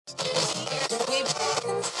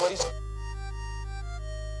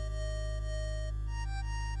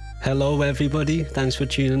Hello everybody, thanks for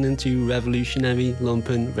tuning into Revolutionary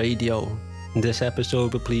Lumpen Radio. In this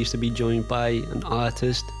episode we're pleased to be joined by an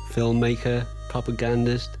artist, filmmaker,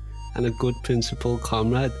 propagandist and a good principal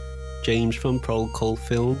comrade, James from Prolekult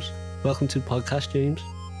Films. Welcome to the podcast, James.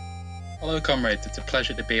 Hello comrades, it's a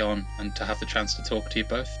pleasure to be on and to have the chance to talk to you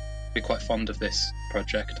both. We're quite fond of this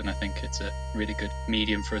project and I think it's a really good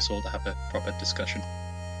medium for us all to have a proper discussion.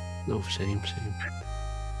 No, same.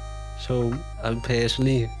 So I'm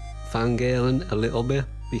personally fangirling a little bit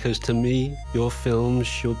because to me your films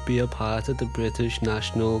should be a part of the British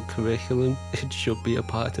national curriculum. It should be a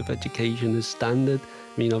part of education as standard.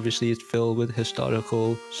 I mean, obviously it's filled with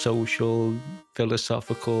historical, social,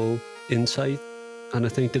 philosophical insight, and I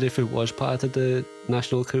think that if it was part of the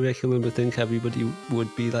national curriculum, I think everybody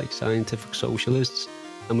would be like scientific socialists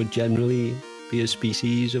and would generally be a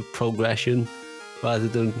species of progression rather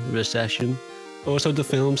than recession. Also the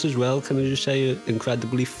films as well, can I just say, are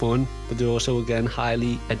incredibly fun, but they're also again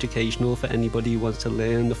highly educational for anybody who wants to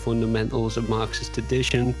learn the fundamentals of Marxist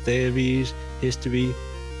tradition, theories, history.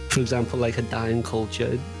 For example, like A Dying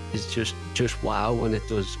Culture is just wow when it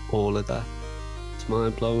does all of that. It's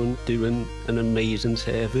mind-blowing, doing an amazing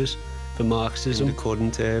service for Marxism in the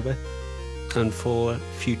current era and for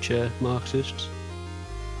future Marxists.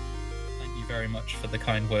 Thank you very much for the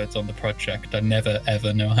kind words on the project. I never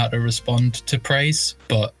ever know how to respond to praise,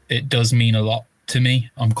 but it does mean a lot to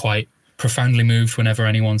me. I'm quite profoundly moved whenever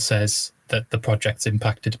anyone says that the project's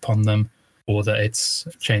impacted upon them, or that it's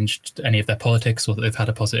changed any of their politics, or that they've had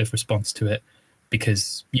a positive response to it.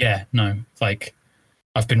 Because,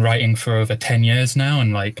 I've been writing for over 10 years now,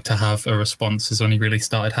 and to have a response has only really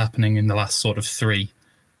started happening in the last sort of 3.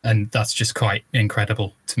 And that's just quite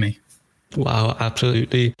incredible to me. Wow,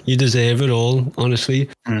 absolutely. You deserve it all, honestly.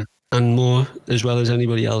 And more, as well as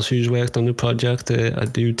anybody else who's worked on the project. I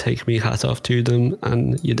do take my hat off to them,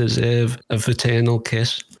 and you deserve a fraternal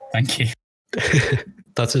kiss. Thank you.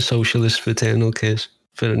 That's a socialist fraternal kiss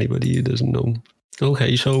for anybody who doesn't know.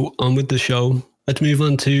 Okay, so on with the show. Let's move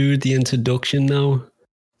on to the introduction now.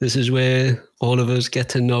 This is where all of us get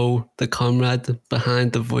to know the comrade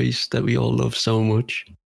behind the voice that we all love so much.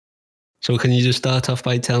 So can you just start off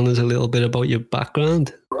by telling us a little bit about your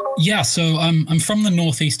background? Yeah, so I'm from the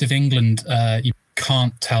northeast of England. You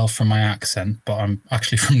can't tell from my accent, but I'm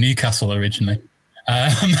actually from Newcastle originally.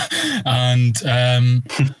 In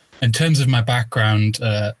terms of my background,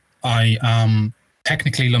 I am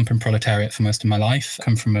technically lumpen-proletariat for most of my life. I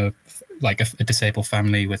come from a disabled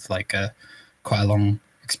family with quite a long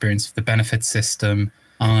experience of the benefits system.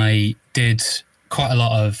 I did quite a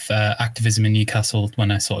lot of activism in Newcastle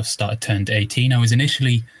when I sort of turned 18. I was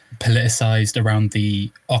initially politicised around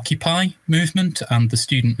the Occupy movement and the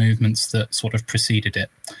student movements that sort of preceded it,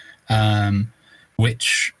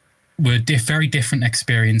 which were very different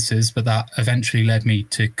experiences, but that eventually led me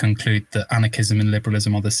to conclude that anarchism and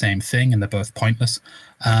liberalism are the same thing and they're both pointless.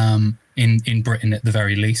 In Britain, at the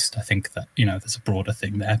very least, I think that, there's a broader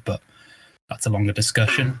thing there, but that's a longer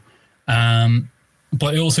discussion.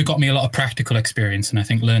 But it also got me a lot of practical experience, and I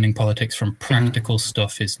think learning politics from practical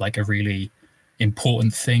stuff is a really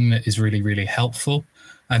important thing that is really, really helpful.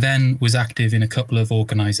 I then was active in a couple of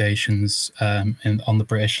organisations on the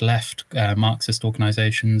British left, Marxist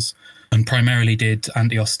organisations, and primarily did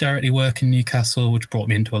anti-austerity work in Newcastle, which brought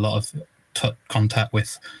me into a lot of contact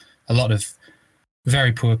with a lot of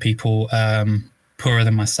very poor people, poorer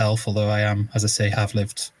than myself, although I am, as I say, have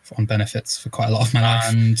lived on benefits for quite a lot of my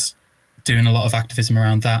life, and doing a lot of activism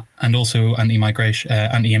around that, and also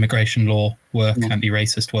anti-immigration law work,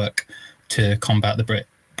 anti-racist work to combat the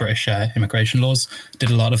British immigration laws.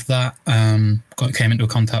 Did a lot of that, came into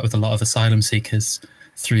contact with a lot of asylum seekers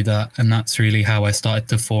through that, and that's really how I started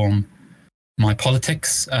to form my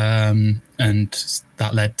politics, and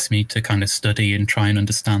that led to me to kind of study and try and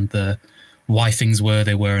understand why things were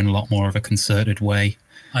they were in a lot more of a concerted way.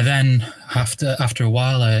 I then, after a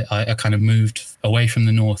while, I kind of moved away from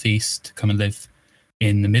the northeast to come and live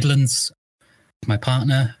in the Midlands with my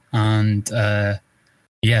partner, and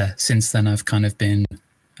since then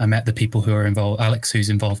I met the people who are involved, Alex, who's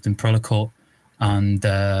involved in Prolekult, and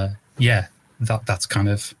that's kind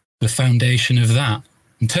of the foundation of that.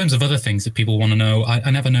 In terms of other things that people want to know, I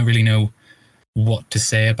never really know what to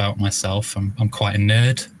say about myself. I'm quite a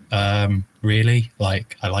nerd, really. I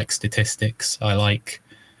like statistics. I like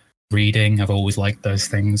reading. I've always liked those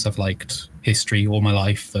things. I've liked history all my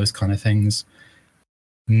life, those kind of things.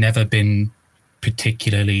 Never been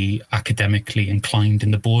particularly academically inclined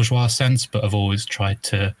in the bourgeois sense, but I've always tried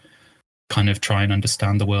to kind of try and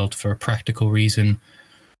understand the world for a practical reason.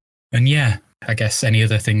 And I guess any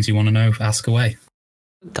other things you want to know, ask away.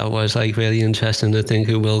 That was like really interesting. I think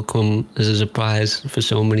it will come as a surprise for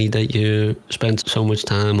so many that you spent so much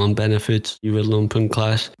time on benefits, you were lumpen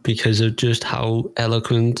class, because of just how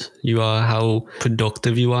eloquent you are, how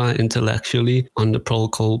productive you are intellectually on the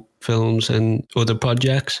Prolekult films and other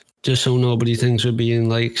projects. Just so nobody thinks we're being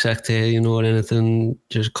like sectarian or anything,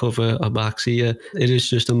 just cover our backs here. It is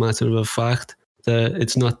just a matter of fact that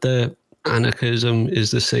it's not the anarchism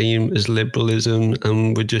is the same as liberalism,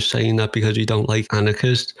 and we're just saying that because we don't like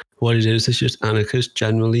anarchists. What it is just anarchists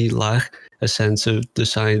generally lack a sense of the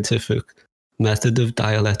scientific method of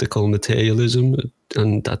dialectical materialism,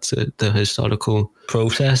 and that's the historical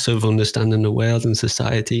process of understanding the world and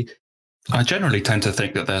society. I generally tend to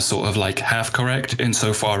think that they're sort of like half correct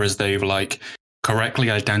insofar as they've like correctly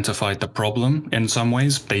identified the problem in some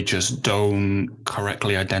ways. They just don't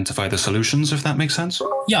correctly identify the solutions, if that makes sense.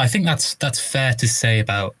 Yeah, I think that's fair to say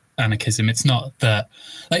about anarchism. It's not that,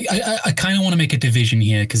 like, I kind of want to make a division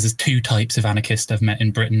here because there's two types of anarchists I've met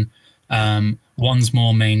in Britain. One's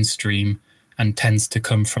more mainstream and tends to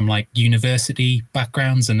come from like university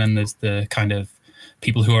backgrounds, and then there's the kind of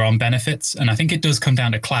people who are on benefits. And I think it does come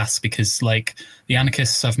down to class, because like the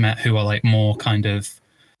anarchists I've met who are like more kind of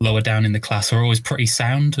lower down in the class are always pretty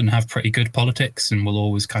sound and have pretty good politics and will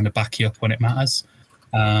always kind of back you up when it matters.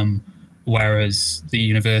 Whereas the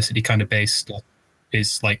university kind of based stuff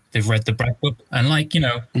is like they've read the breadbook, and like, you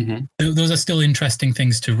know, those are still interesting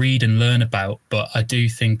things to read and learn about. But I do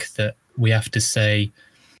think that we have to say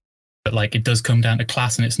that like it does come down to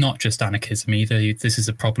class, and it's not just anarchism either. This is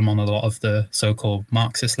a problem on a lot of the so-called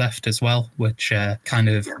Marxist left as well, which kind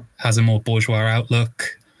of has a more bourgeois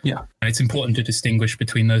outlook. Yeah. And it's important to distinguish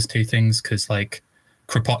between those two things, because like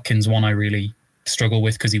Kropotkin's one I really struggle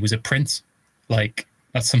with because he was a prince. Like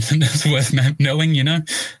that's something that's worth knowing, you know?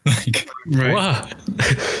 Like, right. Wow,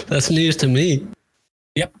 that's news to me.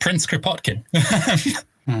 Yep, Prince Kropotkin.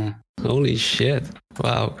 Holy shit.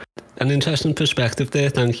 Wow. An interesting perspective there.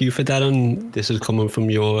 Thank you for that. And this is coming from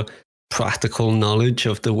your practical knowledge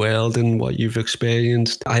of the world and what you've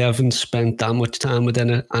experienced. I haven't spent that much time with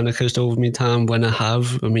an anarchist over my time. When I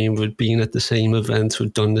have, I mean, we've been at the same events,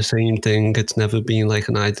 we've done the same thing. It's never been like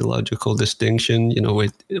an ideological distinction. You know,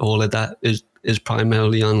 all of that is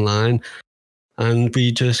primarily online. And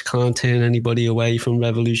we just can't turn anybody away from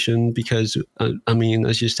revolution because, I mean,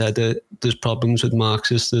 as you said, there's problems with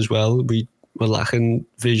Marxists as well. We're lacking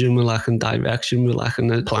vision, we're lacking direction, we're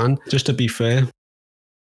lacking a plan, just to be fair.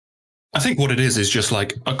 I think what it is just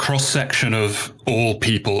like a cross-section of all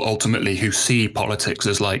people ultimately who see politics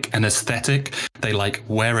as like an aesthetic. They like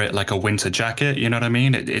wear it like a winter jacket, you know what I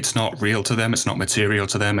mean? It's not real to them, it's not material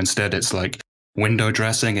to them. Instead, it's like window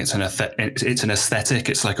dressing, it's an aesthetic,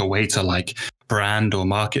 it's like a way to like brand or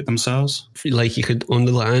market themselves. Like you could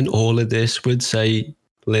underline all of this would say,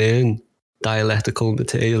 learn dialectical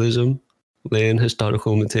materialism, learn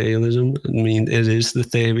historical materialism. I mean, it is the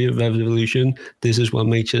theory of revolution. This is what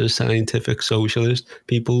makes you a scientific socialist.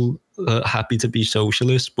 People are happy to be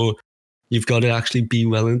socialists, but you've got to actually be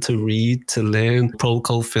willing to read, to learn.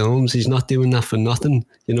 Prolekult Films, he's not doing that for nothing.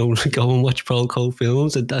 You know, go and watch Prolekult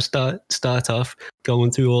Films and start off going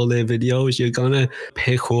through all their videos. You're going to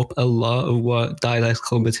pick up a lot of what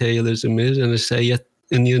dialectical materialism is. And I say it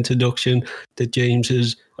in the introduction that James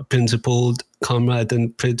is a principled comrade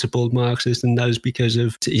and principled Marxist, and that is because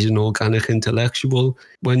of he's an organic intellectual.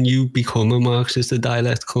 When you become a Marxist, a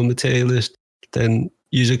dialectical materialist, then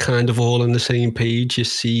you're kind of all on the same page. You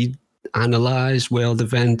see, analyze world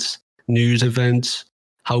events, news events,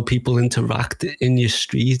 how people interact in your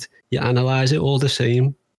street. You analyze it all the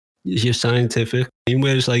same. You're scientific.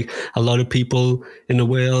 Whereas like a lot of people in the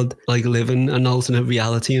world like live in an alternate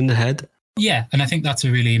reality in the head. Yeah, and I think that's a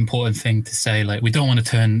really important thing to say. Like, we don't want to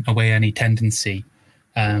turn away any tendency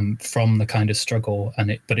from the kind of struggle,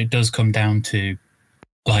 but it does come down to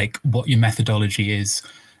like what your methodology is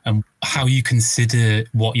and how you consider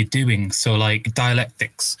what you're doing. So, like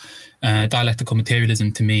dialectics, dialectical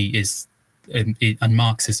materialism to me and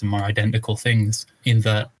Marxism are identical things in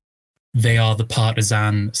that they are the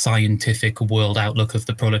partisan scientific world outlook of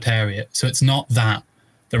the proletariat. So it's not that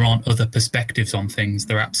there aren't other perspectives on things.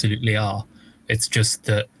 There absolutely are. It's just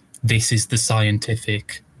that this is the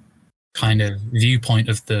scientific kind of viewpoint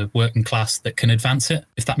of the working class that can advance it,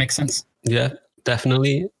 if that makes sense. Yeah,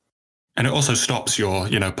 definitely. And it also stops your,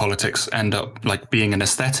 politics end up like being an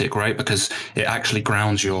aesthetic, right? Because it actually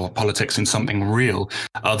grounds your politics in something real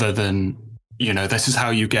other than, this is how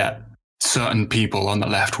you get certain people on the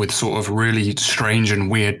left with sort of really strange and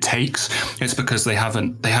weird takes. It's because they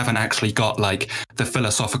haven't actually got like the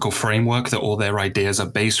philosophical framework that all their ideas are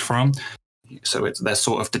based from. So they're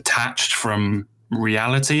sort of detached from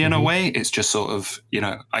reality in a way. It's just sort of,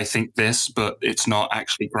 I think this, but it's not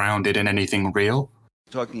actually grounded in anything real.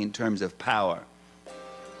 Talking in terms of power,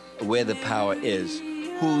 where the power is,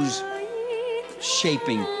 who's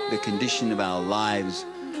shaping the condition of our lives,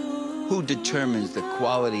 who determines the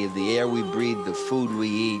quality of the air we breathe, the food we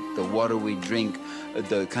eat, the water we drink,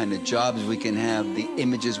 the kind of jobs we can have, the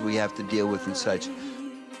images we have to deal with and such.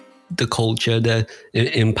 The culture that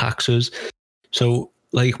it impacts us. So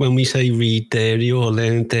like when we say read theory or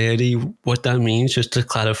learn theory, what that means, just to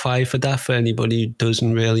clarify for that, for anybody who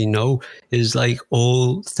doesn't really know, is like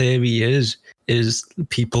all theory is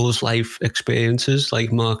people's life experiences,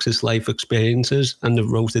 like Marxist life experiences, and they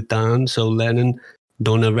wrote it down. So Lenin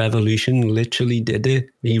done a revolution, literally did it.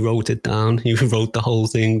 He wrote it down. He wrote the whole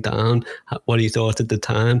thing down, what he thought at the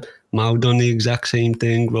time. Mao done the exact same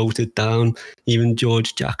thing, wrote it down. Even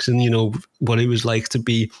George Jackson, what it was like to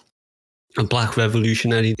be a black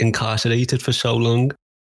revolutionary incarcerated for so long.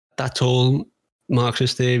 That's all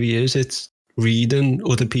Marxist theory is. It's reading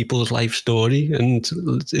other people's life story, and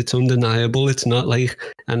it's undeniable. It's not like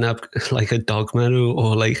a dogma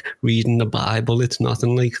or like reading the Bible. It's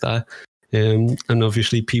nothing like that. And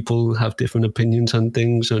obviously people have different opinions on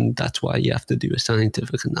things, and that's why you have to do a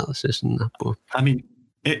scientific analysis and that. But I mean,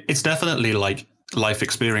 it's definitely like life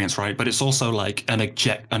experience, right? But it's also like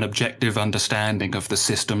an objective understanding of the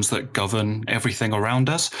systems that govern everything around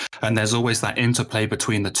us. And there's always that interplay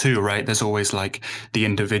between the two, right? There's always like the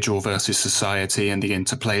individual versus society and the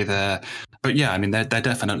interplay there. But yeah, I mean, there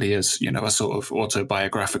definitely is, a sort of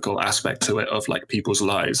autobiographical aspect to it of like people's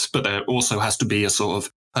lives. But there also has to be a sort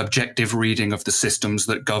of objective reading of the systems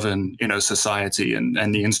that govern, society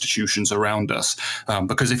and the institutions around us.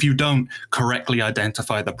 Because if you don't correctly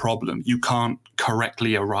identify the problem, you can't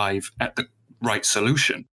correctly arrive at the right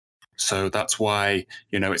solution. So that's why,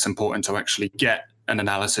 it's important to actually get an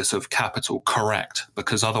analysis of capital correct,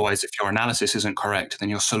 because otherwise, if your analysis isn't correct, then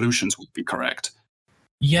your solutions won't be correct.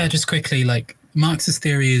 Yeah, just quickly, like Marxist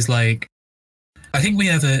theory is like, I think we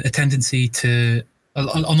have a tendency to,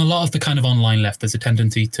 on a lot of the kind of online left, there's a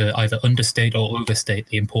tendency to either understate or overstate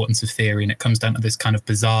the importance of theory. And it comes down to this kind of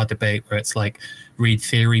bizarre debate where it's like read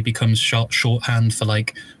theory becomes shorthand for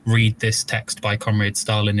like read this text by Comrade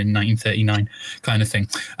Stalin in 1939 kind of thing,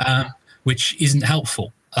 which isn't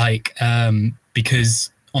helpful.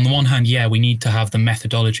 Because on the one hand, yeah, we need to have the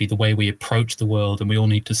methodology, the way we approach the world, and we all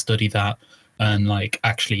need to study that and like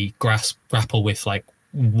actually grapple with like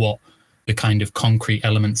what the kind of concrete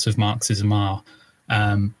elements of Marxism are.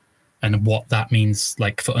 And what that means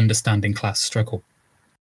like for understanding class struggle.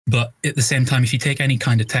 But at the same time, if you take any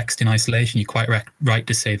kind of text in isolation, you're quite right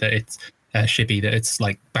to say that it's Shibby, that it's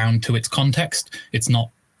like bound to its context. It's not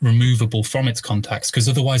removable from its context, because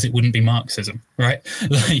otherwise it wouldn't be Marxism, right?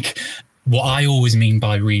 Like what I always mean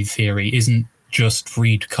by read theory isn't just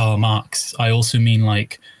read Karl Marx. I also mean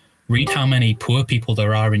like read how many poor people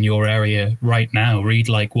there are in your area right now. Read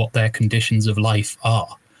like what their conditions of life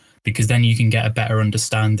are. Because then you can get a better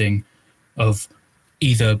understanding of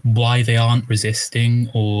either why they aren't resisting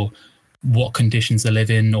or what conditions they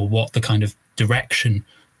live in or what the kind of direction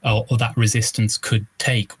or that resistance could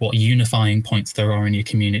take, what unifying points there are in your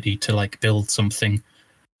community to like build something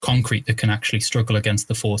concrete that can actually struggle against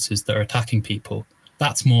the forces that are attacking people.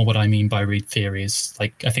 That's more what I mean by read theory. Is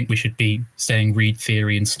like, I think we should be saying read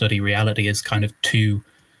theory and study reality as kind of two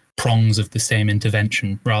prongs of the same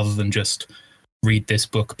intervention rather than just read this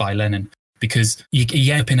book by Lenin, because you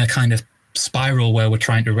end up in a kind of spiral where we're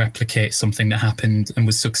trying to replicate something that happened and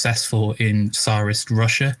was successful in Tsarist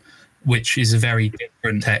Russia, which is a very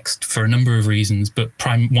different text for a number of reasons. But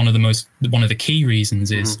one of the key reasons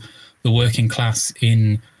is the working class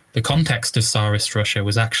in the context of Tsarist Russia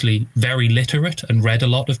was actually very literate and read a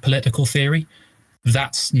lot of political theory.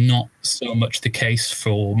 That's not so much the case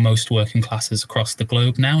for most working classes across the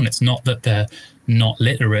globe now. And it's not that they're not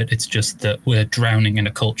literate, it's just that we're drowning in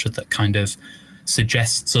a culture that kind of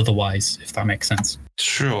suggests otherwise, if that makes sense.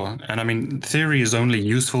 Sure. And I mean, theory is only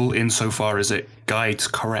useful insofar as it guides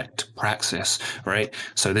correct praxis, right?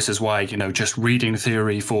 So this is why, just reading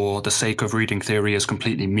theory for the sake of reading theory is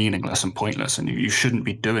completely meaningless and pointless. And you shouldn't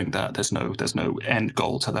be doing that. There's no end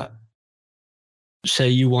goal to that. Say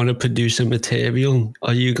you want to produce a material,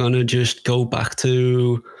 are you going to just go back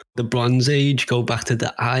to the Bronze Age, go back to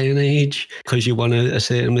the Iron Age because you want a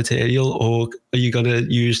certain material, or are you going to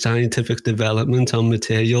use scientific development on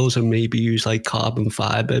materials and maybe use like carbon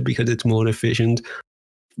fiber because it's more efficient?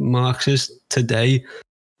 Marxists today,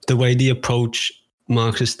 the way they approach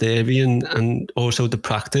Marxist theory and also the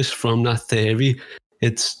practice from that theory,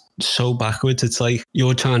 it's so backwards. It's like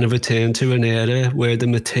you're trying to return to an era where the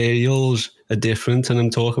materials are different. And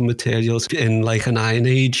I'm talking materials in like an iron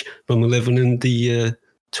age when we're living in the year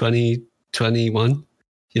 2021.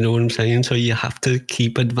 You know what I'm saying? So you have to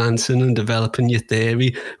keep advancing and developing your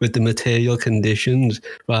theory with the material conditions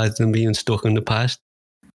rather than being stuck in the past.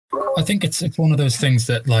 I think it's one of those things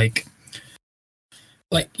that like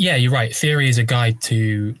yeah, you're right. Theory is a guide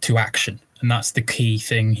to action, and that's the key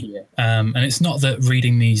thing here. And it's not that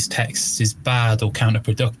reading these texts is bad or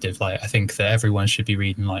counterproductive. Like I think that everyone should be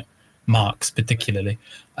reading like Marx particularly,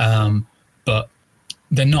 but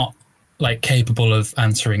they're not like capable of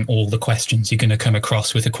answering all the questions you're going to come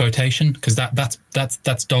across with a quotation, because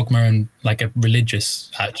that's dogma and like a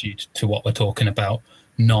religious attitude to what we're talking about,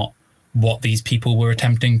 not what these people were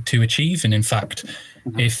attempting to achieve. And in fact,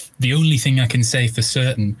 if the only thing I can say for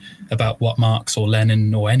certain about what Marx or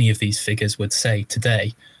Lenin or any of these figures would say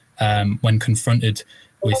today when confronted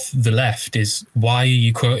with the left is, why are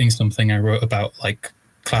you quoting something I wrote about like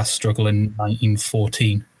class struggle in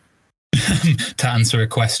 1914 to answer a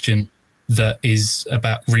question that is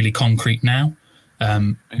about really concrete now?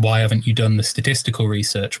 Why haven't you done the statistical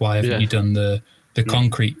research? Why haven't you done the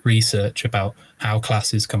concrete research about how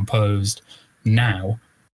class is composed now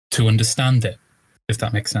to understand it, if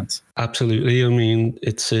that makes sense? Absolutely. I mean,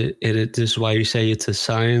 it is why you say it's a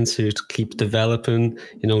science. It keeps developing,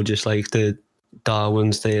 you know, just like the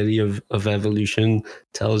Darwin's theory of evolution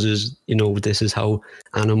tells us, you know, this is how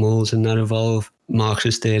animals and that evolve.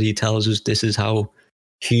 Marxist theory tells us this is how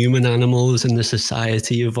human animals and the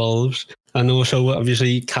society evolves. And also,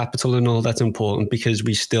 obviously, capital and all that's important because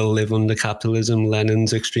we still live under capitalism.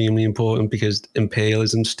 Lenin's extremely important because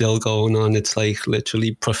imperialism's still going on. It's like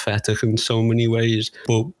literally prophetic in so many ways.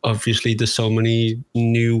 But obviously, there's so many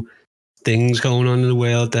new things going on in the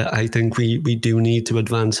world that I think we do need to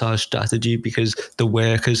advance our strategy, because the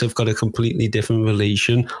workers have got a completely different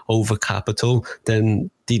relation over capital than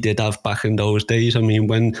they did have back in those days. I mean,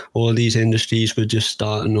 when all these industries were just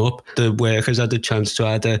starting up, the workers had the chance to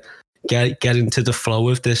either get into the flow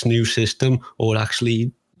of this new system or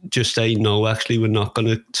actually just say, no, actually, we're not going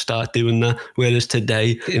to start doing that. Whereas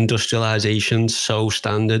today, industrialization's so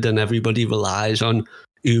standard and everybody relies on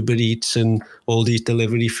Uber Eats and all these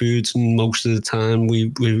delivery foods, and most of the time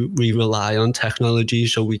we rely on technology,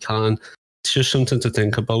 so we can't. It's just something to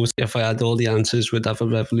think about. If I had all the answers, we'd have a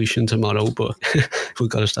revolution tomorrow, but we've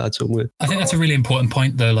got to start somewhere. I think that's a really important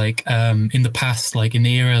point, though. Like in the past, like in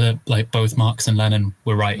the era that like both Marx and Lenin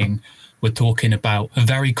were writing, we're talking about a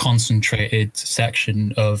very concentrated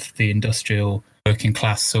section of the industrial working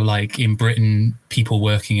class. So like in Britain, people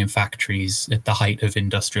working in factories at the height of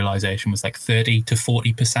industrialization was like 30 to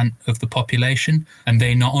 40% of the population. And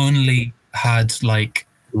they not only had like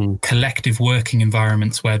collective working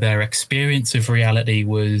environments where their experience of reality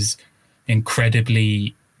was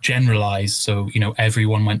incredibly generalized. So, you know,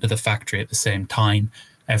 everyone went to the factory at the same time.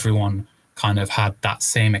 Everyone kind of had that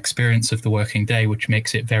same experience of the working day, which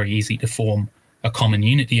makes it very easy to form a common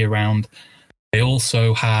unity around. They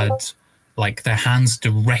also had like their hands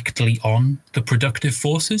directly on the productive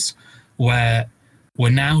forces, where we're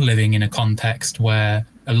now living in a context where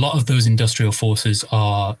a lot of those industrial forces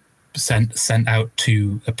are sent out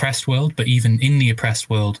to oppressed world. But even in the oppressed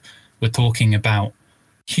world, we're talking about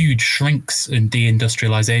huge shrinks in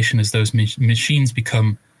deindustrialization as those machines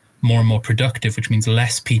become more and more productive, which means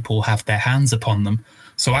less people have their hands upon them.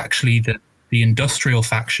 So actually the industrial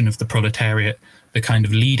faction of the proletariat, the kind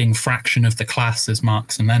of leading fraction of the class as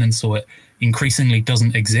Marx and Lenin saw it, increasingly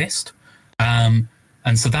doesn't exist. And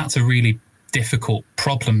so that's a really difficult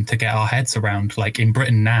problem to get our heads around. Like in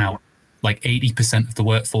Britain now, like 80% of the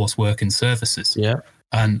workforce work in services. Yeah.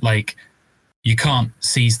 And like, you can't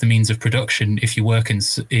seize the means of production if you work in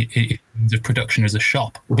means of production as a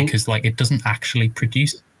shop, because like it doesn't actually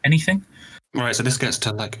produce anything. Right, so this gets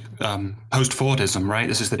to like post-Fordism, right?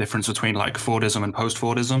 This is the difference between like Fordism and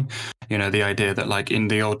post-Fordism. You know, the idea that like in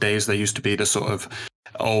the old days there used to be the sort of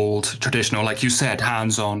old traditional, like you said,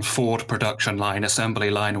 hands-on Ford production line, assembly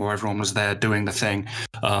line, where everyone was there doing the thing.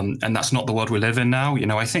 And that's not the world we live in now. You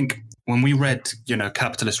know, I think when we read, you know,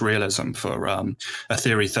 Capitalist Realism for A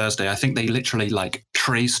Theory Thursday, I think they literally like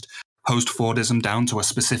traced post-Fordism down to a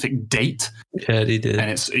specific date. Yeah, they did.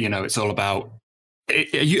 And it's, you know, it's all about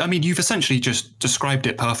I mean, you've essentially just described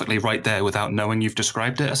it perfectly right there without knowing you've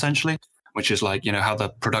described it, essentially, which is like, you know, how the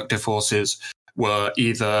productive forces were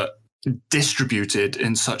either distributed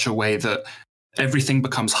in such a way that everything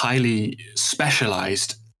becomes highly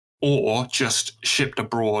specialized or just shipped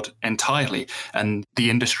abroad entirely. And the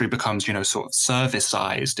industry becomes, you know, sort of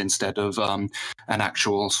servicized instead of an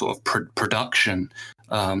actual sort of production.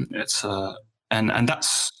 And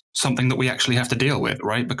that's something that we actually have to deal with,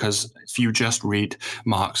 right? Because if you just read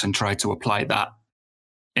Marx and try to apply that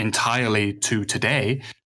entirely to today,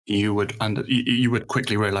 you would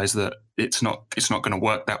quickly realize that it's not going to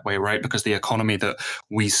work that way, right? Because the economy that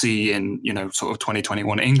we see in, you know, sort of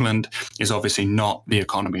 2021 England is obviously not the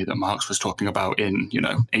economy that Marx was talking about in, you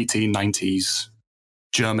know, 1890s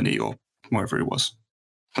Germany or wherever it was,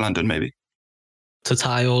 London maybe. To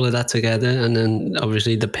tie all of that together, and then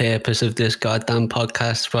obviously the purpose of this goddamn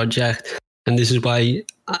podcast project, and this is why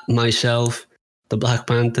myself, the Black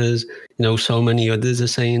Panthers, you know, so many others are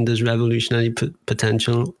saying there's revolutionary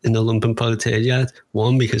potential in the lumpen proletariat.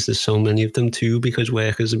 One, because there's so many of them. Two, because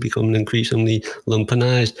workers are becoming increasingly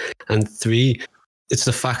lumpenized. And three, it's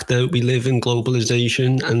the fact that we live in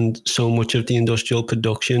globalization and so much of the industrial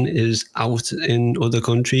production is out in other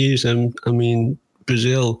countries. And I mean,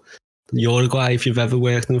 Brazil, Uruguay, if you've ever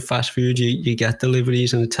worked in fast food, you get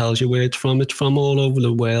deliveries and it tells you where it's from. It's from all over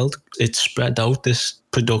the world. It's spread out, this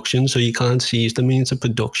production, so you can't seize the means of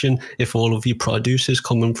production if all of your produce is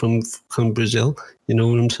coming from Brazil. You know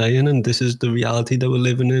what I'm saying? And this is the reality that we're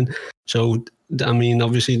living in. So, I mean,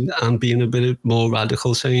 obviously, I'm being a bit more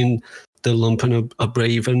radical, saying the lumpen are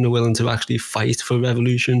brave and they're willing to actually fight for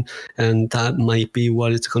revolution, and that might be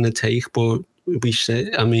what it's going to take. But we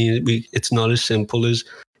say, I mean, it's not as simple as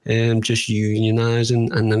just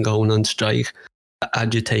unionising and then going on strike.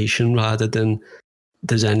 Agitation, rather than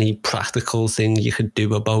there's any practical thing you could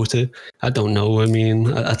do about it. I don't know. I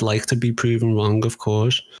mean, I'd like to be proven wrong, of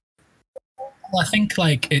course. Well, I think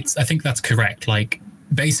that's correct. Like,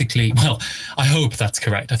 basically, well, I hope that's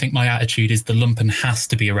correct. I think my attitude is the lumpen has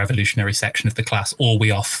to be a revolutionary section of the class, or we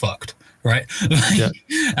are fucked, right? Yeah.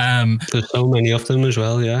 There's so many of them as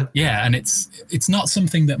well. Yeah. Yeah, and it's not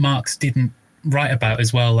something that Marx didn't write about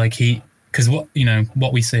as well. Like because what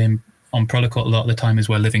we say on Prolekult a lot of the time is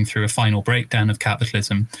we're living through a final breakdown of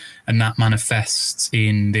capitalism, and that manifests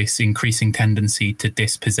in this increasing tendency to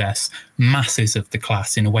dispossess masses of the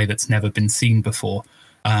class in a way that's never been seen before,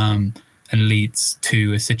 and leads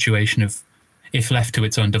to a situation of, if left to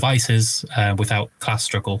its own devices, without class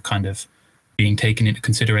struggle kind of being taken into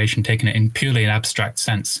consideration, taken it in purely an abstract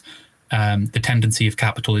sense, the tendency of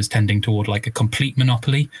capital is tending toward like a complete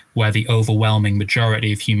monopoly where the overwhelming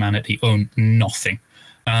majority of humanity own nothing.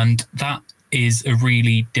 And that is a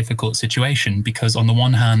really difficult situation because on the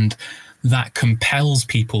one hand, that compels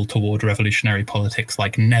people toward revolutionary politics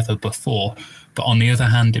like never before. But on the other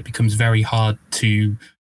hand, it becomes very hard to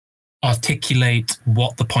articulate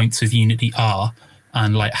what the points of unity are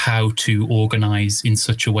and like how to organize in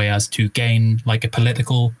such a way as to gain like a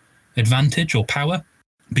political advantage or power.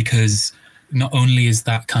 Because not only is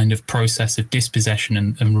that kind of process of dispossession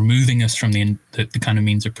and removing us from the kind of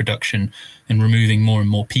means of production and removing more and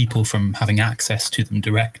more people from having access to them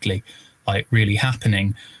directly, like really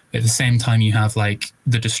happening, at the same time you have like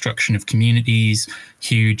the destruction of communities,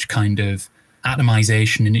 huge kind of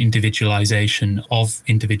atomization and individualization of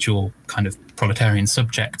individual kind of proletarian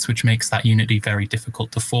subjects, which makes that unity very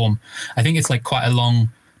difficult to form. I think it's like quite a long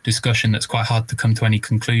discussion that's quite hard to come to any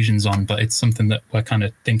conclusions on, but it's something that we're kind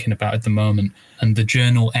of thinking about at the moment. And the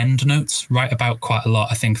journal endnotes write about quite a lot.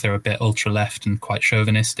 I think they're a bit ultra left and quite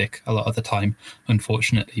chauvinistic a lot of the time,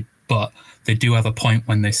 unfortunately, but they do have a point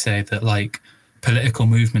when they say that like political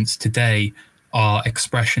movements today are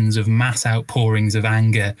expressions of mass outpourings of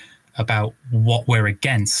anger about what we're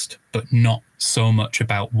against, but not so much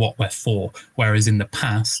about what we're for. Whereas in the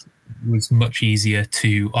past, it was much easier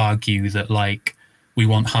to argue that like we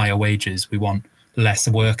want higher wages, we want less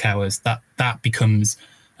work hours. That becomes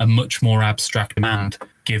a much more abstract demand,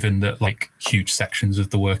 given that like huge sections of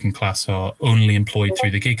the working class are only employed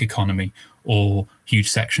through the gig economy, or huge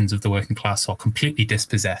sections of the working class are completely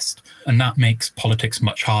dispossessed. And that makes politics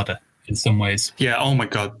much harder in some ways. Yeah, oh my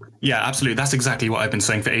God. Yeah, absolutely. That's exactly what I've been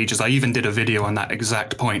saying for ages. I even did a video on that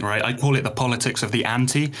exact point, right? I call it the politics of the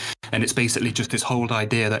anti, and it's basically just this whole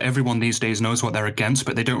idea that everyone these days knows what they're against,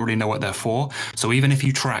 but they don't really know what they're for. So even if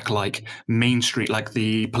you track like mainstream, like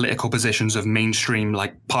the political positions of mainstream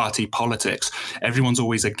like party politics, everyone's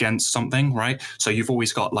always against something, right? So you've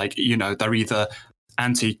always got like, you know, they're either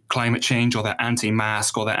anti-climate change, or they're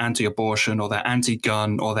anti-mask, or they're anti-abortion, or they're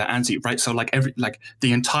anti-gun, or they're right? So like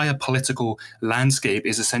the entire political landscape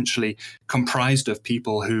is essentially comprised of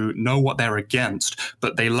people who know what they're against,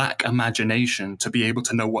 but they lack imagination to be able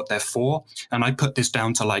to know what they're for. And I put this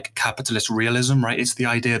down to like capitalist realism, right? It's the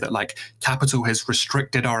idea that like capital has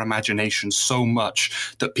restricted our imagination so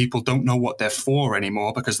much that people don't know what they're for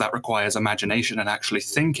anymore, because that requires imagination and actually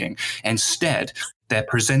thinking. Instead, they're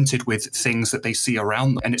presented with things that they see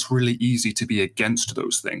around them, and it's really easy to be against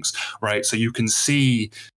those things, right? So you can see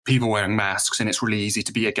people wearing masks, and it's really easy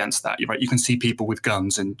to be against that, right? You can see people with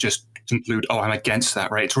guns and just conclude, oh, I'm against that,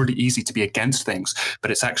 right? It's really easy to be against things, but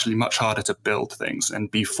it's actually much harder to build things and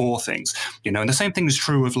be for things, you know? And the same thing is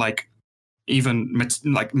true of like even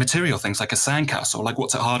like material things like a sandcastle. Like,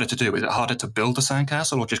 what's it harder to do? Is it harder to build a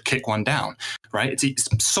sandcastle or just kick one down, right?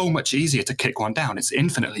 It's so much easier to kick one down. It's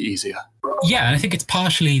infinitely easier. Yeah, and I think it's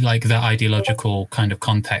partially like the ideological kind of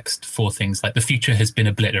context for things. Like the future has been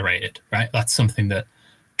obliterated, right? That's something that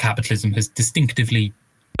capitalism has distinctively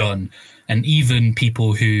done. And even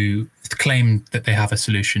people who claim that they have a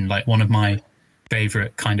solution, like one of my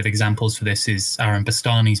favorite kind of examples for this is Aaron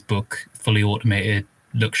Bastani's book, Fully Automated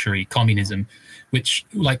Luxury Communism, which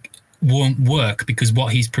like won't work because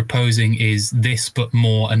what he's proposing is this but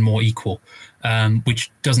more and more equal,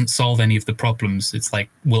 which doesn't solve any of the problems. It's like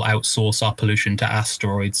we'll outsource our pollution to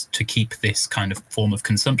asteroids to keep this kind of form of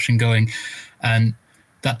consumption going, and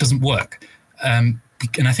that doesn't work. And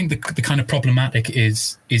I think the kind of problematic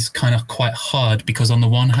is kind of quite hard because on the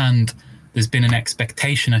one hand there's been an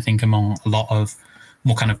expectation, I think, among a lot of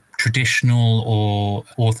more kind of traditional or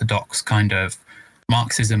orthodox kind of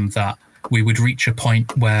Marxism that we would reach a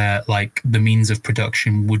point where like the means of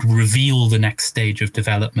production would reveal the next stage of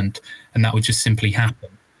development, and that would just simply happen.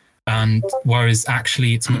 And whereas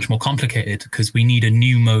actually it's much more complicated because we need a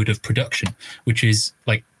new mode of production, which is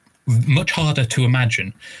like much harder to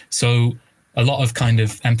imagine. So a lot of kind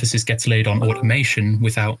of emphasis gets laid on automation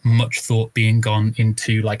without much thought being gone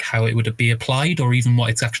into like how it would be applied or even what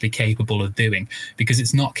it's actually capable of doing, because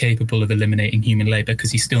it's not capable of eliminating human labor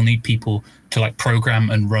because you still need people to like program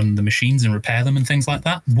and run the machines and repair them and things like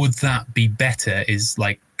that. Would that be better is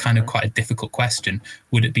like kind of quite a difficult question.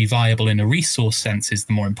 Would it be viable in a resource sense is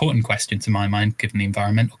the more important question to my mind, given the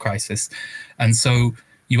environmental crisis. And so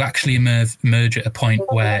you actually emerge at a point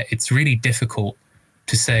where it's really difficult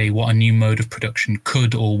to say what a new mode of production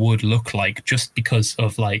could or would look like, just because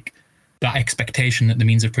of like that expectation that the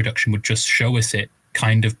means of production would just show us it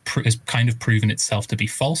has kind of proven itself to be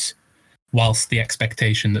false, whilst the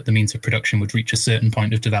expectation that the means of production would reach a certain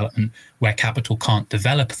point of development where capital can't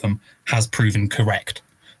develop them has proven correct.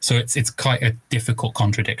 So it's quite a difficult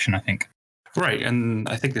contradiction, I think. Right, and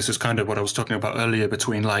I think this is kind of what I was talking about earlier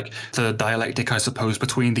between like the dialectic, I suppose,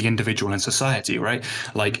 between the individual and society, right?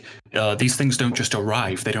 Like these things don't just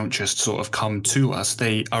arrive, they don't just sort of come to us,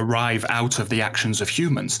 they arrive out of the actions of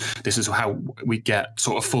humans. This is how we get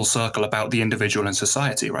sort of full circle about the individual and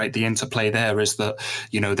society, right? The interplay there is that,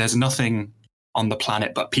 you know, there's nothing on the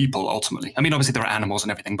planet but people ultimately. I mean, obviously there are animals and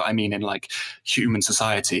everything, but I mean in like human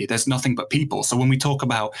society, there's nothing but people. So when we talk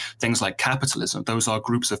about things like capitalism, those are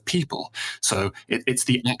groups of people. So it's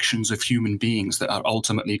the actions of human beings that are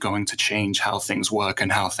ultimately going to change how things work and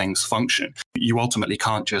how things function. You ultimately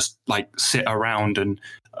can't just like sit around and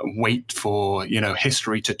wait for, you know,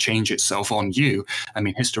 history to change itself on you. I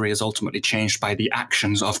mean, history is ultimately changed by the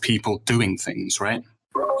actions of people doing things, right?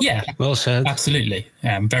 Yeah. Well said. Absolutely.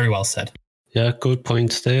 Very well said. Yeah, good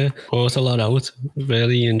points there. Brought a lot out.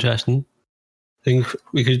 Really interesting. I think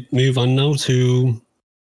we could move on now to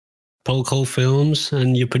Prolekult Films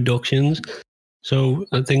and your productions. So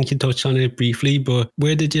I think you touched on it briefly, but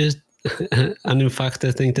where did you, and in fact,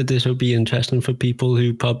 I think that this would be interesting for people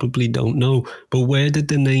who probably don't know, but where did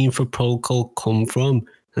the name for Prolekult come from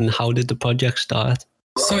and how did the project start?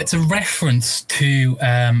 So it's a reference to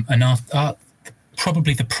an art,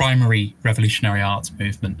 probably the primary revolutionary arts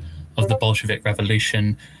movement of the Bolshevik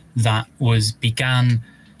Revolution that began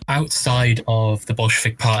outside of the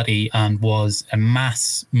Bolshevik Party and was a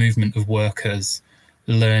mass movement of workers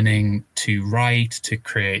learning to write, to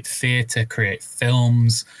create theatre, create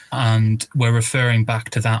films. And we're referring back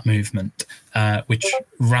to that movement, which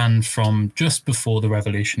ran from just before the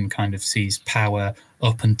revolution kind of seized power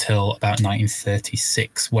up until about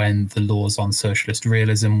 1936, when the laws on socialist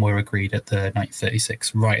realism were agreed at the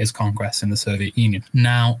 1936 Writers' Congress in the Soviet Union.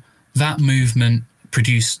 Now, that movement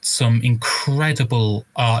produced some incredible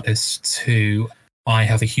artists who I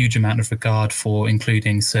have a huge amount of regard for,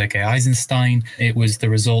 including Sergei Eisenstein. It was the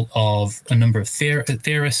result of a number of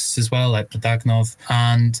theorists as well, like Bogdanov,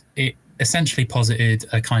 and it essentially posited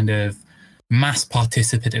a kind of mass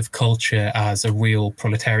participative culture as a real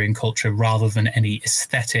proletarian culture rather than any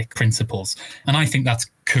aesthetic principles. And I think that's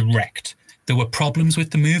correct. There were problems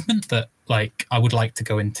with the movement that I would like to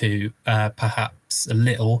go into perhaps a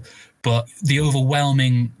little, but the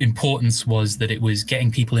overwhelming importance was that it was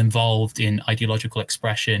getting people involved in ideological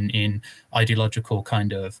expression, in ideological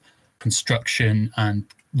kind of construction, and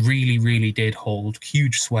really, really did hold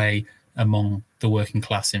huge sway among the working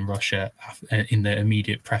class in Russia in the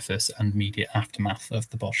immediate preface and immediate aftermath of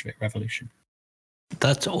the Bolshevik Revolution.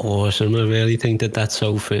 That's awesome. I really think that that's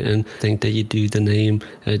so fitting. I think that you do the name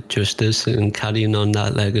justice and carrying on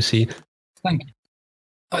that legacy. Thank you.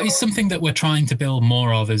 It's something that we're trying to build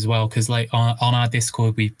more of as well, because like on our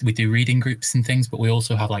Discord, we do reading groups and things, but we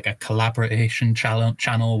also have like a collaboration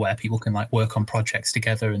channel where people can like work on projects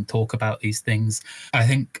together and talk about these things. I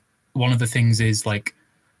think one of the things is like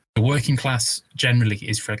the working class generally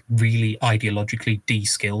is really ideologically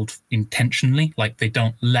de-skilled intentionally. Like they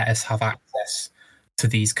don't let us have access to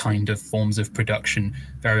these kind of forms of production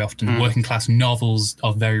very often. Working class novels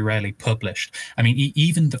are very rarely published. I mean,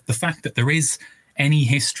 even the fact that there is any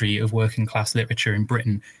history of working class literature in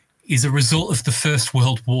Britain is a result of the First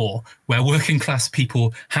World War, where working class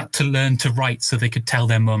people had to learn to write so they could tell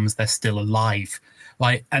their mums they're still alive.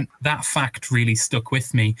 Like, and that fact really stuck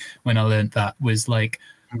with me when I learned that. Was like,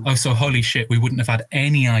 oh, so holy shit, we wouldn't have had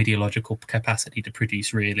any ideological capacity to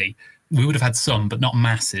produce, really. We would have had some, but not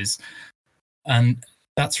masses. And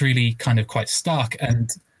that's really kind of quite stark.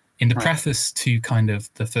 And in the preface to kind of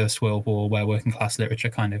the First World War, where working class literature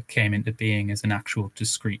kind of came into being as an actual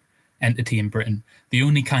discrete entity in Britain, the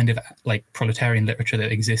only kind of like proletarian literature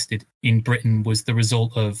that existed in Britain was the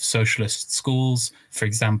result of socialist schools. For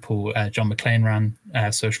example, John Maclean ran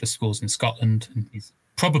socialist schools in Scotland, and he's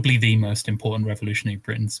probably the most important revolutionary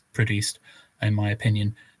Britain's produced, in my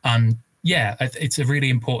opinion. And yeah, it's a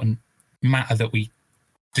really important matter that we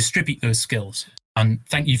distribute those skills. And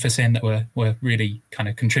thank you for saying that we're really kind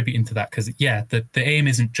of contributing to that, because yeah, the aim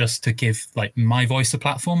isn't just to give like my voice a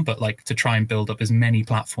platform, but like to try and build up as many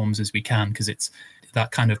platforms as we can, because it's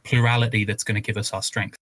that kind of plurality that's going to give us our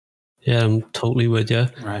strength. Yeah, I'm totally with you.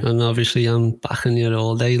 Right. And obviously I'm backing you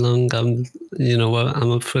all day long. I'm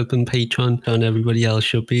a flipping patron, and everybody else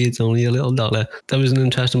should be. It's only a little dollar. That was an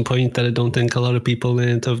interesting point that I don't think a lot of people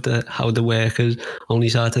learned of how the workers only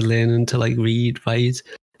started learning to like read, write,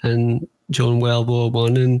 and during World War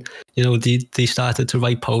One, and they started to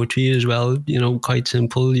write poetry as well. Quite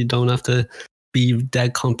simple. You don't have to be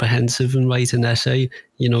dead comprehensive and write an essay.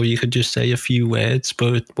 You could just say a few words,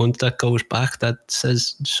 but once that goes back, that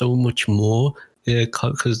says so much more,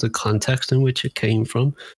 because the context in which it came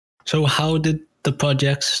from. So how did the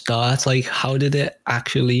project start? Like, how did it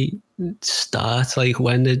actually start? Like,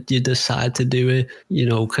 when did you decide to do it?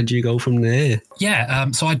 Could you go from there?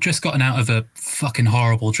 Yeah, so I'd just gotten out of a fucking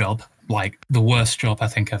horrible job, like the worst job I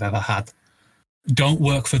think I've ever had. Don't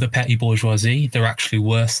work for the petty bourgeoisie. They're actually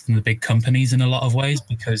worse than the big companies in a lot of ways,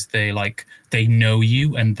 because they know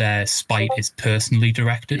you and their spite is personally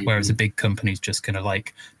directed, whereas a big company's just going to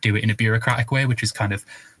like do it in a bureaucratic way, which is kind of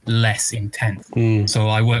less intense. So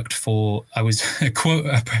I was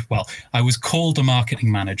called a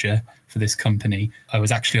marketing manager for this company. I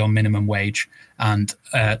was actually on minimum wage, and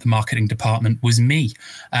the marketing department was me.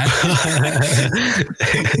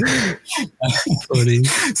 Funny.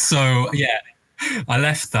 So yeah, I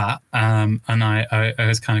left that, and I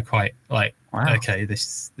was kind of quite like, wow, okay,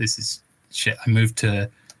 this is shit.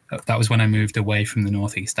 That was when I moved away from the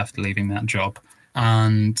Northeast after leaving that job,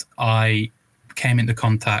 and I came into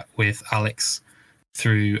contact with Alex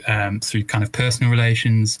through kind of personal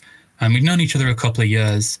relations, and we'd known each other a couple of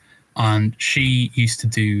years. And she used to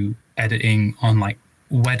do editing on like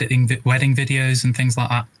wedding videos and things like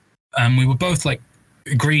that. And we were both like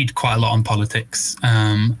agreed quite a lot on politics.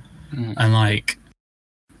 And like,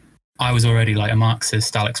 I was already like a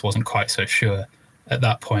Marxist. Alex wasn't quite so sure at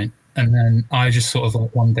that point. And then I just sort of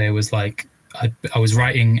like one day was like, I was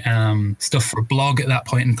writing stuff for a blog at that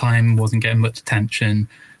point in time, wasn't getting much attention,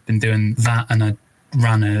 been doing that, and I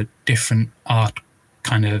ran a different art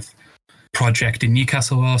kind of project in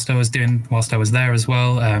Newcastle whilst I was there as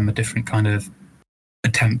well, a different kind of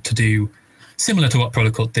attempt to do similar to what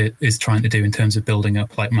Prolekult is trying to do in terms of building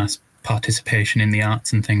up like mass participation in the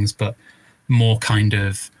arts and things, but more kind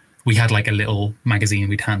of, we had like a little magazine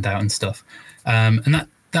we'd hand out and stuff, and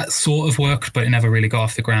that sort of worked, but it never really got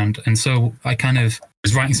off the ground. And so I kind of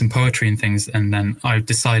was writing some poetry and things, and then I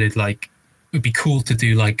decided like it would be cool to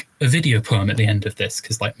do like a video poem at the end of this,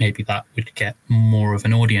 because like maybe that would get more of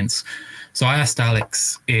an audience. So I asked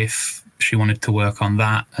Alex if she wanted to work on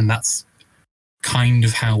that, and that's kind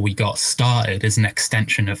of how we got started, as an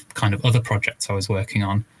extension of kind of other projects I was working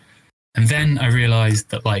on. And then I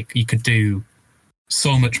realized that like you could do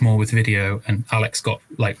so much more with video, and Alex got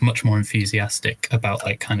like much more enthusiastic about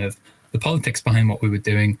like kind of the politics behind what we were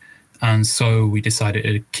doing. And so we decided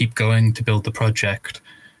to keep going to build the project.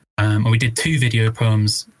 And we did 2 video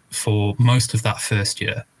poems for most of that first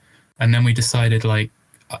year. And then we decided like,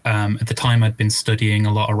 at the time I'd been studying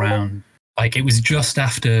a lot around Like, it was just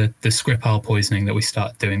after the Skripal poisoning that we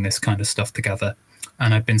started doing this kind of stuff together.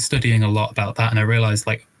 And I've been studying a lot about that. And I realized,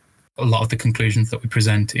 like, a lot of the conclusions that we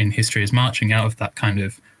present in History is Marching out of that kind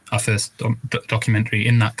of, our first documentary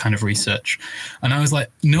in that kind of research. And I was like,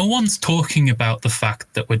 no one's talking about the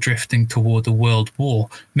fact that we're drifting toward a world war.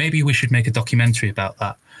 Maybe we should make a documentary about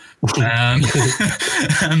that.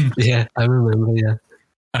 Yeah, I remember, yeah.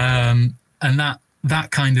 And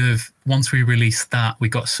that kind of, once we released that, we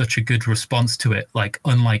got such a good response to it. Like,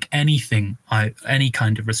 unlike any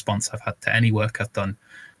kind of response I've had to any work I've done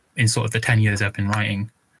in sort of the 10 years I've been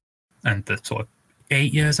writing, and the sort of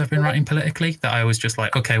 8 years I've been writing politically, that I was just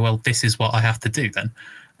like, okay, well, this is what I have to do then.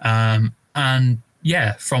 And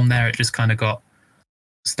yeah, from there it just kind of got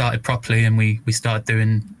started properly, and we set up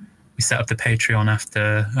the Patreon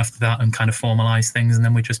after that and kind of formalized things, and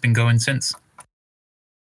then we've just been going since.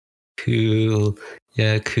 Cool.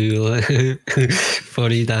 Yeah, cool.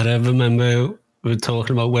 Funny that I remember we were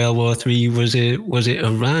talking about World War III. Was it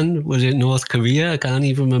Iran? Was it North Korea? I can't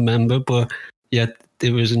even remember, but yeah,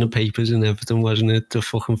 it was in the papers and everything, wasn't it? The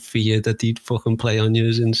fucking fear that he'd fucking play on you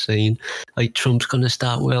is insane. Like, Trump's gonna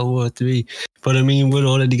start World War III. But I mean, we're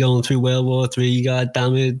already going through World War III. God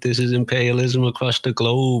damn it, this is imperialism across the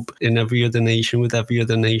globe. In every other nation, with every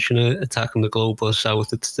other nation attacking the global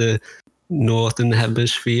south, it's the northern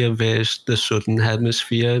hemisphere versus the southern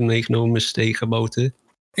hemisphere. Make no mistake about it.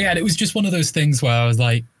 Yeah, and it was just one of those things where I was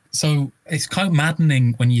like, so it's kind of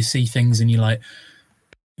maddening when you see things and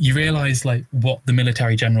you realize like what the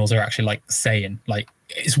military generals are actually like saying. Like,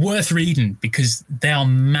 it's worth reading because they are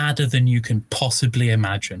madder than you can possibly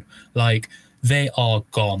imagine. Like, they are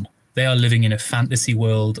gone. They are living in a fantasy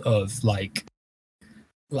world of like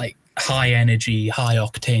high energy, high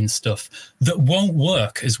octane stuff that won't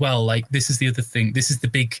work as well. Like, this is the other thing. This is the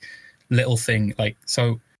big little thing. Like,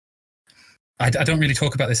 so I don't really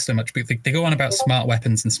talk about this so much, but they go on about smart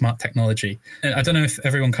weapons and smart technology. And I don't know if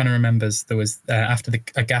everyone kind of remembers, there was after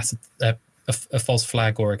a false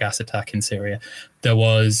flag or a gas attack in Syria, there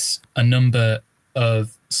was a number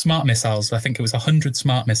of smart missiles. I think it was 100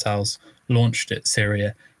 smart missiles launched at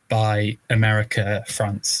Syria by America,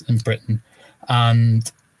 France, and Britain.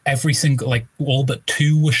 And every single, like, all but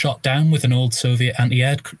 2 were shot down with an old Soviet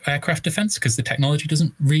anti-aircraft defense because the technology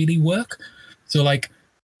doesn't really work. So, like,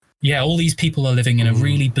 yeah, all these people are living in a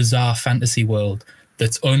really bizarre fantasy world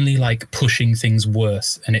that's only like pushing things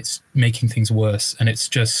worse, and it's making things worse, and it's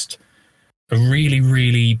just a really,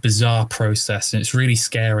 really bizarre process, and it's really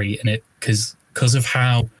scary, and it because of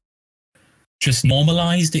how just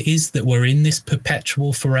normalized it is that we're in this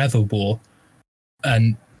perpetual forever war,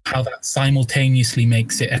 and how that simultaneously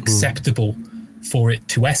makes it acceptable for it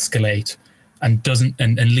to escalate and doesn't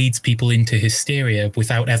and leads people into hysteria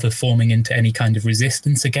without ever forming into any kind of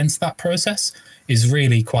resistance against that process is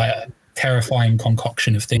really quite a terrifying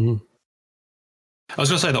concoction of things. I was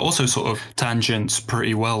going to say that also sort of tangents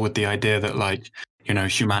pretty well with the idea that, like, you know,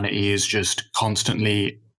 humanity is just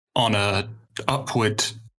constantly on a upward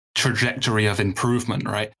trajectory of improvement,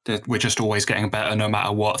 right? That we're just always getting better no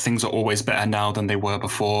matter what. Things are always better now than they were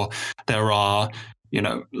before. There are, you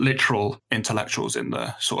know, literal intellectuals in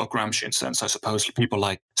the sort of Gramscian sense, I suppose, people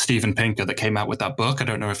like Steven Pinker that came out with that book. I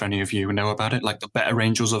don't know if any of you know about it, like The Better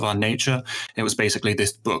Angels of Our Nature. It was basically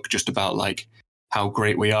this book just about like how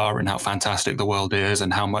great we are and how fantastic the world is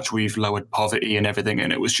and how much we've lowered poverty and everything.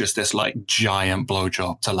 And it was just this like giant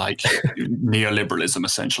blowjob to like neoliberalism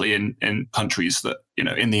essentially in countries that, you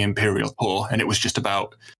know, in the imperial core. And it was just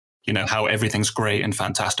about, you know, how everything's great and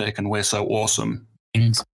fantastic and we're so awesome.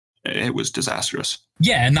 It was disastrous.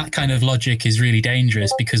 Yeah, and that kind of logic is really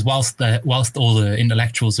dangerous because whilst all the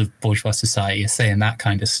intellectuals of bourgeois society are saying that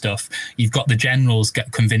kind of stuff, you've got the generals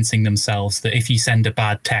convincing themselves that if you send a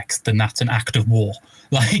bad text, then that's an act of war.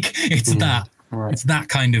 Like, it's it's that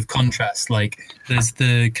kind of contrast. Like, there's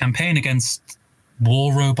the campaign against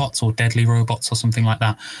war robots or deadly robots or something like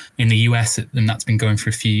that in the US, and that's been going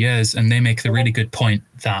for a few years, and they make the really good point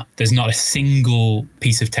that there's not a single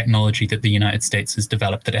piece of technology that the United States has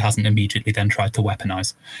developed that it hasn't immediately then tried to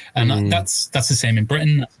weaponize. And that's the same in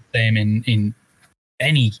Britain, that's the same in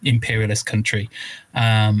any imperialist country,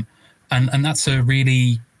 and that's a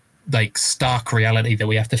really like stark reality that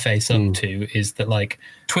we have to face up to, is that like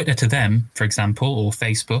Twitter to them, for example, or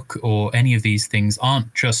Facebook or any of these things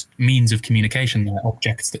aren't just means of communication. They're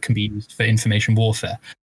objects that can be used for information warfare,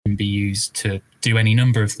 can be used to do any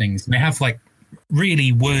number of things. And they have like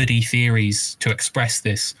really wordy theories to express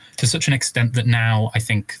this to such an extent that now I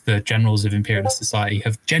think the generals of imperialist society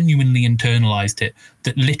have genuinely internalized it,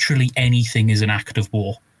 that literally anything is an act of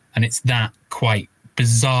war. And it's that quite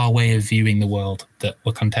bizarre way of viewing the world that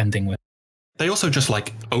we're contending with. they also just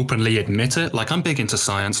like openly admit it. Like, I'm big into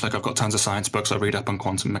science. Like, I've got tons of science books I read up on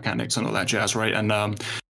quantum mechanics and all that jazz, right? And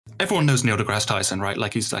everyone knows Neil deGrasse Tyson, right?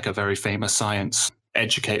 Like, he's like a very famous science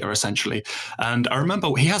educator, essentially. And I remember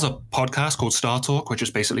he has a podcast called Star Talk, which is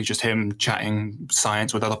basically just him chatting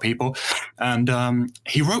science with other people. And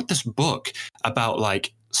he wrote this book about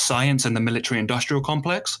like science and the military-industrial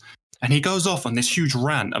complex. And he goes off on this huge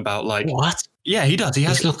rant about like... What? Yeah, he does.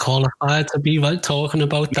 He's not qualified to be like talking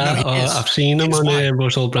about that. No, I've seen him on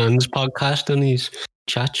Russell Brand's podcast and he's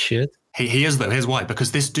chat shit. He is, though. Here's why.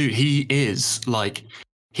 Because this dude, he is like...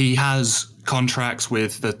 He has contracts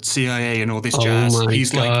with the CIA and all this jazz.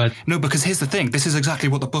 He's God. like, no, because here's the thing. This is exactly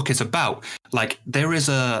what the book is about. Like, there is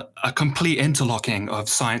a complete interlocking of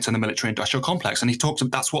science and the military-industrial complex. And he talks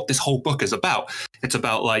about, that's what this whole book is about. It's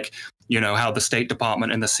about, like, you know, how the State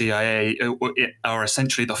Department and the CIA are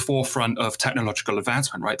essentially the forefront of technological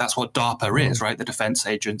advancement, right? That's what DARPA is, right? The Defense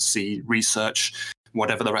Agency, Research,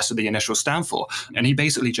 whatever the rest of the initials stand for. And he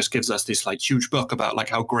basically just gives us this like huge book about like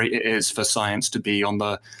how great it is for science to be on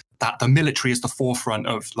that the military is the forefront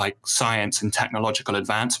of like science and technological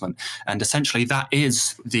advancement. And essentially that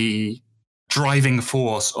is the driving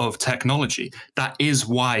force of technology. That is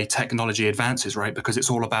why technology advances, right? Because it's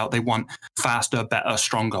all about, they want faster, better,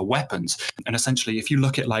 stronger weapons. And essentially, if you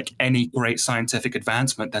look at like any great scientific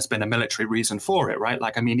advancement, there's been a military reason for it, right?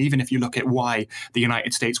 Like, I mean, even if you look at why the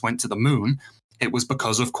United States went to the moon, it was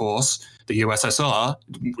because, of course, the USSR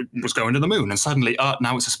was going to the moon, and suddenly,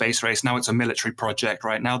 now it's a space race, now it's a military project,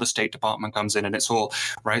 right? Now the State Department comes in and it's all,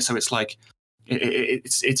 right? So it's like,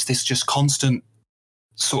 it's this just constant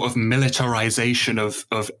sort of militarization of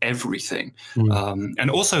everything. And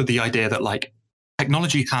also the idea that like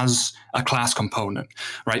technology has a class component,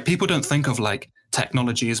 right? People don't think of like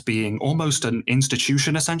technology as being almost an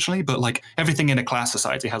institution essentially, but like everything in a class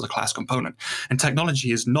society has a class component. And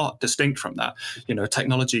technology is not distinct from that. You know,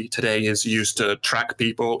 technology today is used to track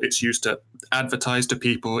people, it's used to advertise to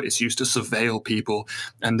people, it's used to surveil people.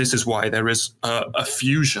 And this is why there is a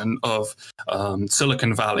fusion of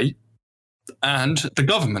Silicon Valley and the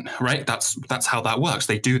government, right? That's how that works.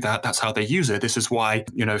 They do that. That's how they use it. This is why,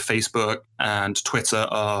 you know, Facebook and Twitter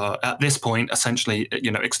are at this point essentially,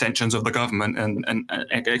 you know, extensions of the government and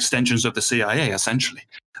extensions of the CIA, essentially.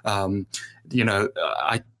 You know,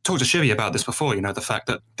 I talked to Shibby about this before, you know, the fact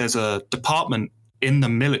that there's a department in the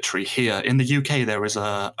military here. In the UK, there is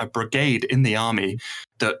a brigade in the army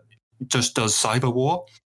that just does cyber war.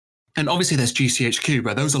 And obviously there's GCHQ,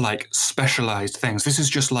 but those are like specialized things. This is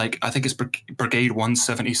just like, I think it's Brigade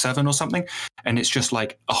 177 or something. And it's just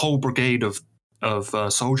like a whole brigade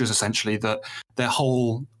of soldiers, essentially, that their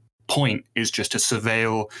whole point is just to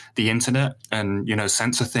surveil the internet and, you know,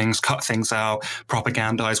 censor things, cut things out,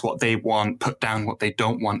 propagandize what they want, put down what they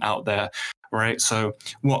don't want out there, right? So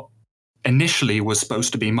what initially was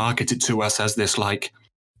supposed to be marketed to us as this like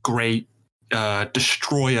great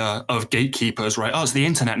destroyer of gatekeepers, right? Oh, it's the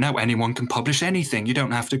internet now. Anyone can publish anything. You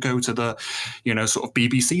don't have to go to the, you know, sort of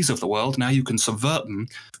BBCs of the world. Now you can subvert them.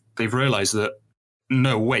 They've realized that,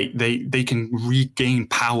 no, wait, they can regain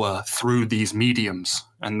power through these mediums.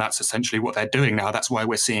 And that's essentially what they're doing now. That's why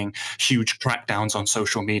we're seeing huge crackdowns on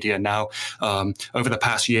social media now. Over the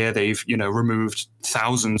past year, they've, you know, removed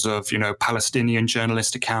thousands of, you know, Palestinian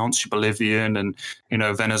journalist accounts, Bolivian and, you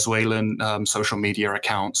know, Venezuelan social media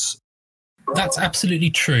accounts. That's absolutely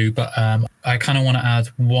true, but I kind of want to add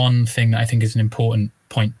one thing that I think is an important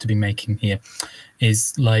point to be making here,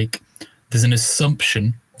 is like there's an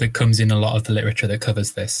assumption that comes in a lot of the literature that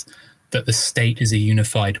covers this, that the state is a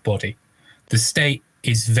unified body. The state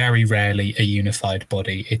is very rarely a unified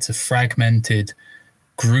body. It's a fragmented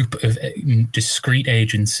group of discrete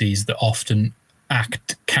agencies that often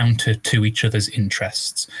act counter to each other's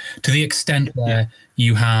interests, to the extent where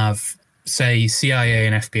you have, say, CIA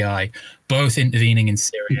and FBI both intervening in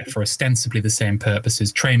Syria for ostensibly the same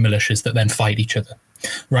purposes, train militias that then fight each other,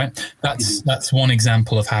 right? That's one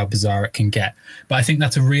example of how bizarre it can get. But I think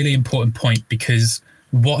that's a really important point, because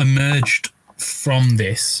what emerged from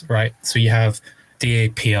this, right? So you have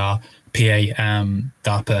DAPR, PA,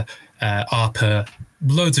 DARPA, ARPA,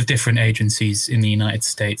 loads of different agencies in the United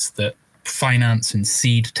States that finance and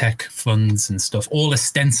seed tech funds and stuff, all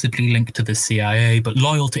ostensibly linked to the CIA, but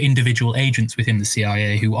loyal to individual agents within the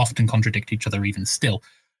CIA who often contradict each other even still.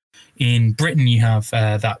 In Britain, you have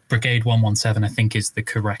that Brigade 117, I think is the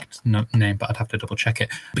correct name, but I'd have to double check it.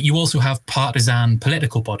 But you also have partisan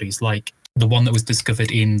political bodies like the one that was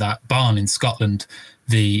discovered in that barn in Scotland,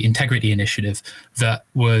 the Integrity Initiative, that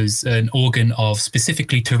was an organ of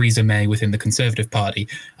specifically Theresa May within the Conservative Party,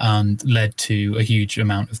 and led to a huge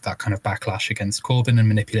amount of that kind of backlash against Corbyn and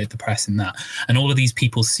manipulate the press in that. And all of these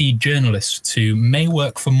people see journalists who may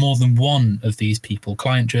work for more than one of these people.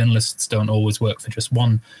 Client journalists don't always work for just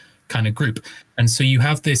one kind of group. And so you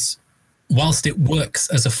have this, whilst it works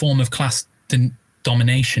as a form of class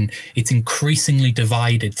domination, it's increasingly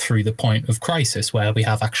divided through the point of crisis where we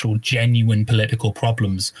have actual genuine political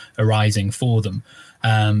problems arising for them,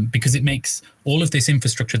 because it makes all of this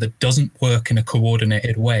infrastructure that doesn't work in a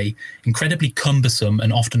coordinated way incredibly cumbersome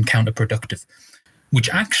and often counterproductive, which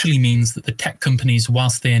actually means that the tech companies,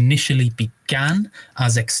 whilst they initially began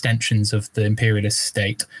as extensions of the imperialist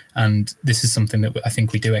state, and this is something that I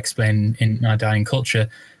think we do explain in Our Dying Culture,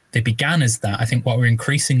 they began as that. I think what we're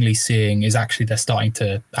increasingly seeing is actually they're starting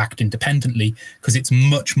to act independently, because it's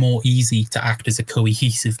much more easy to act as a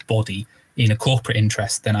cohesive body in a corporate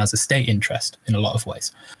interest than as a state interest in a lot of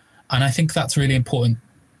ways. And I think that's really important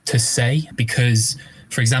to say, because,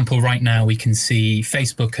 for example, right now we can see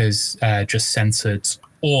Facebook has just censored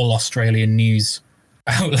all Australian news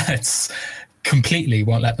outlets completely,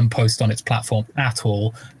 won't let them post on its platform at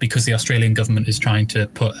all, because the Australian government is trying to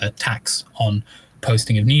put a tax on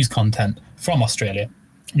posting of news content from Australia.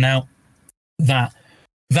 Now, that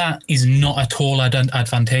is not at all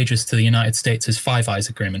advantageous to the United States' Five Eyes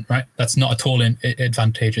Agreement, right? That's not at all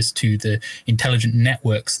advantageous to the intelligent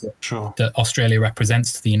networks that Australia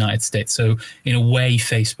represents to the United States. So in a way,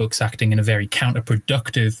 Facebook's acting in a very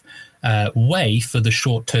counterproductive way for the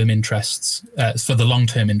short-term interests, for the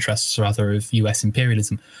long-term interests, rather, of US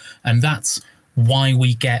imperialism. And that's why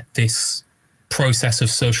we get this process of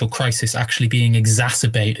social crisis actually being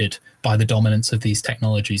exacerbated by the dominance of these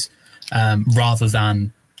technologies, rather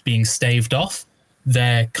than being staved off.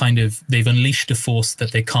 They've unleashed a force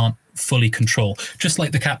that they can't fully control, just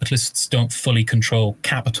like the capitalists don't fully control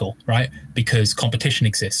capital, right? Because competition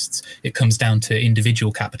exists. It comes down to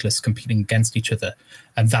individual capitalists competing against each other,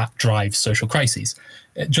 and that drives social crises.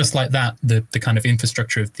 Just like that, the kind of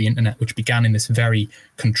infrastructure of the internet, which began in this very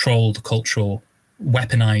controlled, cultural,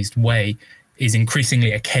 weaponized way, is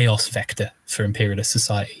increasingly a chaos vector for imperialist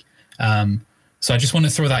society. So I just want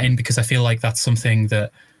to throw that in, because I feel like that's something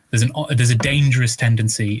that there's a dangerous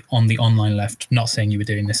tendency on the online left. Not saying you were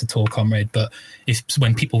doing this at all, comrade, but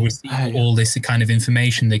when people receive all this kind of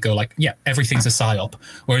information, they go like, yeah, everything's a psyop,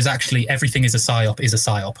 whereas actually everything is a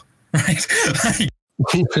psyop, right?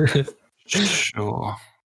 Sure.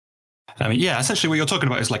 I mean, yeah, essentially what you're talking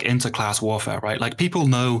about is like interclass warfare, right? Like, people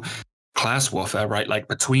know class warfare, right? Like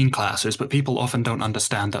between classes, but people often don't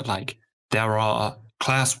understand that, like, there are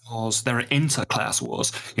class wars, there are interclass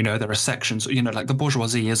wars. You know, there are sections, you know, like the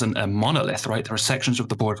bourgeoisie isn't a monolith, right? There are sections of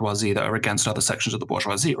the bourgeoisie that are against other sections of the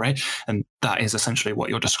bourgeoisie, right? And that is essentially what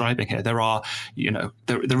you're describing here. There are, you know,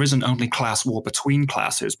 there isn't only class war between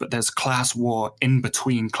classes, but there's class war in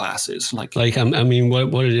between classes. Like I mean,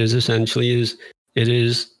 what it is essentially is, it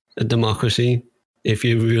is a democracy. If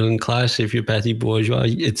you're ruling class, if you're petty bourgeois,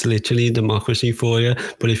 it's literally a democracy for you.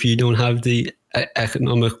 But if you don't have the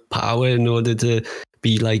economic power in order to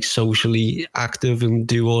be like socially active and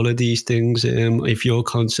do all of these things, if you're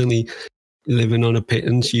constantly living on a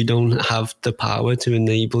pittance, you don't have the power to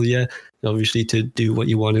enable you, obviously, to do what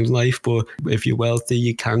you want in life. But if you're wealthy,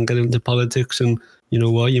 you can get into politics, and you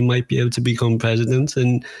know what, you might be able to become president.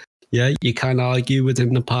 And yeah, you can argue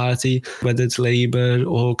within the party, whether it's Labour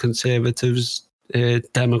or Conservatives,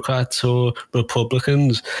 Democrats or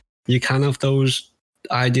Republicans. You can have those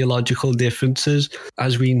ideological differences.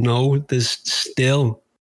 As we know, there's still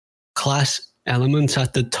class elements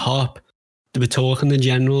at the top. We're talking the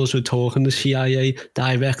generals, we're talking the CIA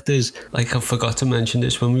directors. Like, I forgot to mention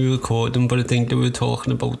this when we were recording, but I think they were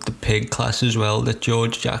talking about the pig class as well, that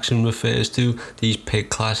George Jackson refers to. These pig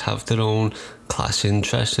class have their own class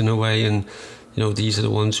interest in a way, and you know, these are the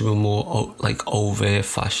ones who are more like overt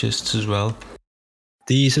fascists as well.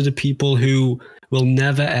 These are the people who will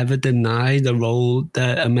never ever deny the role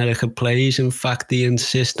that America plays. In fact, they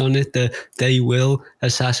insist on it, that they will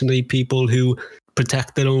assassinate people who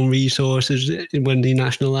protect their own resources when they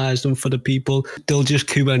nationalise them for the people. They'll just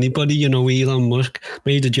coup anybody. You know, Elon Musk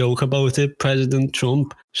made a joke about it. President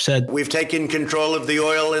Trump said, "We've taken control of the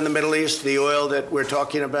oil in the Middle East, the oil that we're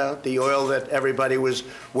talking about, the oil that everybody was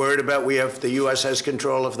worried about. The U.S. has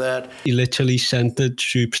control of that." He literally sent the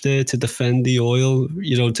troops there to defend the oil,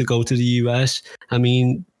 you know, to go to the U.S. I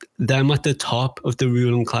mean, them at the top of the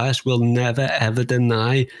ruling class will never ever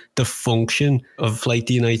deny the function of like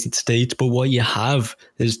the United States. But what you have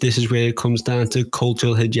is, this is where it comes down to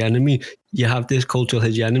cultural hegemony. You have this cultural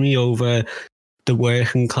hegemony over the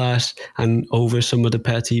working class and over some of the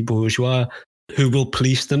petty bourgeois who will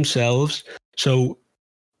police themselves. So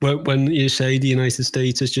when you say the United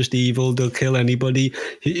States is just evil, they'll kill anybody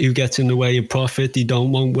who gets in the way of profit, they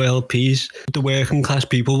don't want world peace. The working class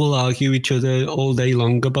people will argue each other all day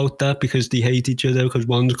long about that because they hate each other, because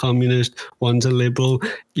one's communist, one's a liberal,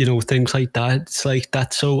 you know, things like that. It's like,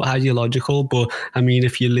 that's so ideological. But I mean,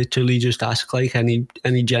 if you literally just ask like any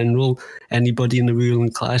general, anybody in the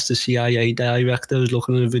ruling class, the CIA director was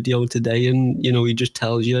looking at a video today and, you know, he just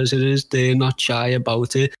tells you as it is. They're not shy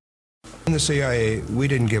about it. In the CIA, we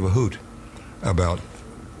didn't give a hoot about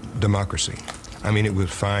democracy. I mean, it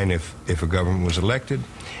was fine if a government was elected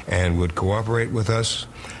and would cooperate with us,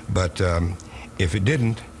 but if it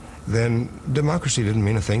didn't, then democracy didn't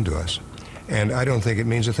mean a thing to us. And I don't think it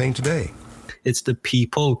means a thing today. It's the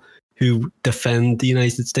people who defend the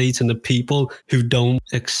United States and the people who don't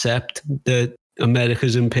accept that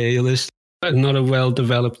America's imperialist. Not a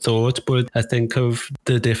well-developed thought, but I think of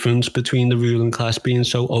the difference between the ruling class being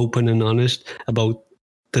so open and honest about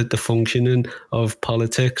the functioning of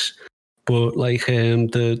politics, but like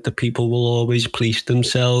the people will always police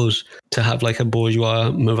themselves to have like a bourgeois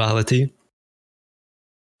morality.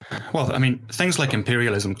 Well, I mean, things like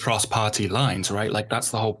imperialism cross party lines, right? Like, that's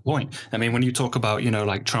the whole point. I mean, when you talk about, you know,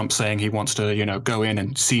 like Trump saying he wants to, you know, go in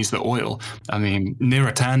and seize the oil. I mean,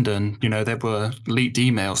 Neera Tanden, you know, there were leaked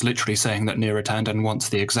emails literally saying that Neera Tanden wants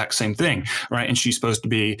the exact same thing, right? And she's supposed to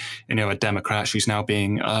be, you know, a Democrat. She's now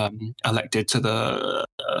being elected to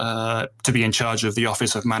be in charge of the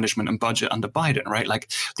Office of Management and Budget under Biden, right?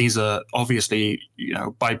 Like, these are obviously, you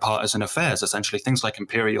know, bipartisan affairs, essentially. Things like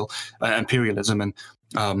imperialism and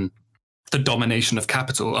the domination of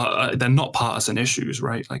capital, they're not partisan issues,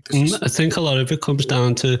 right? Like, this I think a lot of it comes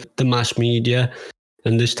down to the mass media,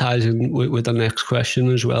 and this ties in with the next question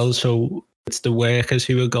as well. So it's the workers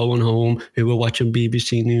who are going home, who are watching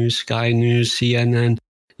BBC News, Sky News, CNN,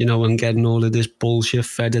 you know, and getting all of this bullshit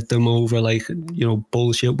fed at them over like, you know,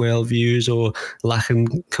 bullshit worldviews or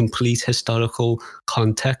lacking complete historical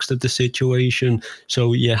context of the situation.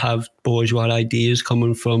 So you have bourgeois ideas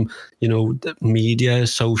coming from, you know, the media,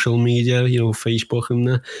 social media, you know, Facebook and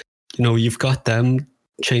that. You know, you've got them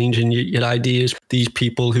changing your ideas. These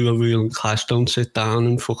people who are ruling class don't sit down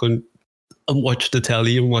and fucking and watch the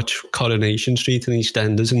telly and watch Coronation Street and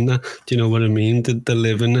EastEnders and that. Do you know what I mean? They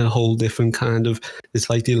live in a whole different kind of, it's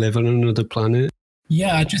like they live on another planet.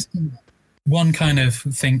 Yeah, just one kind of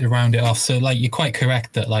thing to round it off. So like, you're quite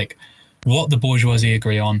correct that like what the bourgeoisie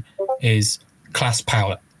agree on is class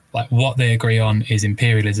power. Like what they agree on is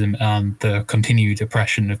imperialism and the continued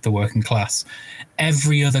oppression of the working class.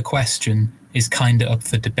 Every other question is kind of up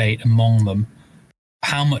for debate among them.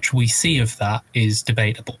 How much we see of that is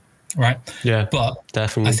debatable. Right. Yeah, but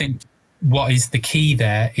definitely. I think what is the key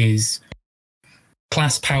there is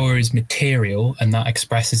class power is material, and that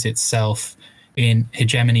expresses itself in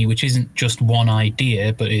hegemony, which isn't just one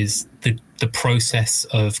idea, but is the process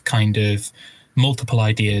of kind of multiple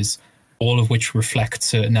ideas, all of which reflect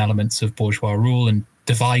certain elements of bourgeois rule and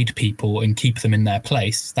divide people and keep them in their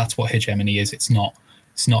place. That's what hegemony is. It's not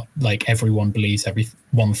like everyone believes every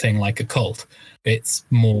one thing like a cult. It's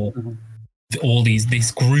more. Mm-hmm. All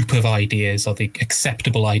this group of ideas are the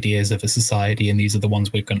acceptable ideas of a society, and these are the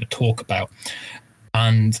ones we're going to talk about.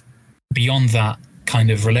 And beyond that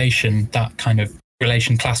kind of relation,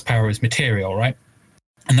 class power is material, right?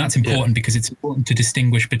 And that's important because it's important to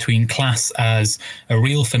distinguish between class as a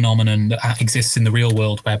real phenomenon that exists in the real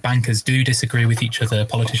world, where bankers do disagree with each other,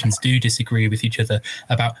 politicians do disagree with each other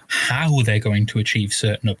about how they're going to achieve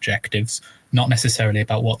certain objectives, not necessarily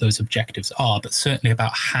about what those objectives are, but certainly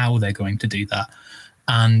about how they're going to do that.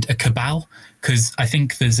 And a cabal, because I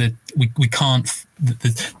think there's a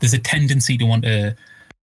tendency to want to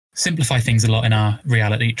simplify things a lot in our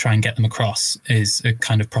reality, try and get them across, is a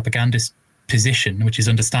kind of propagandist position, which is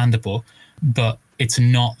understandable, but it's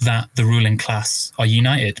not that the ruling class are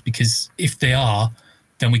united, because if they are,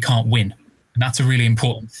 then we can't win. And that's a really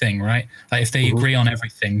important thing, right? Like if they agree on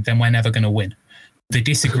everything, then we're never going to win. They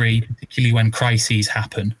disagree, particularly when crises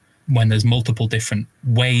happen, when there's multiple different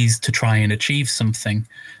ways to try and achieve something.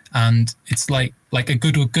 And it's like a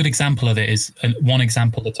good example of it is one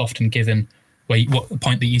example that's often given, what the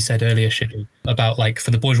point that you said earlier, Shibby, about like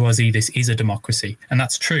for the bourgeoisie, this is a democracy. And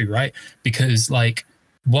that's true, right? Because like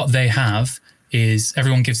what they have is,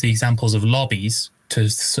 everyone gives the examples of lobbies to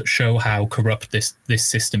show how corrupt this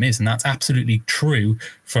system is. And that's absolutely true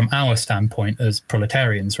from our standpoint as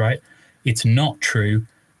proletarians, right? It's not true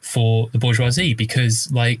for the bourgeoisie,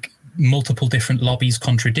 because like multiple different lobbies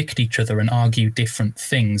contradict each other and argue different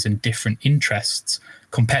things and different interests,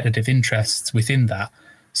 competitive interests within that.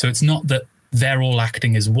 So it's not that they're all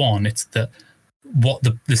acting as one, it's that what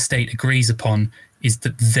the state agrees upon is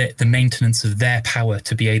that the maintenance of their power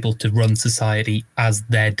to be able to run society as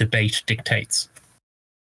their debate dictates.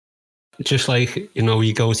 Just like, you know,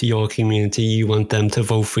 you go to your community, you want them to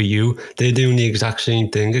vote for you. They're doing the exact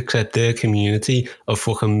same thing, except their community are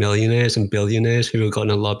fucking millionaires and billionaires who are going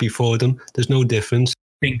to lobby for them. There's no difference.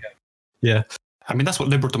 Bingo. Yeah. I mean, that's what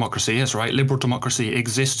liberal democracy is, right? Liberal democracy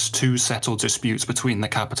exists to settle disputes between the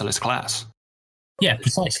capitalist class. Yeah,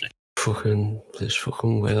 precisely. This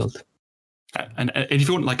fucking world. And if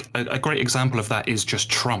you want, like, a great example of that is just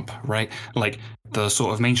Trump, right? Like, the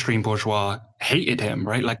sort of mainstream bourgeois hated him,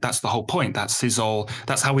 right? Like, that's the whole point. That's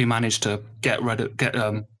how we managed to get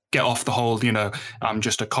off the whole, you know, I'm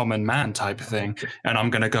just a common man type of thing, and I'm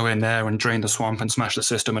going to go in there and drain the swamp and smash the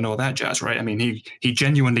system and all that jazz, right? I mean, he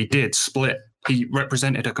genuinely did split. He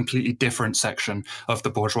represented a completely different section of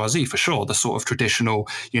the bourgeoisie, for sure. The sort of traditional,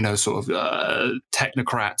 you know, sort of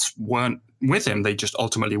technocrats weren't with him. They just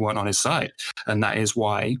ultimately weren't on his side. And that is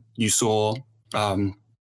why you saw 4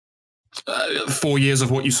 years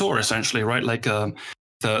of what you saw, essentially, right? Like the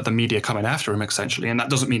media coming after him, essentially. And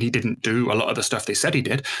that doesn't mean he didn't do a lot of the stuff they said he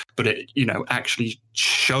did, but it, you know, actually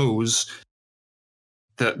shows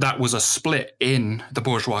that was a split in the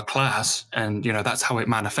bourgeois class. And, you know, that's how it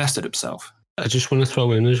manifested itself. I just want to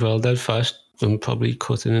throw in as well, dead fast, I'm probably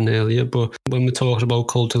cutting in earlier, but when we're talking about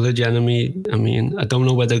cultural hegemony, I mean, I don't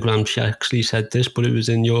know whether Gramsci actually said this, but it was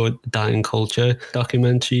in your Dying Culture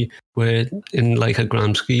documentary, where in like a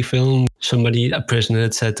Gramsci film, a prisoner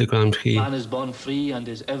had said to Gramsci, "Man is born free and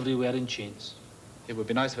is everywhere in chains." It would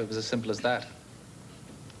be nice if it was as simple as that.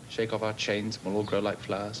 Shake off our chains and we'll all grow like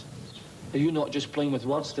flowers. Are you not just playing with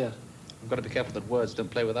words there? We've got to be careful that words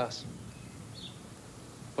don't play with us.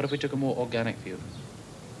 What if we took a more organic view?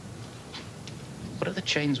 What if the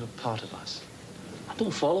chains were part of us? I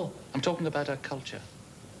don't follow. I'm talking about our culture.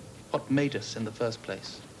 What made us in the first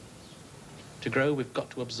place? To grow, we've got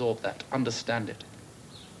to absorb that, understand it.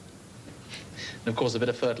 And of course, a bit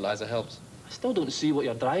of fertilizer helps. I still don't see what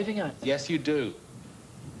you're driving at. Yes, you do.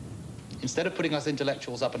 Instead of putting us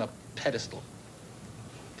intellectuals up on a pedestal,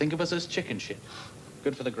 think of us as chicken shit.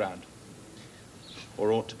 Good for the ground.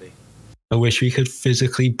 Or ought to be. I wish we could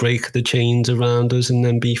physically break the chains around us and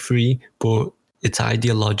then be free, but it's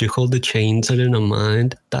ideological. The chains are in our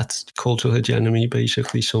mind. That's cultural hegemony,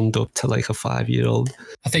 basically summed up to like a 5-year-old.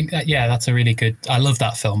 I think that, yeah, that's a really good. I love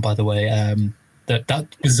that film, by the way. That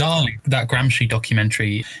bizarrely, that Gramsci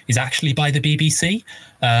documentary is actually by the BBC.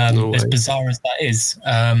 As bizarre as that is,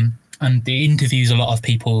 and it interviews a lot of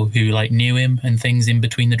people who like knew him and things in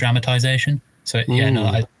between the dramatization. So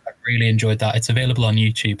I really enjoyed that. It's available on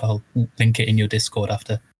YouTube. I'll link it in your Discord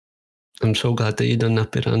after. I'm so glad that you done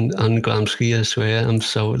that bit on Gramsci, I swear.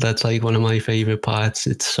 That's like one of my favourite parts.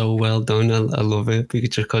 It's so well done. I love it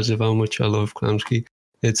because of how much I love Gramsci.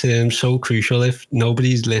 It's so crucial. If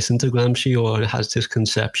nobody's listened to Gramsci or has this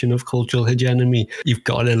conception of cultural hegemony, you've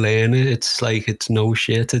got to learn it. It's like, it's no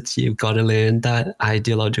shit. You've got to learn that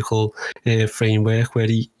ideological framework where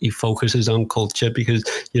he focuses on culture, because,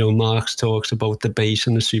 you know, Marx talks about the base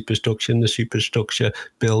and the superstructure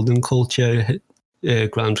building culture.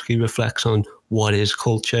 Gramsci reflects on what is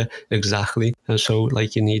culture exactly. And so,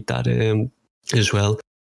 like, you need that as well.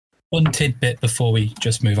 One tidbit before we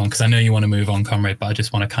just move on, because I know you want to move on, comrade, but I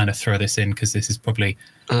just want to kind of throw this in because this is probably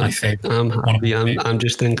my favourite. I'm happy. I'm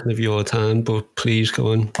just thinking of your time, but please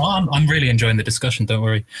go on. Oh, I'm really enjoying the discussion, don't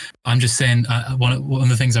worry. I'm just saying, one of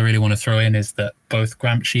the things I really want to throw in is that both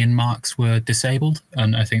Gramsci and Marx were disabled,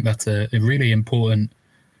 and I think that's a really important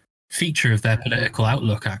feature of their political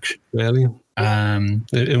outlook, actually. Really?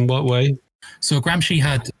 In what way? So Gramsci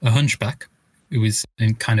had a hunchback who was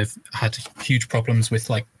and kind of had huge problems with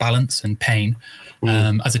like balance and pain.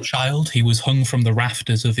 As a child, he was hung from the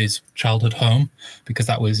rafters of his childhood home because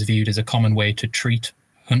that was viewed as a common way to treat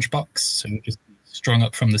hunchbacks. So just strung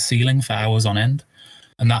up from the ceiling for hours on end.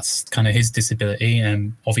 And that's kind of his disability.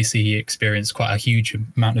 And obviously he experienced quite a huge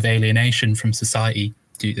amount of alienation from society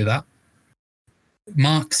due to that.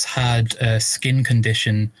 Marx had a skin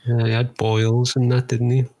condition. Yeah, he had boils and that,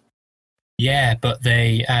 didn't he? Yeah, but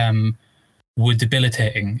they were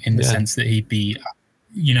debilitating in the sense that he'd be,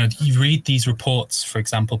 you know, you read these reports, for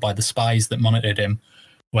example, by the spies that monitored him,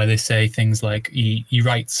 where they say things like he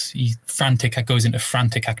goes into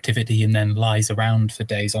frantic activity and then lies around for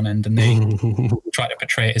days on end, and they try to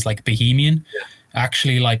portray it as like bohemian.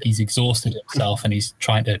 Actually, like, he's exhausted himself and he's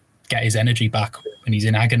trying to get his energy back, and he's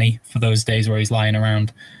in agony for those days where he's lying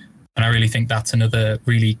around. And I really think that's another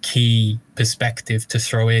really key perspective to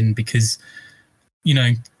throw in, because, you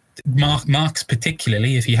know, Marx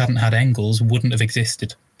particularly, if he hadn't had Engels, wouldn't have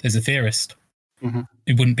existed as a theorist. Mm-hmm.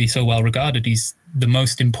 It wouldn't be so well regarded. He's one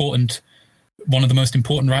of the most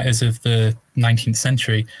important writers of the 19th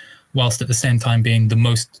century, whilst at the same time being the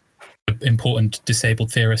most important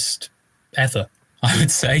disabled theorist ever, I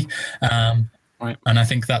would say. Right. And I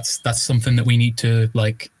think that's something that we need to,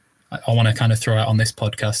 like, I want to kind of throw out on this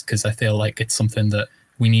podcast, because I feel like it's something that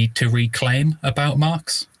we need to reclaim about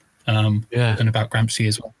Marx, and about Gramsci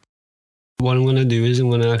as well. What I'm going to do is I'm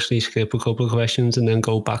going to actually skip a couple of questions and then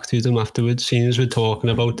go back to them afterwards. Seeing as we're talking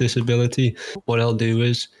about disability, what I'll do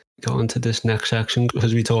is go on to this next section,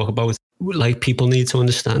 because we talk about, like, people need to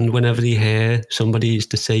understand whenever they hear somebody is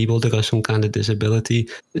disabled or got some kind of disability,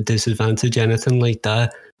 disadvantage, anything like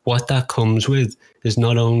that, what that comes with is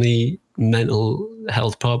not only mental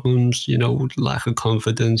health problems, you know, lack of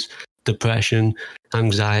confidence, depression,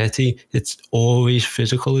 anxiety. It's always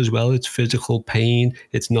physical as well. It's physical pain.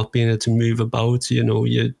 It's not being able to move about. You know,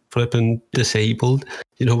 you're flipping disabled.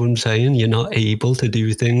 You know what I'm saying? You're not able to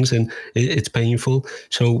do things, and it's painful.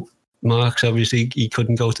 So Marx, obviously, he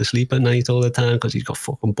couldn't go to sleep at night all the time because he's got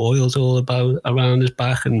fucking boils all about around his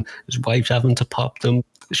back, and his wife's having to pop them.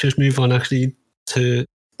 Let's just move on actually to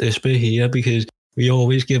this bit here, because we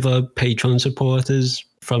always give our Patreon supporters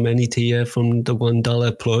from any tier, from the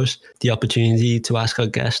 $1 plus, the opportunity to ask our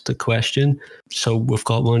guest a question. So we've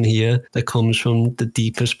got one here that comes from the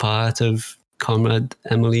deepest part of Comrade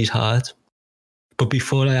Emily's heart. But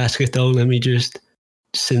before I ask it though, let me just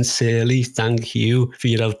sincerely thank you for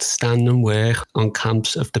your outstanding work on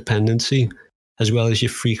camps of dependency, as well as your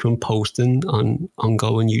frequent posting on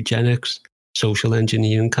ongoing eugenics, social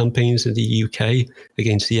engineering campaigns in the UK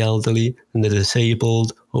against the elderly and the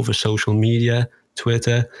disabled over social media,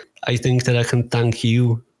 Twitter. I think that I can thank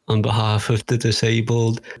you on behalf of the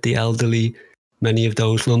disabled, the elderly, many of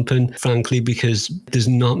those lumpen, frankly, because there's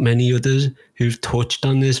not many others who've touched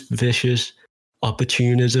on this vicious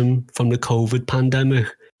opportunism from the COVID pandemic,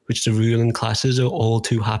 which the ruling classes are all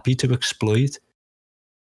too happy to exploit.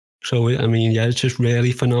 So, I mean, yeah, it's just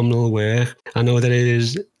really phenomenal work. I know that it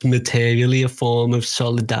is materially a form of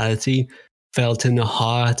solidarity felt in the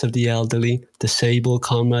heart of the elderly, disabled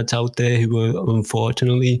comrades out there who are,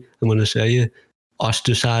 unfortunately, I'm going to say it,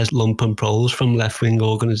 ostracized lumpen-proles from left-wing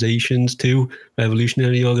organizations to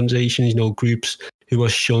revolutionary organizations, you know, groups who are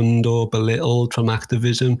shunned or belittled from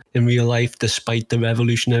activism in real life despite the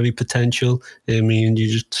revolutionary potential. I mean,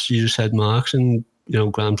 you just said Marx and, you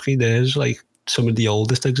know, Gramsci. There's like some of the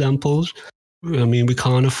oldest examples. I mean, we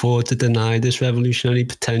can't afford to deny this revolutionary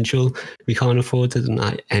potential. We can't afford to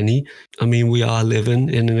deny any. I mean, we are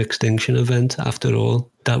living in an extinction event, after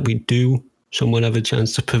all, that we do somewhat have a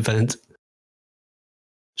chance to prevent.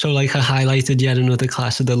 So, like, I highlighted yet another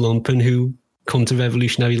class of the lumpen who come to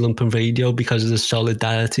revolutionary lumpen radio because of the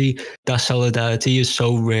solidarity. That solidarity is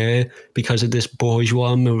so rare because of this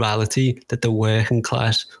bourgeois morality that the working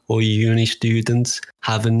class or uni students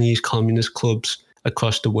have in these communist clubs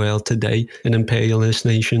across the world today in imperialist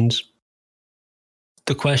nations.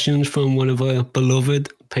 The questions from one of our beloved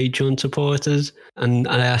Patreon supporters, and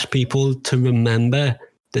I ask people to remember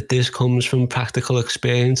that this comes from practical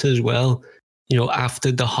experience as well. You know,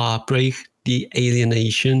 after the heartbreak, the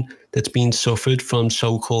alienation that's been suffered from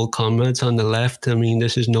so-called comrades on the left. I mean,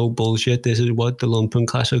 this is no bullshit. This is what the lumpen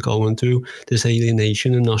class are going through. This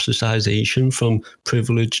alienation and ostracization from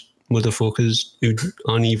privileged motherfuckers who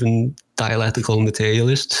aren't even dialectical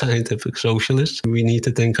materialists, scientific socialists. We need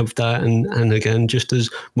to think of that. And again, just as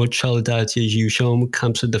much solidarity as you show with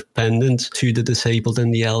camps of dependence to the disabled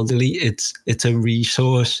and the elderly, it's a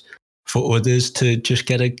resource for others to just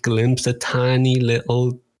get a glimpse, a tiny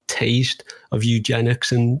little taste of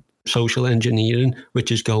eugenics and social engineering,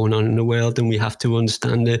 which is going on in the world. And we have to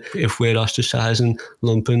understand it. If we're ostracizing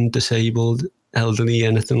lumpen, disabled, elderly,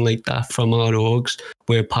 anything like that from our orgs,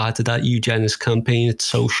 we're part of that eugenics campaign. It's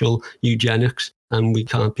social eugenics, and we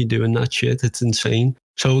can't be doing that shit. It's insane.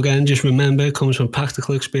 So again, just remember, it comes from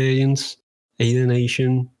practical experience,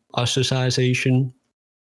 alienation, ostracization.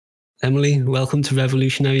 Emily, welcome to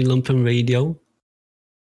Revolutionary Lumpen Radio.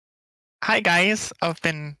 Hi guys, I've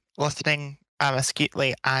been listening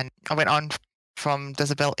astutely, and I went on from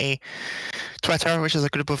Disability Twitter, which is a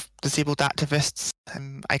group of disabled activists.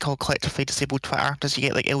 I call collectively disabled Twitter. Does you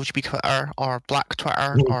get like LGBT Twitter or Black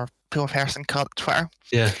Twitter or popular person called Twitter.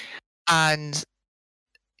 Yeah. And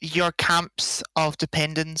your camps of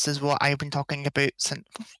dependence is what I've been talking about since.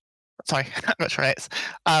 Sorry, I'm not sure it's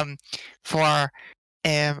for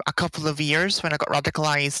a couple of years when I got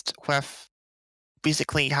radicalized with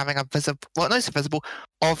basically having a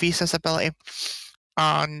obvious disability,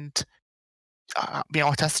 and being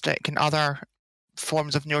autistic and other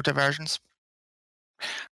forms of neurodivergence.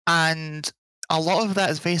 And a lot of that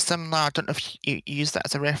is very similar. I don't know if you use that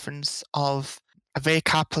as a reference of a very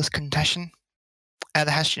capitalist condition in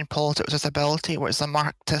the history and politics of disability, where it's a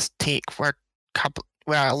Marxist take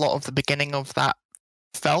where a lot of the beginning of that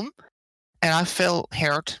film. And I felt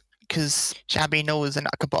heard because Shabby knows and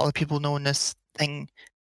a couple other people know this thing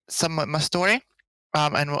somewhat my story.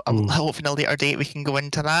 And hopefully in a later date we can go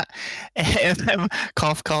into that.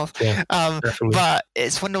 Cough, cough. Yeah, but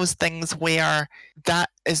it's one of those things where that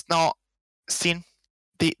is not seen.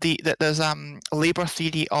 There's a labour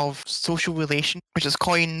theory of social relation, which is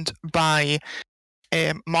coined by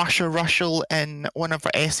Marsha Russell in one of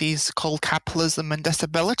her essays called Capitalism and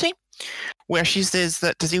Disability, where she says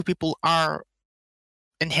that disabled people are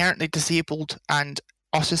inherently disabled and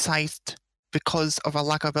ostracized because of a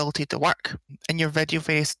lack of ability to work. In your video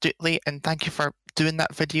very astutely, and thank you for doing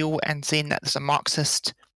that video and saying that there's a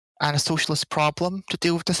Marxist and a socialist problem to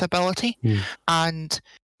deal with disability, and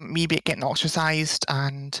maybe it getting ostracized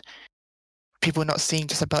and people not seeing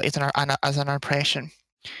disability as an oppression.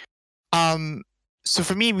 So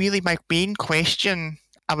for me, really, my main question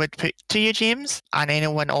I would put to you, James, and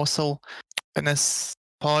anyone also in this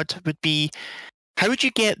pod would be, how would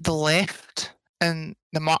you get the left in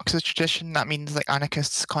the Marxist tradition, that means like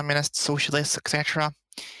anarchists, communists, socialists, etc.,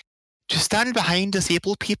 to stand behind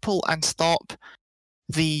disabled people and stop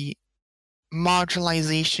the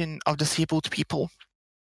marginalization of disabled people?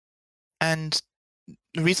 And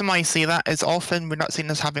the reason why I say that is often we're not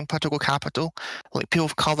seen as having political capital, like people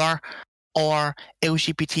of colour or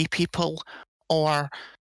LGBT people or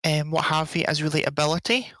what have you, as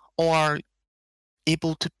relatability or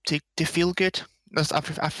able to feel good.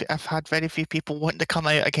 I've had very few people wanting to come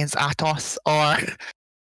out against Atos or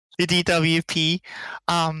the DWP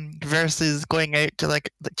versus going out to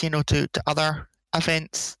to other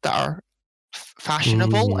events that are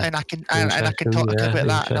fashionable, and I can talk about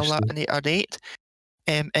that in a later date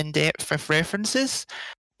in depth with references.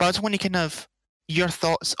 But I just want to kind of your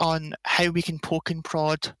thoughts on how we can poke and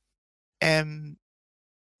prod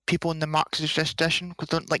people in the Marxist tradition, because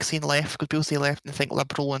I don't like saying left, because people say left and think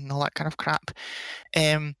liberal and all that kind of crap,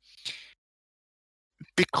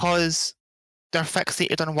 because they're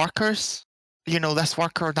fixated on workers, this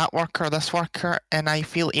worker, that worker, this worker, and I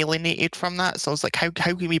feel alienated from that. So it's like, how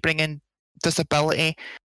can we bring in disability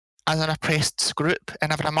as an oppressed group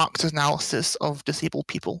and have a Marxist analysis of disabled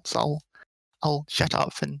people? So I'll shut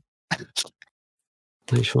up and...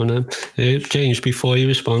 Nice one. James, before you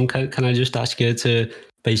respond, can I just ask you to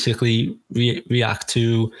basically react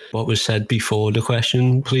to what was said before the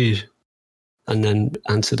question, please, and then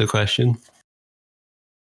answer the question?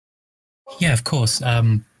 Yeah, of course.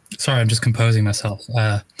 Sorry, I'm just composing myself.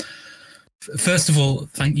 First of all,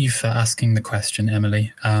 thank you for asking the question,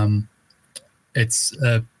 Emily. It's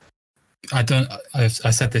I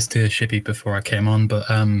said this to Shibby before I came on, but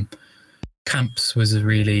Camps was a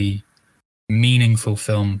really meaningful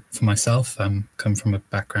film for myself. Come from a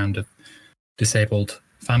background of disabled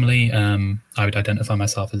family. I would identify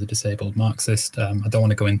myself as a disabled Marxist. I don't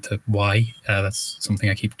want to go into why. That's something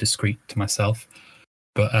I keep discreet to myself.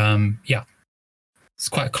 But yeah, it's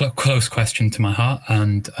quite a close question to my heart.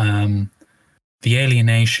 And the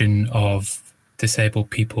alienation of disabled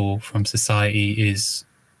people from society is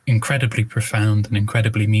incredibly profound and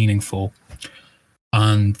incredibly meaningful.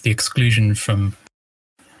 And the exclusion from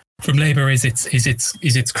labour is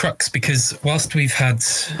its crux, because whilst we've had,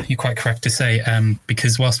 you're quite correct to say,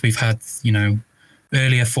 because whilst we've had,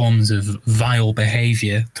 earlier forms of vile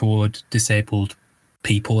behaviour toward disabled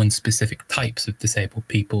people and specific types of disabled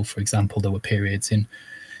people, for example, there were periods in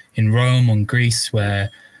Rome and Greece where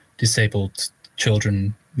disabled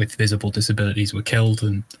children with visible disabilities were killed,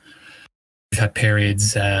 and we've had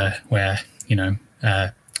periods where,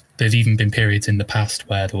 there's even been periods in the past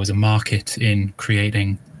where there was a market in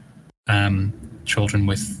creating children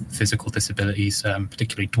with physical disabilities,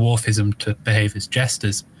 particularly dwarfism, to behave as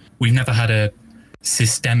jesters. We've never had a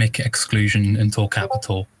systemic exclusion until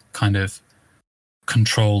capital kind of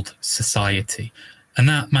controlled society. And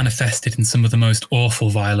that manifested in some of the most awful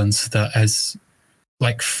violence that has,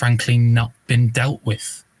 frankly, not been dealt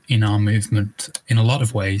with in our movement in a lot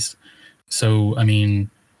of ways. So, I mean,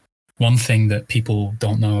 one thing that people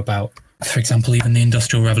don't know about for example, even the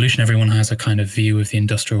Industrial Revolution, everyone has a kind of view of the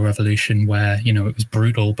Industrial Revolution where, you know, it was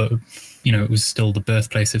brutal, but, you know, it was still the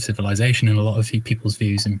birthplace of civilization in a lot of people's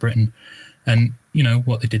views in Britain. And, you know,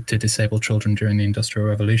 what they did to disabled children during the Industrial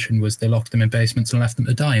Revolution was they locked them in basements and left them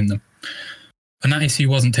to die in them. And that issue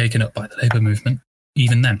wasn't taken up by the labour movement,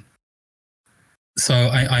 even then. So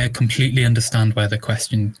I completely understand where the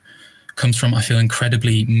question comes from. I feel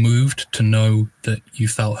incredibly moved to know that you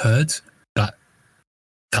felt heard.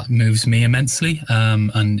 That moves me immensely,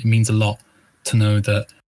 and it means a lot to know that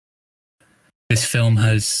this film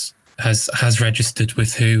has registered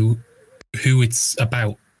with who it's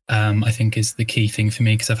about. I think is the key thing for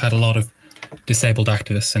me, because I've had a lot of disabled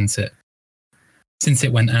activists since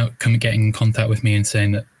it went out getting in contact with me and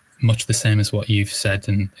saying that much the same as what you've said,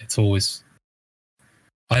 and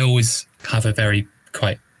I always have a very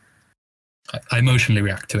I emotionally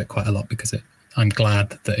react to it quite a lot, because I'm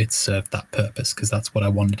glad that it served that purpose, because that's what I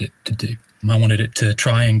wanted it to do. I wanted it to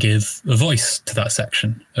try and give a voice to that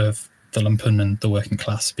section of the lumpen and the working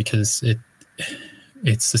class, because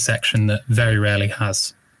it's a section that very rarely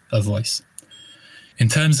has a voice. In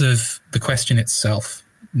terms of the question itself,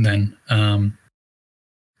 then,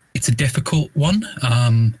 it's a difficult one.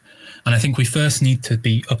 And I think we first need to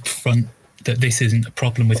be upfront that this isn't a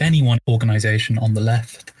problem with any one organisation on the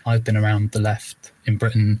left. I've been around the left in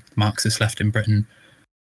Britain, Marxist left in Britain,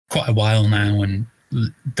 quite a while now, and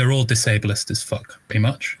they're all disablist as fuck, pretty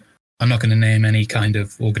much. I'm not going to name any kind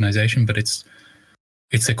of organisation, but it's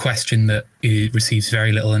a question that receives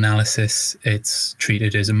very little analysis. It's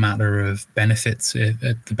treated as a matter of benefits,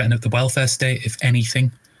 the welfare state, if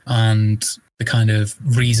anything, and the kind of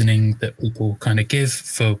reasoning that people kind of give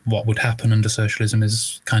for what would happen under socialism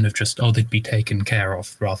is kind of just, oh, they'd be taken care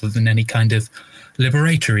of, rather than any kind of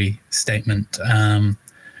liberatory statement.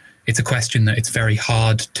 It's a question that it's very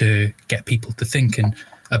hard to get people to think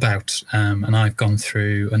about. And I've gone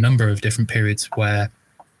through a number of different periods where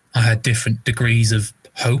I had different degrees of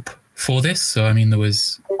hope for this. So, I mean, there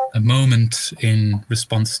was a moment in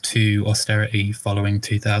response to austerity following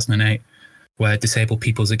 2008 where Disabled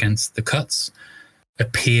Peoples Against the Cuts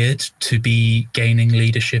appeared to be gaining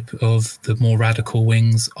leadership of the more radical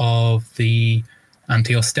wings of the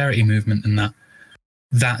anti-austerity movement, and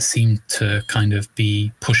that seemed to kind of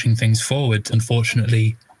be pushing things forward.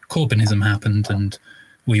 Unfortunately, Corbynism happened, and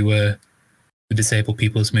the Disabled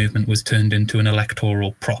Peoples Movement was turned into an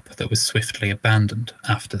electoral prop that was swiftly abandoned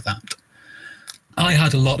after that. I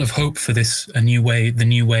had a lot of hope for the new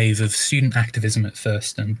wave of student activism at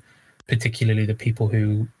first, and particularly the people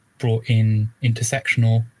who brought in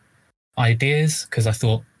intersectional ideas, because I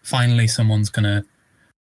thought finally someone's going to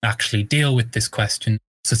actually deal with this question.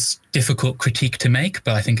 It's a difficult critique to make,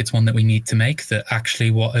 but I think it's one that we need to make, that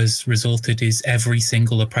actually what has resulted is every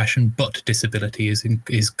single oppression but disability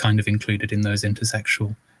is kind of included in those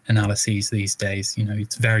intersectional analyses these days. You know,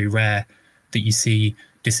 it's very rare that you see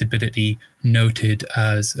disability noted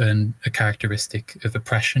as a characteristic of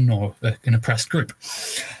oppression or an oppressed group.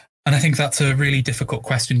 And I think that's a really difficult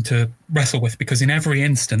question to wrestle with, because in every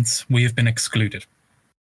instance we have been excluded.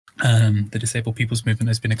 The Disabled Peoples Movement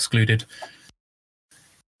has been excluded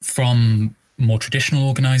from more traditional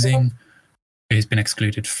organising. It has been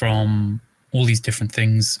excluded from all these different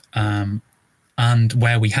things. And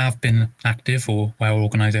where we have been active, or where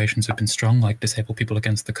organisations have been strong, like Disabled People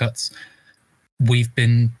Against the Cuts, we've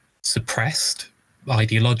been suppressed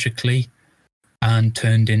ideologically and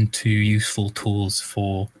turned into useful tools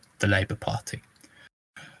for the Labour Party.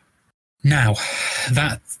 Now,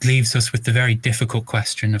 that leaves us with the very difficult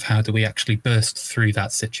question of how do we actually burst through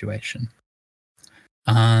that situation?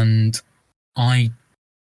 And I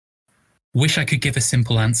wish I could give a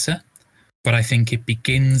simple answer, but I think it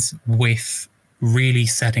begins with really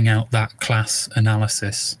setting out that class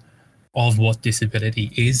analysis of what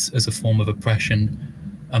disability is as a form of oppression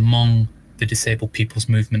among the Disabled Peoples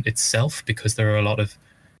Movement itself, because there are a lot of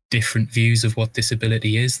different views of what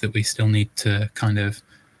disability is that we still need to kind of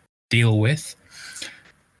deal with.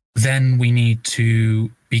 Then we need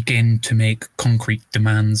to begin to make concrete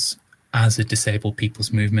demands as a Disabled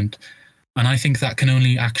Peoples Movement. And I think that can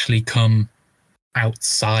only actually come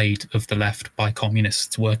outside of the left by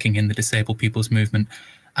communists working in the Disabled Peoples Movement,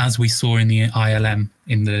 as we saw in the ILM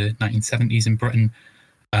in the 1970s in Britain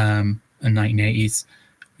and 1980s.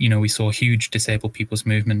 You know, we saw a huge Disabled Peoples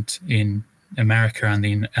Movement in America and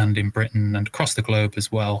in Britain and across the globe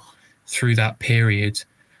as well through that period,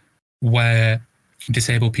 where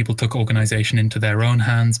disabled people took organisation into their own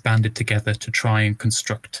hands, banded together to try and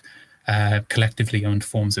construct collectively owned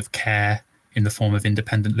forms of care in the form of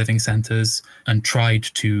independent living centres, and tried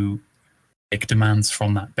to make demands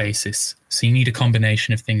from that basis. So you need a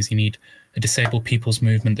combination of things. You need a disabled people's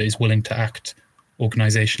movement that is willing to act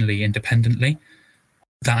organisationally independently.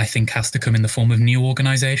 That, I think, has to come in the form of new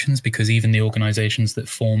organisations, because even the organisations that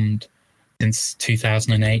formed since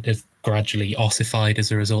 2008 have gradually ossified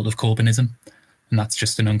as a result of Corbynism. And that's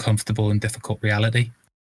just an uncomfortable and difficult reality.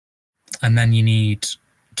 And then you need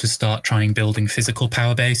to start trying building physical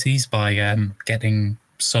power bases by getting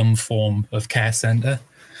some form of care centre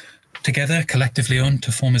together, collectively owned,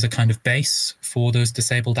 to form as a kind of base for those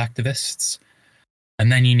disabled activists.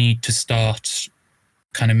 And then you need to start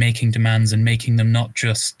kind of making demands and making them not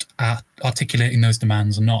just articulating those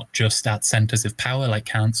demands not just at centres of power like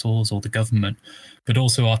councils or the government, but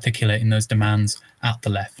also articulating those demands at the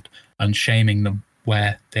left and shaming them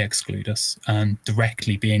where they exclude us and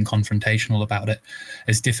directly being confrontational about it.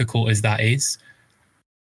 As difficult as that is,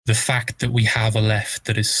 the fact that we have a left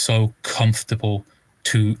that is so comfortable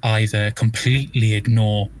to either completely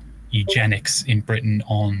ignore eugenics in Britain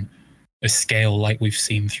on a scale like we've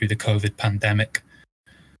seen through the COVID pandemic,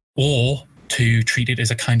 or to treat it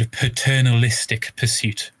as a kind of paternalistic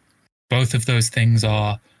pursuit. Both of those things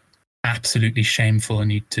are absolutely shameful and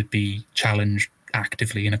need to be challenged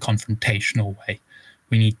actively in a confrontational way.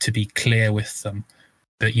 We need to be clear with them.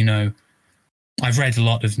 But, you know, I've read a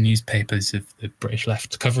lot of newspapers of the British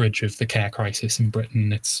left's coverage of the care crisis in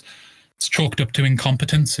Britain. It's chalked up to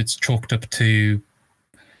incompetence. It's chalked up to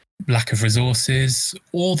lack of resources.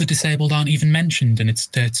 All the disabled aren't even mentioned, and it's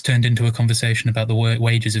turned into a conversation about the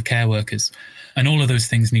wages of care workers. And all of those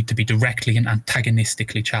things need to be directly and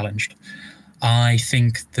antagonistically challenged. I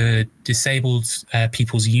think the Disabled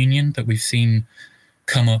People's Union that we've seen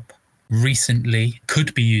come up recently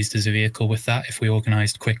could be used as a vehicle with that if we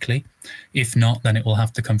organised quickly. If not, then it will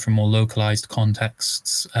have to come from more localised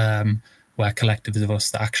contexts where collectives of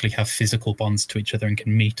us that actually have physical bonds to each other and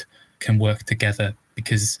can meet, can work together,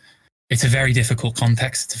 because it's a very difficult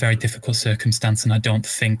context, it's a very difficult circumstance, and I don't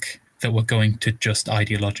think that we're going to just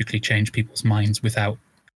ideologically change people's minds without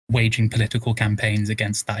waging political campaigns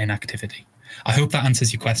against that inactivity. I hope that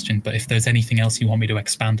answers your question, but if there's anything else you want me to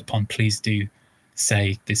expand upon, please do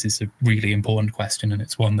say. This is a really important question, and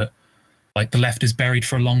it's one that, like, the left is buried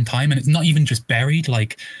for a long time, and it's not even just buried.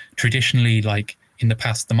 Like, traditionally, like in the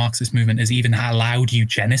past, the Marxist movement has even allowed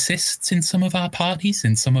eugenicists in some of our parties,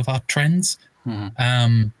 in some of our trends.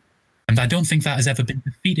 And I don't think that has ever been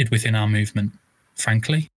defeated within our movement,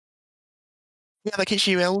 frankly. Yeah, like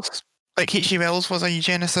H.G. Wells. Like H.G. Wells was a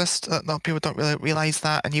eugenicist. A lot of people don't really realise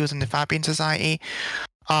that, and he was in the Fabian Society.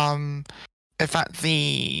 In fact,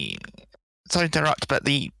 sorry to interrupt, but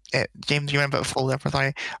James, you went a bit full there,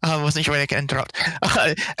 sorry. I wasn't sure when I could interrupt.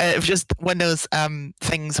 It was just one of those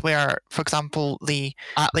things where, for example, the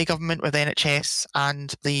Attlee government with the NHS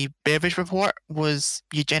and the Beveridge report was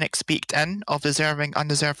eugenics baked in of deserving,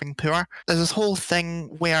 undeserving poor. There's this whole thing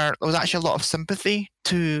where there was actually a lot of sympathy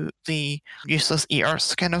to the useless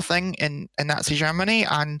eaters kind of thing in Nazi Germany,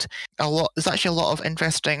 and there's actually a lot of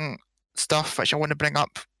interesting stuff which I want to bring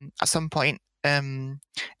up at some point.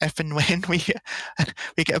 If and when we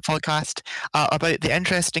get a podcast about the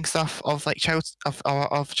interesting stuff of like child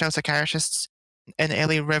psychiatrists in the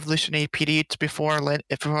early revolutionary period before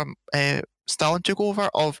Stalin took over,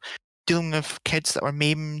 of dealing with kids that were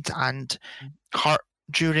maimed and hurt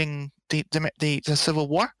during the Civil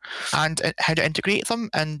War, and how to integrate them,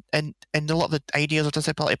 and a lot of the ideas of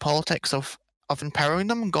disability politics of empowering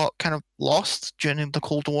them got kind of lost during the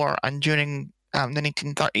Cold War and during the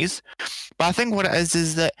 1930s. But I think what it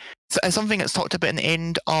is that it's something that's talked about in the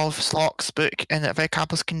end of Slock's book in a very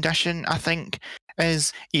capitalist condition, I think,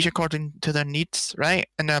 is each according to their needs, right,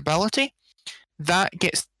 and their ability. That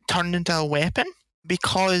gets turned into a weapon,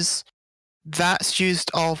 because that's used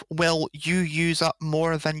of, well, you use up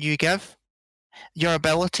more than you give. Your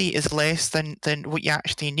ability is less than what you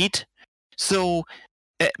actually need. So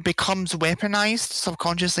it becomes weaponized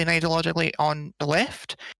subconsciously and ideologically on the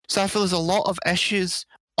left. So I feel there's a lot of issues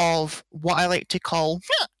of what I like to call,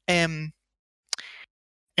 and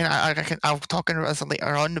I'll talk about this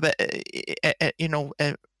later on, but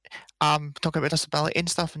talking about disability and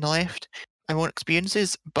stuff on the left, my own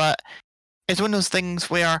experiences, but it's one of those things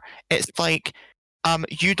where it's like,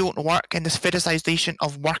 you don't work, and this fetishization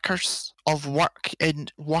of workers, of work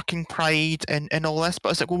and working pride and all this, but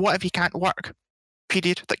it's like, well, what if you can't work?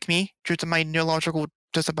 Period, like me, due to my neurological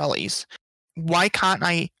disabilities. Why can't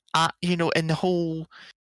I, in the whole,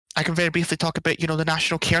 I can very briefly talk about, the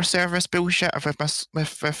National Care Service bullshit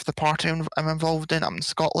with the party I'm involved in. I'm in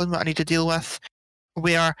Scotland, what I need to deal with,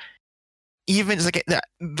 where even it's like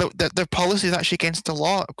the policy is actually against the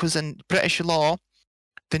law, because in British law,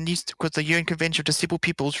 because the UN Convention of Disabled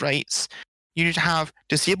People's Rights, You need to have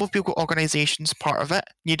disabled people organisations part of it.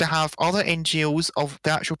 You need to have other NGOs of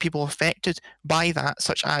the actual people affected by that,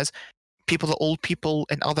 such as people, old people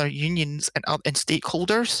in other unions and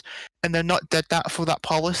stakeholders, and they're not did that for that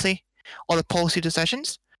policy or the policy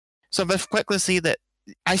decisions. So if I quickly say that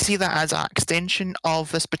I see that as an extension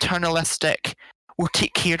of this paternalistic, we'll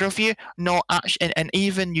take care of you, not actually, and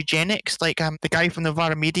even eugenics, like the guy from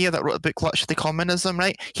Novara Media that wrote the book Literally Communism,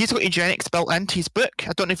 right? He's got eugenics built into his book.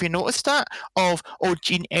 I don't know if you noticed that, of,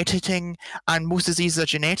 gene editing and most diseases are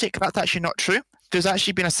genetic. That's actually not true. There's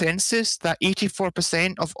actually been a census that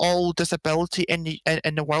 84% of all disability in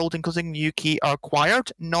the world, including the UK, are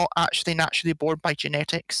acquired, not actually naturally born by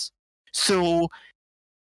genetics. So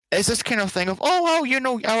it's this kind of thing of,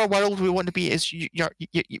 our world we want to be is you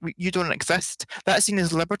don't exist. That's seen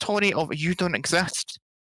as liberatory of you don't exist,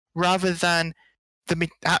 rather than the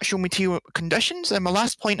actual material conditions. And my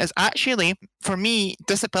last point is actually, for me,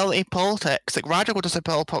 disability politics, like radical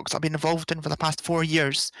disability politics I've been involved in for the past 4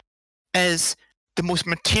 years, is the most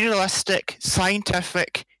materialistic,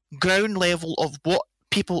 scientific, ground level of what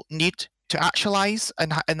people need to actualize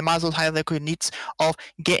and the Maslow's hierarchy needs of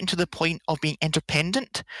getting to the point of being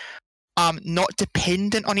independent, not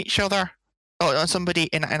dependent on each other or on somebody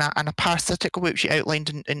in a parasitic way, which you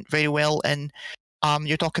outlined in very well in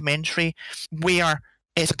your documentary, where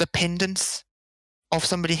it's a dependence of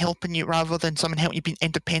somebody helping you rather than someone helping you being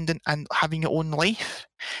independent and having your own life.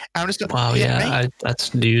 And I'm just going, wow, right?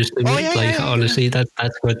 that's news to me. Honestly, that's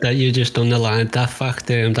good that you just underlined that fact.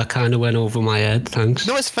 That kind of went over my head. Thanks.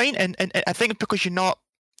 No, it's fine, and I think because you're not,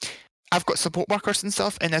 I've got support workers and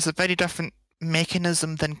stuff, and there's a very different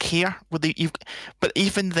mechanism than care. But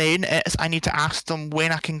even then, I need to ask them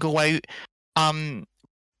when I can go out.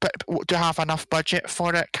 But do I have enough budget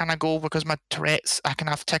for it? Can I go because my Tourette's? I can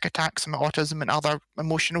have tic attacks and my autism and other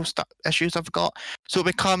emotional issues I've got. So it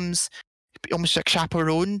becomes almost like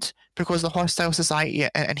chaperoned because of the hostile society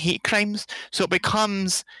and hate crimes. So it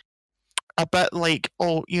becomes a bit like,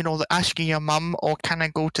 asking your mum, can I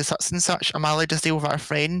go to such and such? Am I allowed to stay with our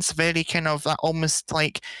friends? Very kind of that almost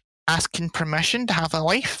like asking permission to have a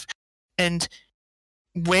life. And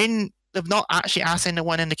when they've not actually asked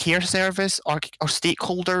anyone in the care service or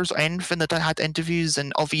stakeholders or anything, that had interviews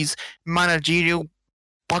and of these managerial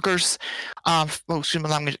buggers, excuse my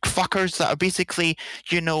language, fuckers that are basically,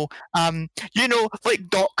 like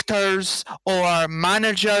doctors or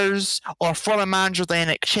managers or former managers of the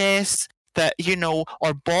NHS that,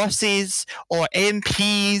 or bosses or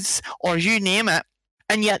MPs or you name it.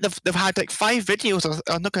 And yet they've had like 5 videos.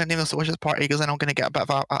 I'm not going to name the socialist party because then I'm going to get a bit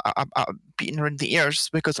of a beating around the ears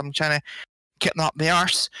because I'm trying to get them up the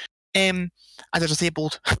arse. As a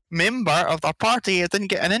disabled member of their party, I didn't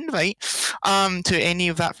get an invite to any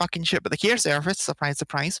of that fucking shit but the care service. Surprise,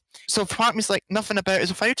 surprise. So part of me's like, nothing about it is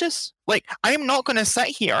without us. Like, I'm not going to sit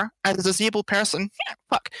here as a disabled person,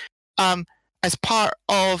 as part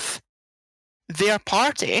of their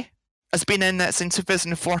party, has been in it since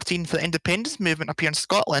 2014 for the independence movement up here in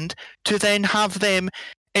Scotland, to then have them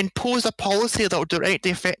impose a policy that will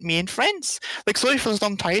directly affect me and friends. Like, sorry for this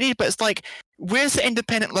long tirade, but it's like, where's the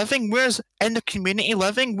independent living? Where's in the community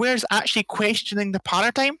living? Where's actually questioning the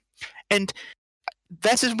paradigm? And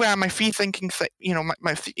this is where my free thinking, you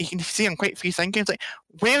can see I'm quite free thinking. It's like,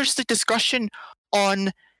 where's the discussion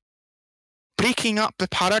on breaking up the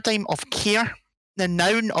paradigm of care, the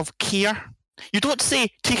noun of care? You don't say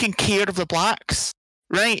taking care of the blacks,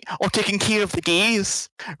 right? Or taking care of the gays,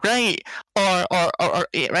 right? Or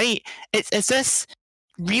right? It's this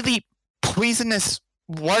really poisonous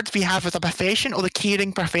word we have as a profession, or the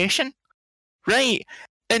caring profession, right?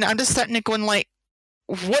 And I'm just sitting there going like,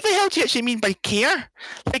 what the hell do you actually mean by care?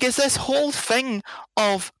 Like, it's this whole thing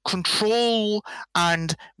of control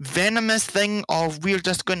and venomous thing of we're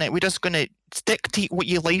just gonna dictate what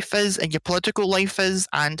your life is and your political life is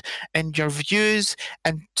and your views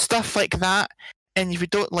and stuff like that. And if you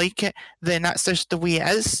don't like it, then that's just the way it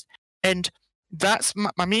is. And that's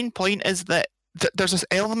my main point, is that there's this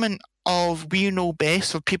element of we know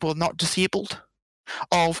best for people not disabled,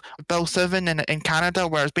 of Bill 7 in Canada,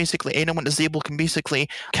 whereas basically anyone disabled can basically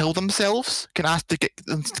kill themselves, can ask to get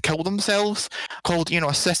them to kill themselves, called,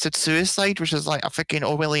 assisted suicide, which is like a freaking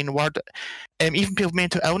Orwellian word. Even people with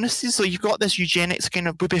mental illnesses. So you've got this eugenics kind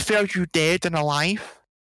of, we prefer you dead than alive.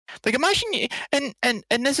 Like, imagine,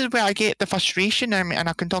 and this is where I get the frustration, and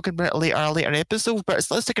I can talk about it later, a later episode, but that's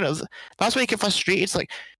why I get frustrated. It's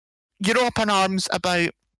like, you're up in arms about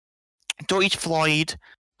George Floyd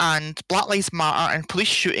and Black Lives Matter and police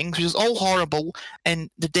shootings, which is all horrible, and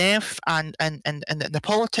the death and the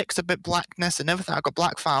politics about blackness and everything. I've got a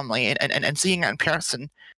black family and seeing it in person.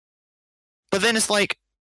 But then it's like,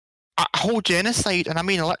 a whole genocide, and I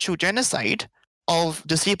mean a literal genocide, of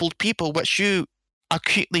disabled people, which you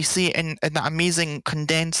acutely see in that amazing,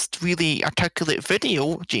 condensed, really articulate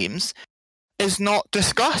video, James, is not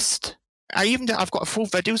discussed. I've got full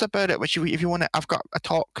videos about it, which if you want to, I've got a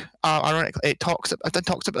talk. Ironically, it talks about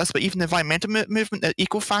this, but even the environmental movement,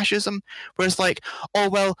 ecofascism, where it's like, oh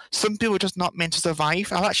well, some people are just not meant to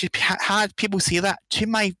survive. I've actually had people say that to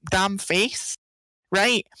my damn face,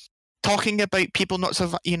 right? Talking about people not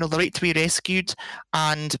survive, the right to be rescued,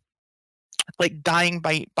 and like dying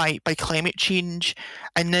by climate change,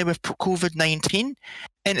 and now with COVID-19,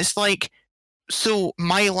 and it's like, so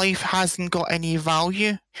my life hasn't got any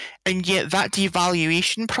value, and yet that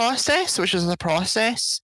devaluation process, which is a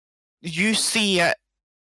process, you see it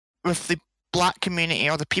with the Black community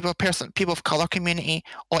or the people of color community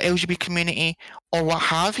or LGBT community or what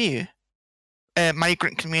have you,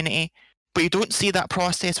 migrant community, but you don't see that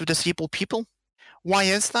process with disabled people. Why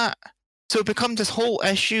is that? So it becomes this whole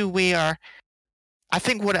issue where I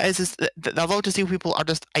think what it is that a lot of disabled people are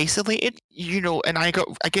just isolated, and I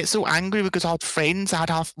get so angry because I had friends, I had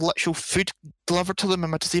to have literal food delivered to them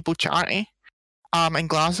in my disabled charity in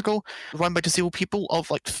Glasgow, run by disabled people, of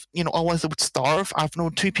like, otherwise they would starve. I've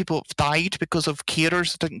known 2 people have died because of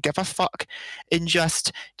carers that didn't give a fuck, and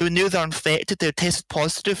just, they knew they're infected, they tested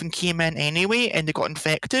positive and came in anyway, and they got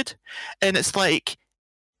infected. And it's like,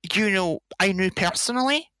 I knew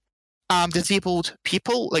personally disabled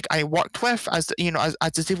people, like I worked with as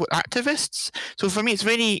disabled activists. So for me, it's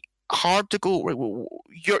very hard to go.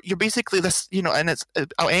 You're basically this, and it's.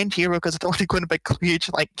 I'll end here because I don't want to go in a big huge,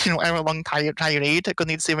 hour-long tirade. I'm gonna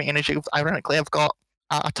need to save my energy. Ironically, I've got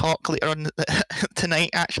a talk later on tonight,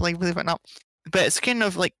 actually, believe it or not. But it's kind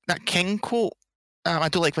of like that King quote. I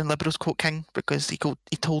don't like when liberals quote King, because he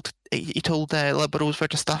told liberals where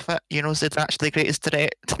to stuff it. So it's actually the greatest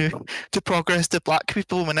threat to progress to Black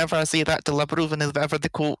people. Whenever I say that to liberals, whenever they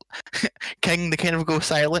quote King, they kind of go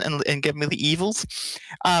silent and give me the evils,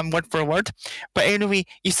 word for word. But anyway,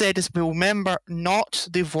 he said, "Is we remember not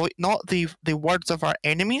the words of our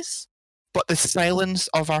enemies, but the silence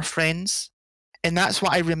of our friends." And that's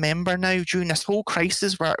what I remember now during this whole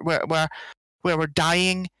crisis, where we're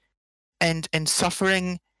dying and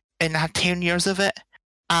suffering, and had 10 years of it,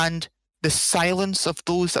 and the silence of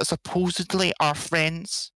those that supposedly are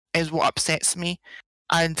friends is what upsets me.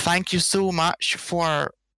 And thank you so much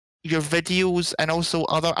for your videos, and also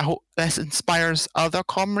I hope this inspires other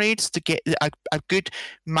comrades to get a good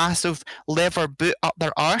massive lever boot up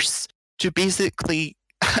their arse to basically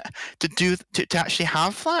to actually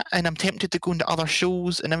have that. And I'm tempted to go into other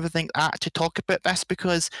shows and everything like that to talk about this,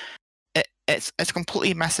 because it's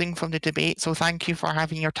completely missing from the debate. So thank you for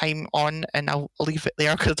having your time on, and I'll leave it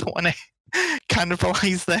there because I don't want to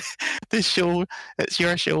cannibalize the show. It's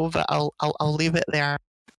your show, but I'll leave it there.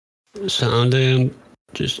 Sound,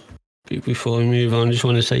 just before we move on, just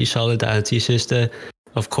want to say solidarity, sister.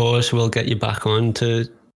 Of course, we'll get you back on to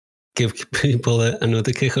give people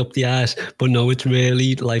another kick up the ass, but no, it's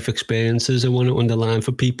really life experiences I want to underline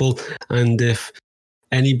for people. And if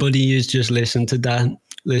anybody is just listen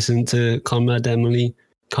to Comrade Emily,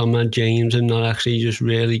 Comrade James, and not actually just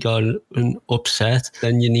really got upset,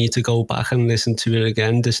 then you need to go back and listen to it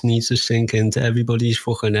again. This needs to sink into everybody's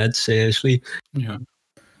fucking head, seriously. Yeah.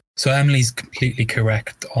 So Emily's completely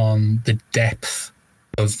correct on the depth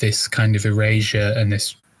of this kind of erasure and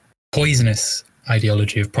this poisonous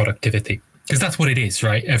ideology of productivity. Because that's what it is,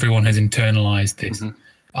 right? Everyone has internalized this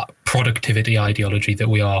productivity ideology that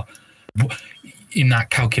we are in that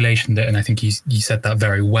calculation that, and I think you said that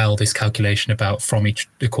very well, this calculation about from each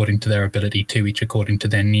according to their ability, to each according to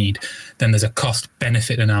their need. Then there's a cost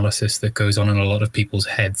benefit analysis that goes on in a lot of people's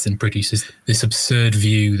heads and produces this absurd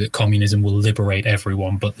view that communism will liberate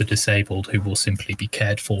everyone but the disabled, who will simply be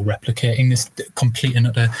cared for, replicating this complete and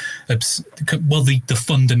utter the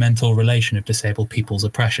fundamental relation of disabled people's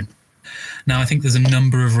oppression. Now, I think there's a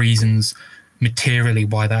number of reasons materially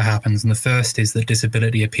why that happens, and the first is that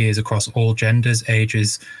disability appears across all genders,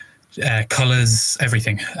 ages, colours,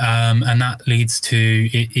 everything, and that leads to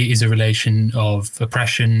it is a relation of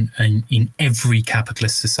oppression in every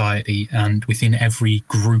capitalist society and within every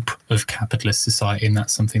group of capitalist society, and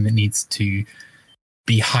that's something that needs to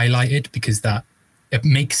be highlighted because that it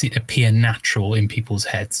makes it appear natural in people's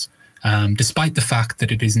heads, despite the fact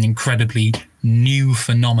that it is an incredibly new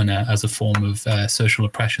phenomena as a form of social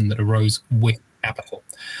oppression that arose with capital.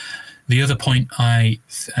 The other point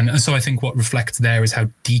so I think what reflects there is how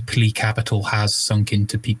deeply capital has sunk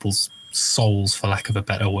into people's souls, for lack of a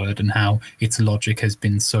better word, and how its logic has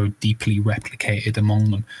been so deeply replicated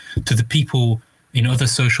among them. To the people in other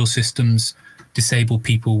social systems, disabled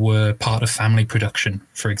people were part of family production,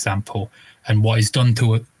 for example, and what is done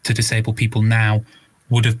to disabled people now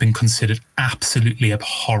would have been considered absolutely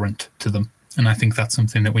abhorrent to them. And I think that's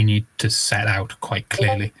something that we need to set out quite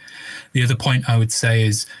clearly. The other point I would say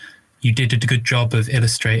is you did a good job of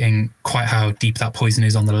illustrating quite how deep that poison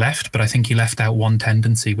is on the left, but I think you left out one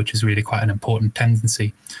tendency, which is really quite an important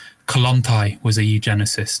tendency. Kollontai was a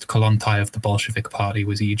eugenicist. Kollontai of the Bolshevik Party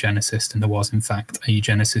was a eugenicist, and there was, in fact, a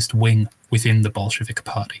eugenicist wing within the Bolshevik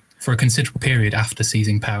Party for a considerable period after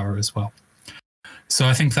seizing power as well. So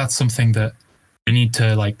I think that's something that we need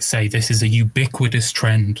to say this is a ubiquitous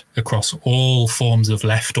trend across all forms of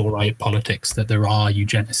left or right politics, that there are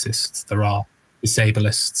eugenicists, there are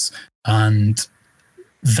disabilists, and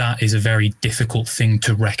that is a very difficult thing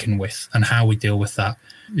to reckon with, and how we deal with that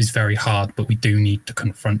is very hard, but we do need to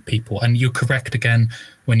confront people. And you're correct again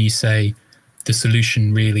when you say the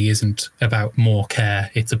solution really isn't about more care,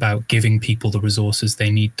 it's about giving people the resources they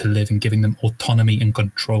need to live and giving them autonomy and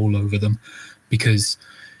control over them, because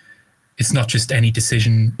it's not just any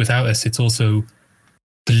decision without us, it's also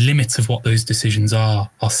the limits of what those decisions are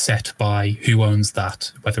set by who owns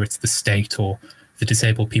that, whether it's the state or the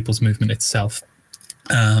disabled people's movement itself.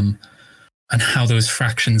 And how those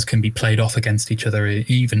fractions can be played off against each other,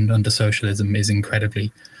 even under socialism, is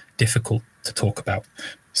incredibly difficult to talk about.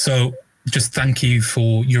 So just thank you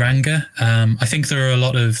for your anger. I think there are a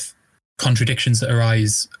lot of contradictions that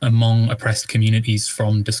arise among oppressed communities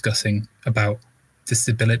from discussing about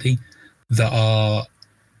disability that are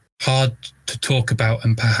hard to talk about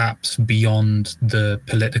and perhaps beyond the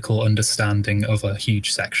political understanding of a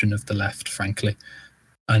huge section of the left, frankly,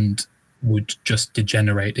 and would just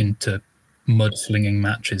degenerate into mud-flinging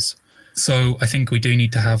matches. So I think we do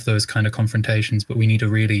need to have those kind of confrontations, but we need a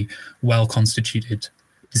really well-constituted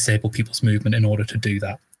disabled people's movement in order to do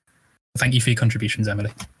that. Thank you for your contributions,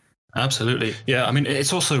 Emily. Absolutely. Yeah, I mean,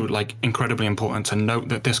 it's also incredibly important to note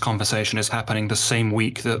that this conversation is happening the same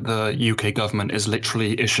week that the UK government is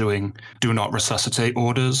literally issuing do not resuscitate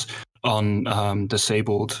orders on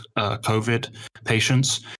disabled COVID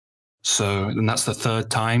patients. So, and that's the third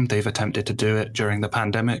time they've attempted to do it during the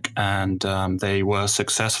pandemic, and they were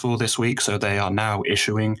successful this week. So they are now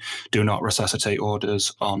issuing do not resuscitate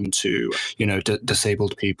orders onto,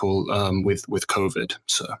 disabled people with COVID.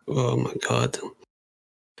 So, oh my God.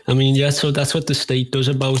 I mean, yeah, so that's what the state does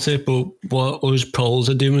about it, but what us proles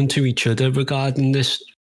are doing to each other regarding this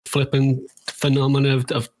flipping phenomenon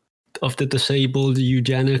of the disabled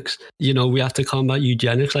eugenics, we have to combat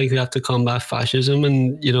eugenics like we have to combat fascism,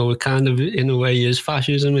 and, it kind of, in a way, is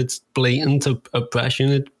fascism. It's blatant oppression,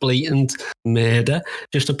 it's blatant murder.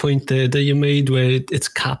 Just a point there that you made where it's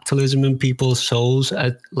capitalism in people's souls.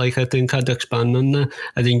 I think I'd expand on that.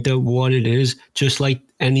 I think that what it is, just like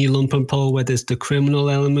any lumpen-prole, whether it's the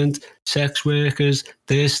criminal element, sex workers,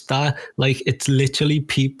 this, that, it's literally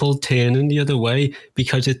people turning the other way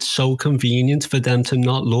because it's so convenient for them to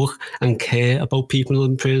not look and care about people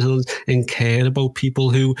in prisons and care about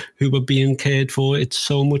people who are being cared for. It's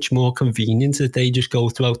so much more convenient that they just go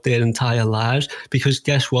throughout their entire lives, because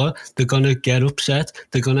guess what? They're going to get upset.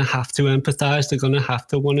 They're going to have to empathize. They're going to have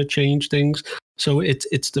to want to change things. So it's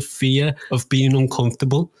the fear of being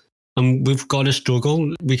uncomfortable. And we've got to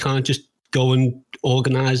struggle. We can't just go and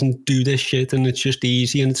organise and do this shit and it's just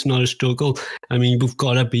easy and it's not a struggle. I mean, we've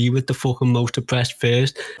got to be with the fucking most oppressed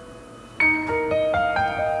first.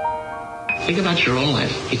 Think about your own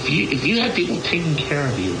life. If you had people taking care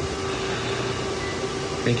of you,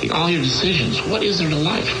 making all your decisions, what is there to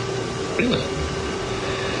life, really?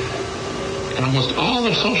 And almost all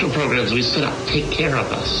the social programs we set up take care of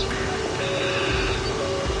us,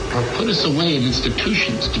 or put us away in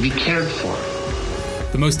institutions to be cared for.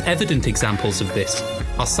 The most evident examples of this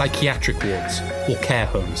are psychiatric wards or care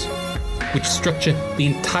homes, which structure the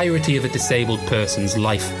entirety of a disabled person's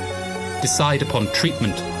life, decide upon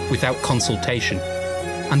treatment without consultation,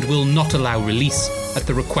 and will not allow release at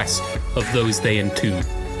the request of those they entomb.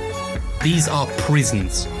 These are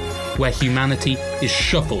prisons where humanity is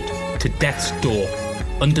shuffled to death's door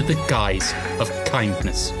under the guise of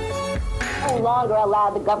kindness. No longer allow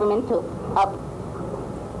the government to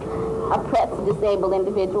oppress disabled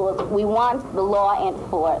individuals. We want the law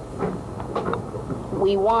enforced.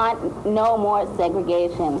 We want no more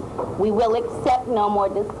segregation. We will accept no more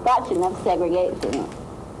discussion of segregation.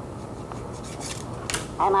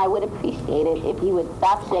 And I would appreciate it if you would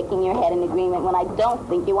stop shaking your head in agreement when I don't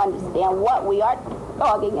think you understand what we are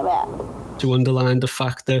talking about. To underline the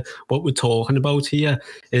fact that what we're talking about here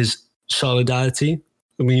is solidarity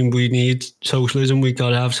I mean, we need socialism. We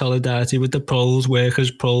got to have solidarity with the proles,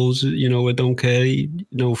 workers, proles. You know, we don't care. You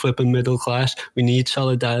know, flipping middle class. We need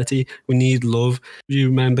solidarity. We need love. You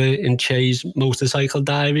remember in Che's motorcycle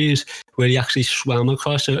diaries where he actually swam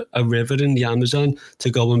across a river in the Amazon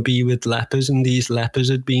to go and be with lepers, and these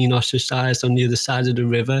lepers had been ostracized on the other side of the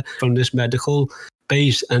river from this medical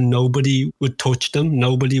base, and nobody would touch them.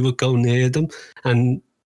 Nobody would go near them, and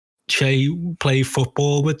Che play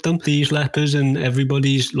football with them, these lepers, and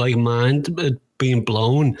everybody's like mind had been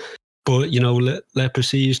blown. But you know,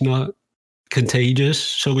 leprosy is not contagious.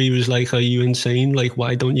 So he was like, "Are you insane? Like,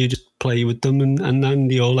 why don't you just play with them?" And then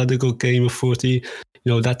they all had a good game of footy.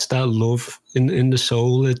 You know, that's that love in the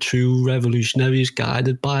soul. A true revolutionary is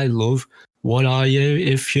guided by love. What are you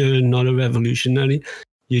if you're not a revolutionary?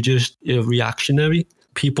 You're reactionary.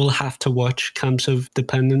 People have to watch Camps of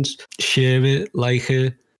Dependence, share it, like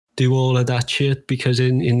it, do all of that shit, because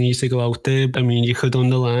it needs to go out there. I mean, you could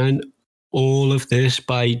underline all of this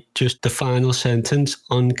by just the final sentence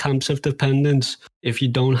on Camps of Dependence. If you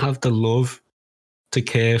don't have the love to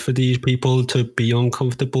care for these people, to be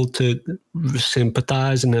uncomfortable, to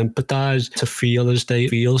sympathize and empathize, to feel as they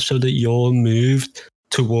feel, so that you're moved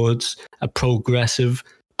towards a progressive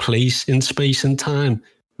place in space and time,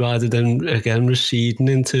 rather than, again, receding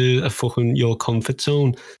into a fucking your comfort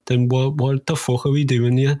zone, then what the fuck are we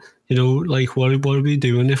doing here? You know, like, what are we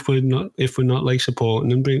doing if we're not like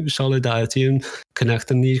supporting and bringing solidarity and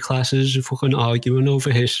connecting these classes, fucking arguing over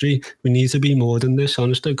history? We need to be more than this,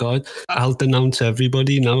 honest to God. I'll denounce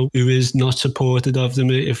everybody now who is not supported of them.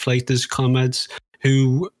 If like there's comrades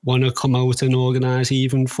who want to come out and organise,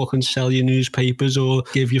 even fucking sell your newspapers or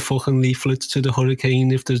give your fucking leaflets to the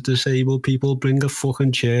hurricane. If there's disabled people, bring a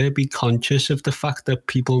fucking chair. Be conscious of the fact that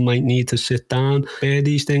people might need to sit down. Bear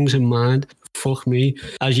these things in mind. Fuck me.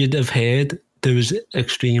 As you'd have heard, there was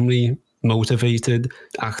extremely motivated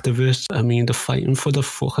activists. I mean, they're fighting for their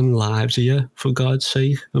fucking lives here, for God's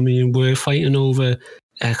sake. I mean, we're fighting over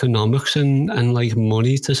economics and like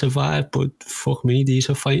money to survive, but fuck me,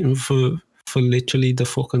 these are fighting for literally the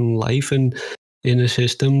fucking life and in a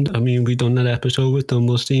system. I mean, we done that episode with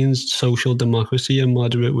Dumblestone's social democracy and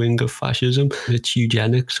moderate wing of fascism. It's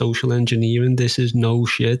eugenics, social engineering. This is no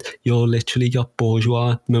shit. You're literally got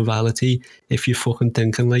bourgeois morality. If you're fucking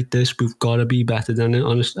thinking like this, we've got to be better than it.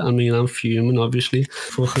 Honest, I mean, I'm fuming, obviously.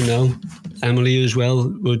 Fucking hell. Emily as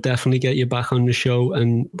well, we'll definitely get you back on the show.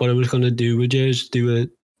 And what I was going to do with you is do a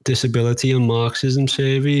Disability and Marxism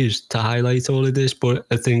series to highlight all of this, but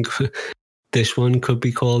I think this one could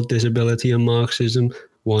be called Disability and Marxism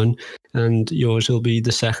 1, and yours will be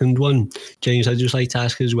the second one. James, I'd just like to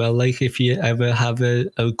ask as well, like, if you ever have a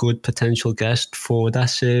good potential guest for that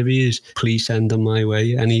series, please send them my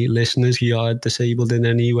way. Any listeners who are disabled in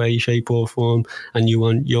any way, shape or form, and you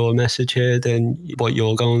want your message heard and what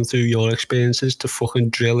you're going through, your experiences to fucking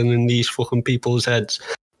drilling in these fucking people's heads,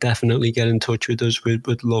 definitely get in touch with us.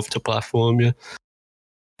 We'd love to platform you.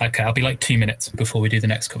 Okay, I'll be like 2 minutes before we do the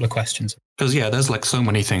next couple of questions. Because there's like so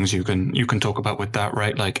many things you can talk about with that,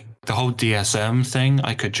 right? Like the whole DSM thing,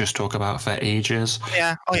 I could just talk about for ages.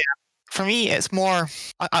 Yeah, For me, it's more,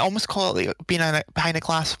 I almost call it like being behind a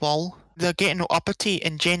glass wall. They're getting no uppity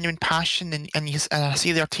and genuine passion, and I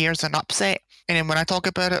see their tears and upset. And then when I talk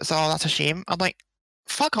about it, it's, oh, that's a shame. I'm like,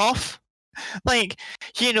 fuck off. Like,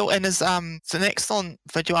 you know, and there's it's an excellent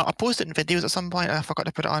video. I posted in videos at some point, and I forgot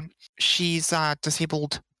to put it on. She's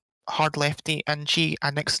disabled, hard lefty, and she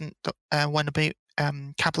had an excellent one about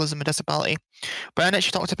capitalism and disability. But in it,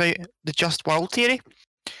 she talked about the just world theory.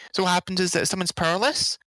 So what happens is that someone's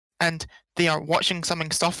powerless and they are watching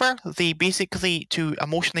someone suffer. They basically, to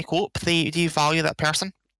emotionally cope, they devalue that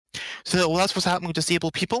person. So that's what's happening with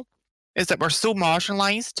disabled people, is that we're so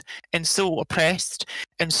marginalized and so oppressed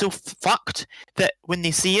and so fucked that when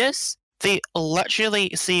they see us, they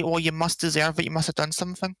literally say, oh, you must deserve it, you must have done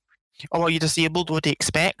something. Or are you disabled? What do you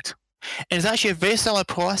expect? And it's actually a very similar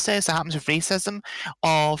process that happens with racism,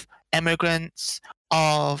 of immigrants,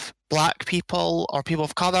 of black people, or people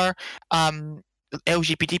of colour,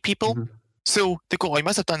 LGBT people. Mm-hmm. So they go, oh, you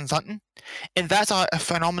must have done something. And that's a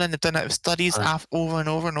phenomenon they've done out of studies over and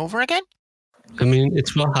over and over again. I mean,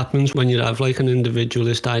 it's what happens when you have like an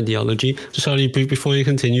individualist ideology. Sorry, before you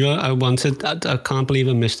continue, I can't believe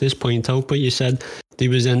I missed this point out, but you said there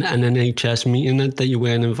was an NHS meeting that you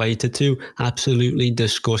weren't invited to. Absolutely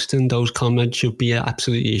disgusting. Those comrades should be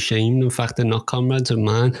absolutely ashamed. In fact, they're not comrades of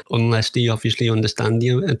mine, unless they obviously understand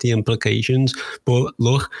the implications. But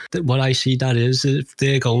look, what I see that is, if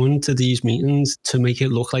they're going to these meetings to make it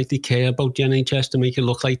look like they care about the NHS, to make it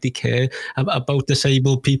look like they care about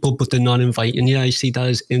disabled people, but they're not inviting you, I see that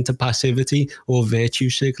as interpassivity or virtue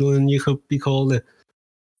signaling, you could be called it.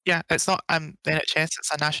 Yeah, it's not the NHS,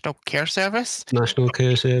 it's a national care service. National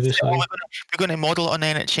Care Service. We're going to model it on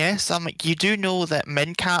NHS. I'm like, you do know that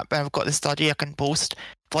MinCap, I've got the study I can post,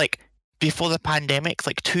 like, before the pandemic,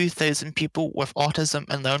 like 2,000 people with autism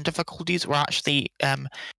and learning difficulties were actually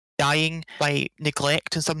dying by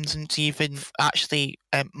neglect, and sometimes even actually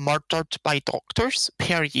murdered by doctors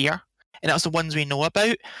per year. And that's the ones we know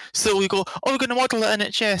about. So we go, oh, we're going to model it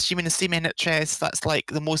NHS. You mean the same NHS that's like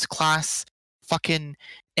the most class fucking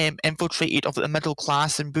infiltrated of the middle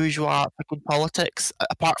class and bourgeois fucking politics,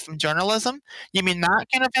 apart from journalism? You mean that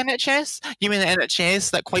kind of NHS? You mean the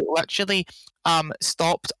NHS that quite literally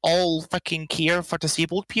stopped all fucking care for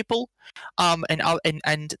disabled people? And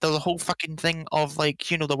the whole fucking thing of,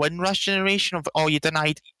 like, you know, the Windrush generation of, oh, you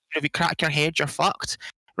denied, if you crack your head, you're fucked.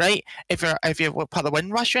 Right? If you're part of the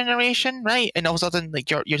Windrush generation, right, and all of a sudden, like,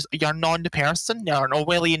 you're non-person, you're an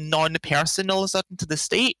Orwellian non-person all of a sudden to the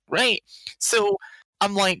state, right? So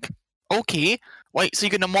I'm like, okay, right, so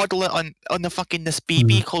you're gonna model it on the fucking this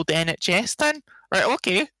baby called the NHS then? Right,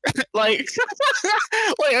 okay. like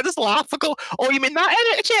I just laugh. I go, oh, you mean that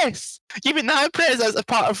NHS? You mean that as a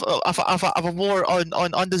part of a war on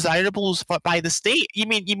undesirables by the state? You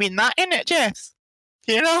mean that NHS?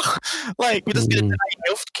 You know, like, we're just going to deny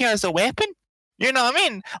healthcare as a weapon. You know what I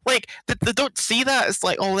mean? Like, they don't see that. It's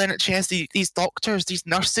like, oh, NHS, these doctors, these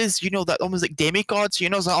nurses, you know, that almost like demigods, you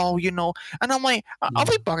know, it's like, oh, you know. And I'm like, are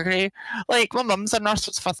we buggery? Like, my mum's a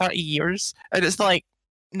nurse for 30 years, and it's like,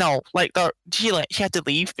 no, like, she had to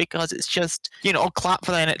leave because it's just, you know, clap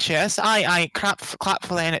for the NHS. I clap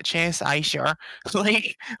for the NHS. I sure.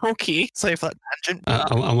 Like, okay, sorry for that tangent.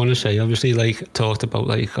 I want to say, obviously, like, talked about,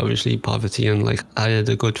 like, obviously poverty, and, like, I had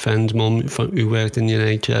a good friend's mum who worked in the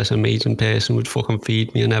NHS, amazing person, would fucking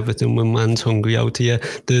feed me and everything when man's hungry out here.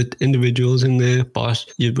 The individuals in there, boss,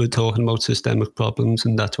 you were talking about systemic problems,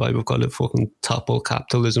 and that's why we've got to fucking topple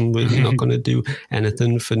capitalism. We're not going to do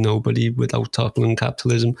anything for nobody without toppling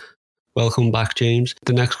capitalism. Welcome back, James.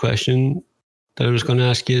 The next question that I was going to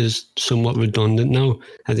ask you is somewhat redundant now.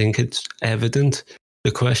 I think it's evident.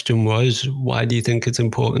 The question was, why do you think it's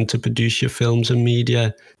important to produce your films and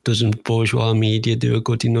media? Doesn't bourgeois media do a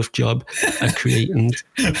good enough job at creating?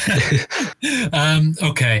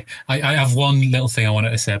 Okay, I have one little thing I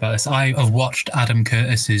wanted to say about this. I have watched Adam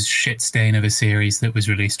Curtis's shit stain of a series that was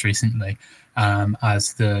released recently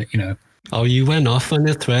as the, you know... Oh, you went off on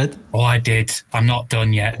a thread? Oh, I did. I'm not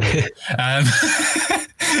done yet.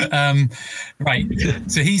 Right.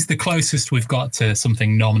 So he's the closest we've got to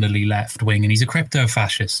something nominally left wing, and he's a crypto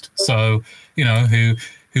fascist. So, you know, who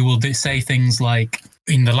will say things like,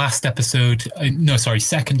 in the last episode,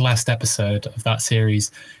 second last episode of that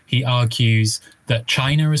series, he argues that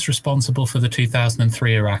China is responsible for the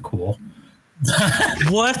 2003 Iraq War.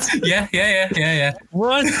 What? Yeah.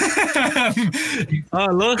 What? Oh,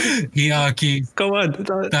 look. He argues Go on.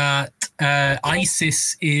 that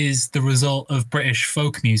ISIS is the result of British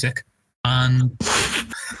folk music. And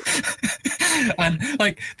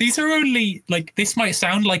like, these are only, like, this might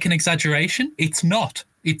sound like an exaggeration. It's not.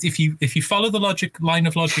 If you follow the line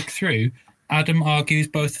of logic through, Adam argues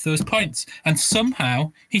both of those points, and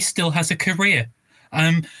somehow he still has a career.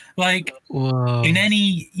 Like, whoa. In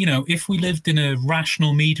any, you know, if we lived in a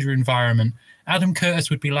rational media environment, Adam Curtis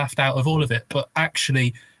would be laughed out of all of it. But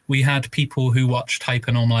actually, we had people who watched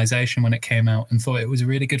Hypernormalization when it came out and thought it was a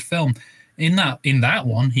really good film. In that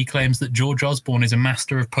one, he claims that George Osborne is a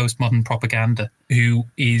master of postmodern propaganda who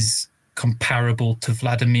is comparable to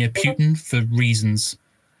Vladimir Putin for reasons.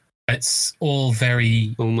 It's all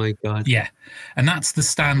very... Oh, my God. Yeah. And that's the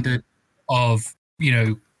standard of, you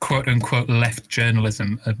know, quote-unquote left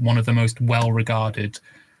journalism, one of the most well-regarded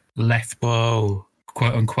left,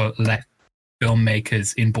 quote-unquote left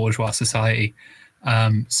filmmakers in bourgeois society.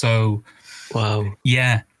 So, wow.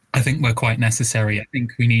 Yeah, I think we're quite necessary. I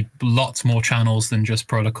think we need lots more channels than just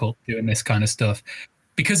Prolekult doing this kind of stuff.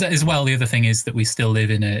 Because as well, the other thing is that we still live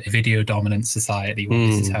in a video-dominant society where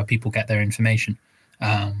this is how people get their information.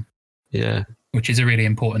 Yeah. Which is a really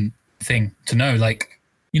important thing to know. Like,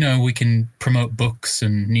 you know, we can promote books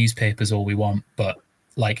and newspapers all we want, but,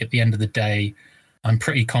 like, at the end of the day, I'm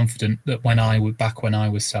pretty confident that when I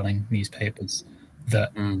was selling newspapers,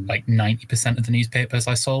 that like 90% of the newspapers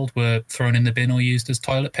I sold were thrown in the bin or used as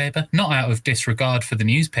toilet paper. Not out of disregard for the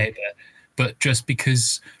newspaper, but just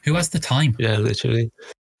because who has the time? Yeah, literally.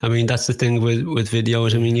 I mean, that's the thing with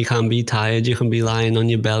videos. I mean, you can be tired, you can be lying on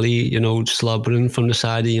your belly, you know, slobbering from the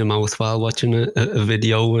side of your mouth while watching a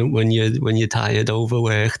video when you're tired,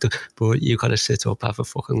 overworked. But you've got to sit up, have a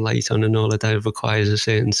fucking light on, and all of that requires a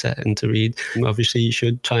certain setting to read. And obviously, you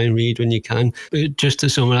should try and read when you can. But just to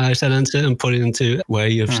summarise that answer and put it into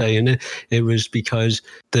way of saying it, it was because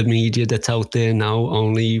the media that's out there now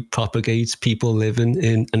only propagates people living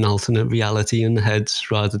in an alternate reality in the heads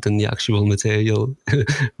rather than the actual material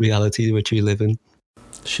reality which we live in.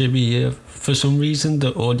 Shibby, for some reason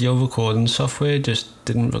the audio recording software just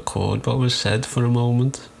didn't record what was said for a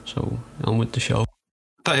moment, so on with the show.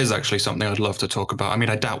 That is actually something I'd love to talk about. I mean,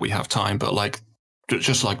 I doubt we have time, but like,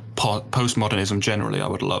 just like postmodernism generally, I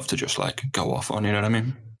would love to just like go off on, you know what I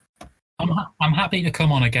mean? I'm happy to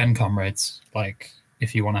come on again, comrades, like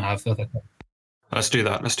if you want to have other... Let's do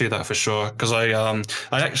that for sure. Because I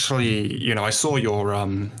actually, you know, I saw your,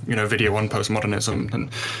 you know, video on postmodernism,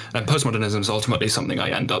 and postmodernism is ultimately something I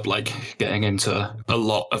end up like getting into a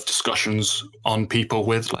lot of discussions on people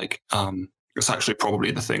with. Like, it's actually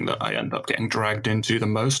probably the thing that I end up getting dragged into the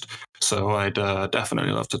most. So I'd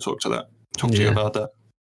definitely love to talk to you about that.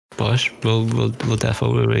 Bosh, we'll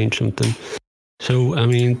definitely arrange something. So, I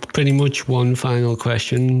mean, pretty much one final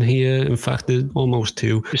question here. In fact, there's almost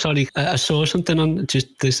two. Sorry, I saw something on,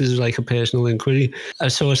 this is like a personal inquiry. I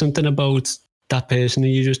saw something about that person who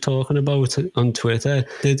you're just talking about on Twitter.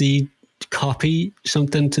 Did he copy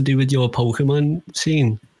something to do with your Pokemon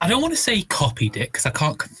scene? I don't want to say he copied it because I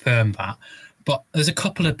can't confirm that. But there's a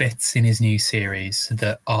couple of bits in his new series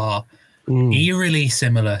that are eerily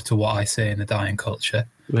similar to what I say in the Dying Culture.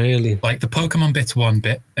 Really? Like the Pokemon bit's one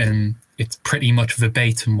bit, and it's pretty much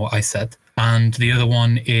verbatim what I said. And the other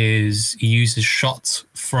one is he uses shots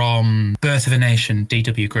from Birth of a Nation,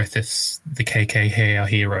 D.W. Griffith's The KKK Are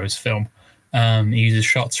Heroes film. He uses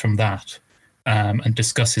shots from that and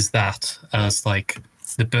discusses that as like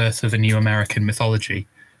the birth of a new American mythology,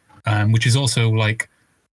 which is also like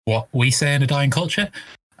what we say in a Dying Culture.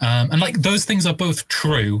 And like those things are both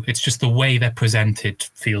true. It's just the way they're presented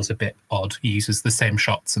feels a bit odd. He uses the same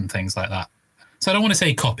shots and things like that. So I don't want to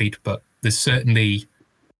say copied, but there's certainly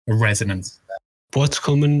a resonance there. What's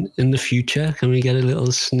coming in the future? Can we get a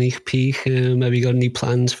little sneak peek? Maybe got any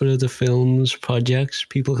plans for other films, projects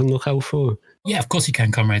people can look out for? Yeah, of course you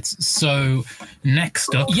can, comrades. So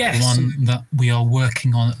next up, the one that we are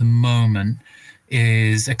working on at the moment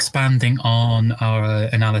is expanding on our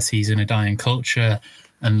analyses in a Dying Culture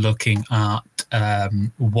and looking at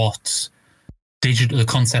what the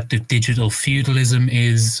concept of digital feudalism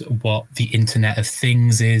is, what the Internet of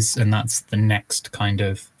Things is, and that's the next kind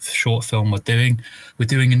of short film we're doing. We're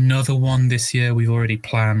doing another one this year. We've already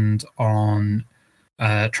planned on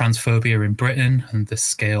transphobia in Britain and the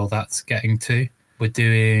scale that's getting to. We're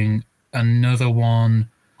doing another one.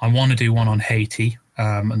 I want to do one on Haiti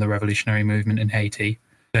and the revolutionary movement in Haiti.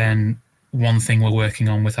 Then one thing we're working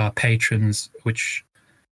on with our patrons, which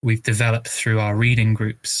we've developed through our reading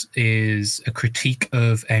groups, is a critique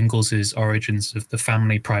of Engels's Origins of the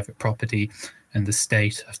Family, Private Property and the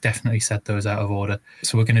State. I've definitely said those out of order.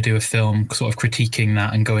 So we're going to do a film sort of critiquing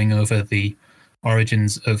that and going over the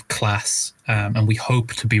origins of class. And we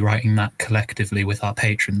hope to be writing that collectively with our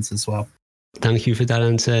patrons as well. Thank you for that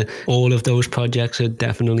answer. All of those projects are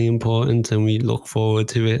definitely important and we look forward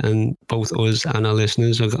to it. And both us and our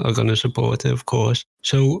listeners are going to support it, of course.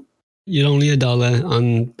 So you're only $1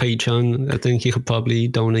 on Patreon. I think you could probably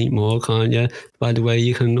donate more, can't you? By the way,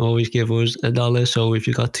 you can always give us $1. So if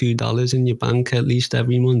you got $2 in your bank at least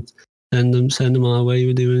every month, send them our way.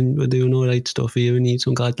 We're doing all right stuff here. We need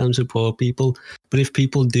some goddamn support, people. But if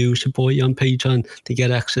people do support you on Patreon to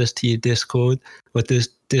get access to your Discord, what this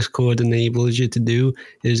Discord enables you to do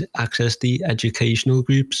is access the educational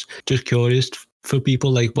groups. Just curious for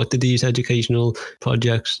people, like, what do these educational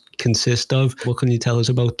projects consist of? What can you tell us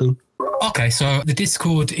about them? Okay, so the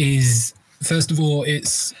Discord is, first of all,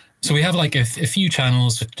 so we have like a few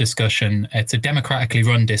channels for discussion. It's a democratically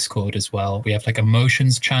run Discord as well. We have like a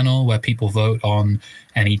motions channel where people vote on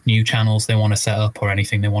any new channels they want to set up or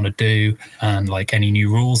anything they want to do, and like any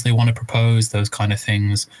new rules they want to propose, those kind of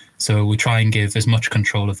things. So we try and give as much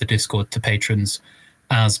control of the Discord to patrons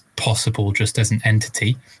as possible, just as an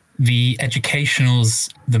entity. The educationals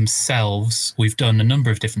themselves, we've done a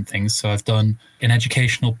number of different things. So I've done an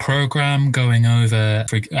educational program going over,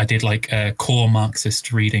 I did like core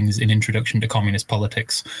Marxist readings in Introduction to Communist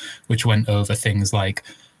Politics, which went over things like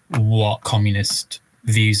what communist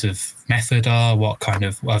views of method are, what kind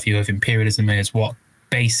of our view of imperialism is, what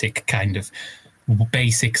basics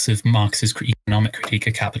of Marx's economic critique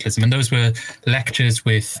of capitalism. And those were lectures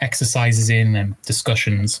with exercises in and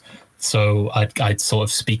discussions So I'd sort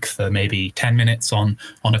of speak for maybe 10 minutes on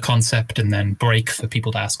a concept and then break for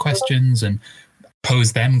people to ask questions and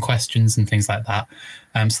pose them questions and things like that.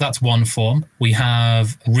 So that's one form. We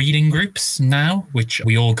have reading groups now, which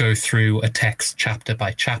we all go through a text chapter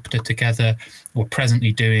by chapter together. We're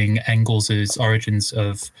presently doing Engels's Origins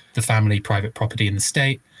of the Family, Private Property and the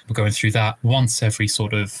State. We're going through that once every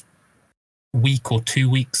sort of week or 2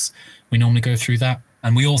 weeks. We normally go through that.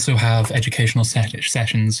 And we also have educational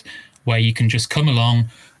sessions where you can just come along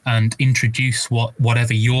and introduce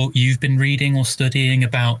whatever you've been reading or studying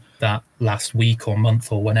about that last week or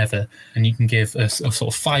month or whenever, and you can give a sort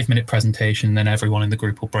of 5-minute presentation, and then everyone in the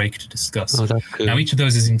group will break to discuss. Oh, that's cool. Now, each of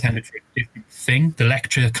those is intended for a different thing. The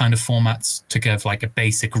lecture kind of formats to give like a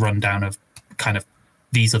basic rundown of kind of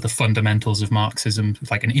these are the fundamentals of Marxism,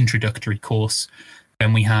 like an introductory course.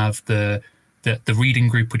 Then we have the reading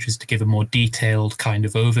group, which is to give a more detailed kind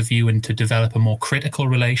of overview and to develop a more critical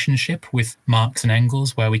relationship with Marx and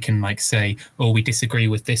Engels, where we can like say, oh, we disagree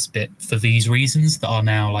with this bit for these reasons that are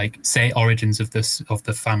now like, say, Origins of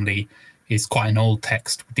the Family is quite an old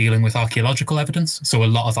text dealing with archaeological evidence. So a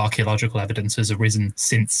lot of archaeological evidence has arisen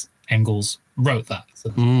since Engels wrote that. So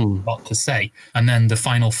there's a lot to say. And then the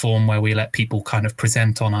final form where we let people kind of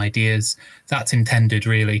present on ideas, that's intended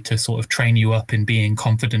really to sort of train you up in being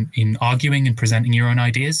confident in arguing and presenting your own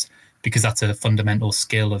ideas, because that's a fundamental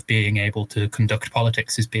skill of being able to conduct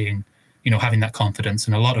politics, is being, you know, having that confidence.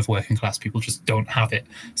 And a lot of working class people just don't have it.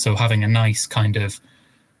 So having a nice kind of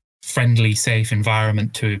friendly, safe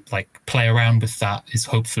environment to like play around with that is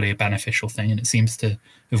hopefully a beneficial thing. And it seems to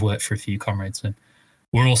have worked for a few comrades. And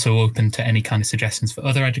we're also open to any kind of suggestions for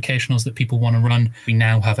other educationals that people want to run. We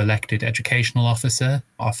now have elected educational officer,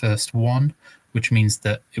 our first one, which means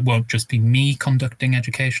that it won't just be me conducting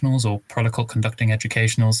educationals or Prolekult conducting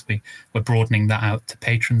educationals. We're broadening that out to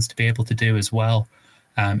patrons to be able to do as well,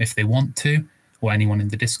 if they want to, or anyone in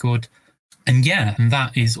the Discord. And yeah, and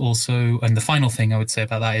that is also, and the final thing I would say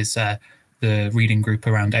about that is the reading group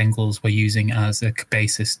around Engels we're using as a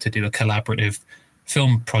basis to do a collaborative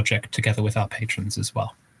film project together with our patrons as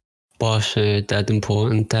well. Boss, dead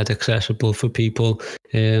important, dead accessible for people,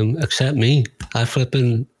 except me. I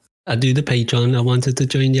do the Patreon. I wanted to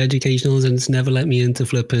join the educationals and it's never let me into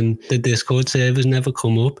flipping the Discord servers, never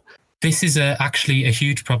come up. This is actually a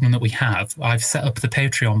huge problem that we have. I've set up the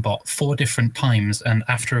Patreon bot 4 different times and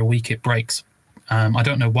after a week it breaks. I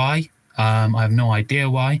don't know why. I have no idea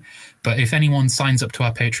why. But if anyone signs up to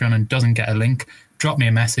our Patreon and doesn't get a link, drop me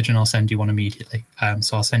a message and I'll send you one immediately.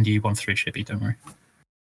 So I'll send you one through Shibby, don't worry.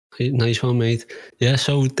 Nice one, mate. Yeah,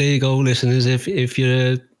 so there you go, listeners. If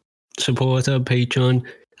you're a supporter of Patreon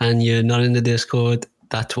and you're not in the Discord,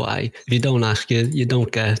 that's why. If you don't ask, you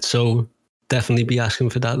don't get. So definitely be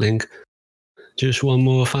asking for that link. Just one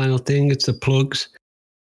more final thing. It's the plugs.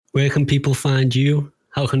 Where can people find you?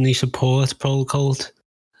 How can they support Prolekult?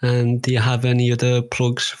 And do you have any other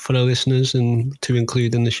plugs for our listeners and to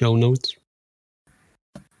include in the show notes?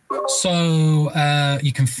 So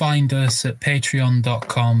you can find us at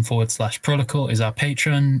patreon.com/Prolekult is our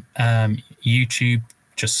patron. YouTube,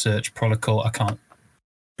 just search Prolekult. I can't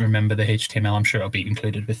remember the HTML. I'm sure it'll be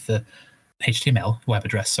included with the HTML web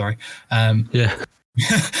address, sorry. Yeah.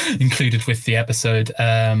 Included with the episode.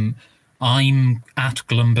 I'm at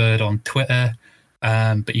Glumbird on Twitter.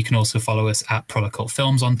 But you can also follow us at Prolekult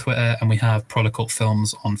Films on Twitter, and we have Prolekult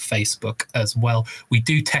Films on Facebook as well. We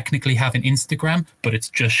do technically have an Instagram, but it's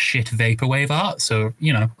just shit vaporwave art, so,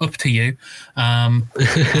 you know, up to you.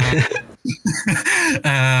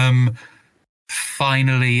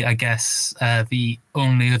 Finally, I guess the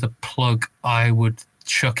only other plug I would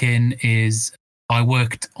chuck in is I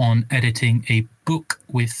worked on editing a book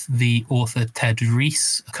with the author Ted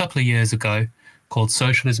Rees a couple of years ago, called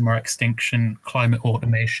Socialism or Extinction, Climate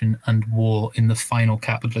Automation and War in the Final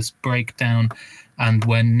Capitalist Breakdown. And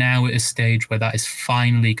we're now at a stage where that is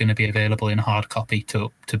finally going to be available in hard copy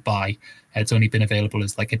to buy. It's only been available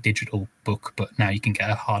as like a digital book, but now you can get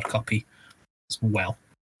a hard copy as well.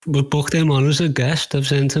 We booked him on as a guest. I've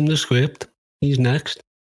sent him the script. He's next.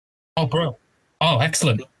 Oh, bro. Oh,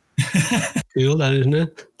 excellent. Cool, that, isn't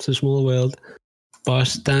it? It's a small world.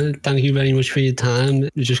 Boss, thank you very much for your time.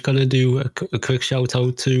 We're just going to do a quick shout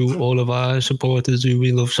out to all of our supporters who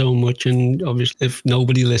we love so much. And obviously, if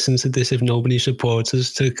nobody listens to this, if nobody supports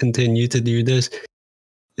us to continue to do this,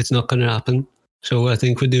 it's not going to happen. So I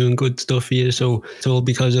think we're doing good stuff here. So it's all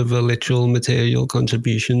because of the literal material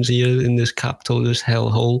contributions here in this capitalist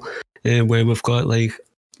hellhole, where we've got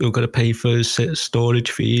to pay for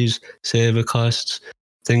storage fees, server costs,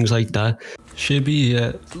 things like that. Shibby,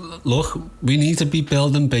 look, we need to be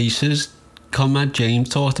building bases. Comrade James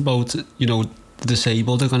talked about, the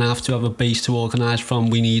disabled are going to have a base to organise from.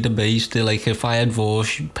 We need a base. They're like, if I had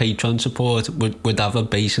Vorsh Patreon support, would have a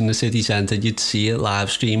base in the city centre. You'd see it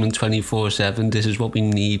live streaming 24/7. This is what we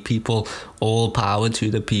need, people. All power to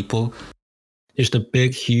the people. Just a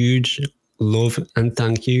big, huge love and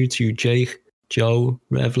thank you to Jake, Joe,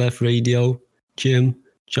 Rev Left Radio, Jim,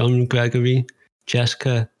 John Gregory,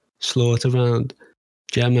 Jessica, Slaughterround,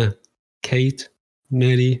 Gemma, Kate,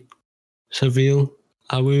 Mary, Saville,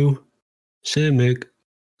 Awu, Sir Mig,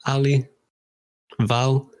 Ali,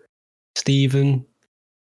 Val, Stephen,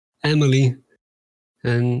 Emily,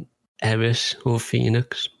 and Eris or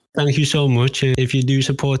Phoenix. Thank you so much. If you do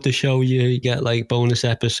support the show, you get like bonus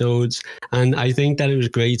episodes. And I think that it was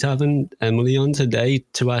great having Emily on today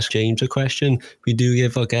to ask James a question. We do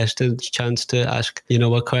give our guests a chance to ask,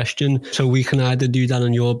 a question. So we can either do that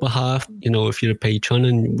on your behalf, if you're a patron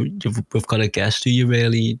and we've got a guest who you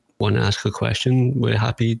really want to ask a question, we're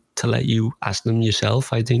happy to let you ask them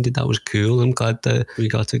yourself. I think that was cool. I'm glad that we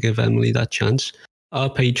got to give Emily that chance. Our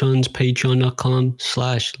patrons,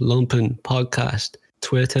 patreon.com/lumpenpodcast.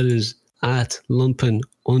 Twitter is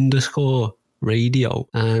 @lumpen_radio,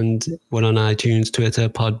 and we're on iTunes, Twitter,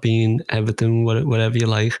 Podbean, everything, whatever you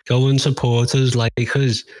like. Go and support us, like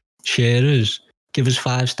us, share us, give us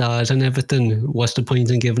 5 stars and everything. What's the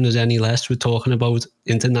point in giving us any less? We're talking about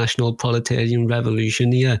international proletarian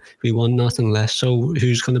revolution here. We want nothing less. So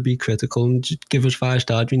who's going to be critical? And just give us 5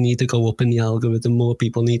 stars. We need to go up in the algorithm. More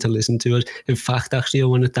people need to listen to us. In fact, actually, I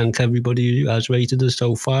want to thank everybody who has rated us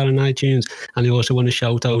so far on iTunes. And I also want to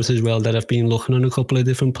shout out as well that I've been looking on a couple of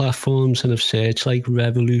different platforms and I've searched like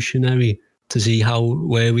revolutionary to see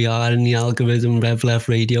where we are in the algorithm. Rev Left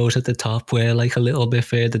Radio's at the top. We're like a little bit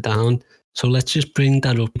further down. So let's just bring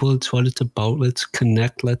that up. Well, it's what it's about. Let's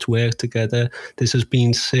connect. Let's work together. This has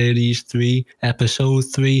been Series 3, Episode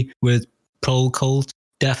 3 with Prolekult.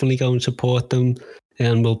 Definitely go and support them.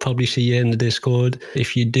 And we'll probably see you in the Discord.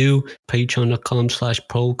 If you do,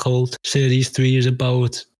 patreon.com/Prolekult. Series 3 is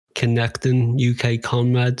about connecting UK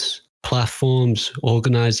comrades, platforms,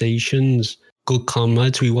 organisations, good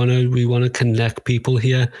comrades. We want to connect people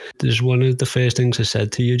here. There's one of the first things I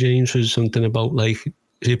said to you, James, was something about like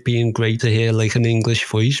it being great to hear like an English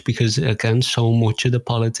voice, because again, so much of the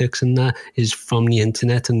politics and that is from the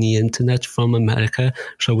internet, and the internet from America.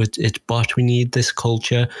 So it's but we need this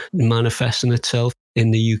culture manifesting itself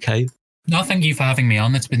in the UK. No, thank you for having me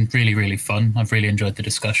on. It's been really, really fun. I've really enjoyed the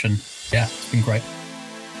discussion. Yeah, it's been great.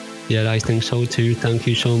 Yeah, I think so too. Thank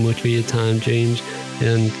you so much for your time, James,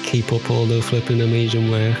 and keep up all the flipping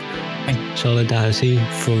amazing work. Solidarity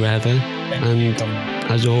forever. And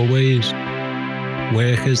as always,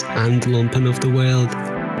 workers and lumpen of the world,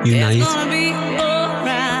 unite. It's gonna be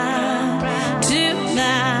alright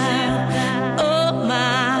tonight. Oh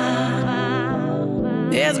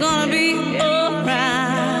my, it's gonna be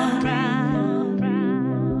alright.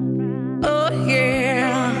 Oh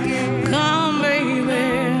yeah, come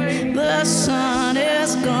baby, the sun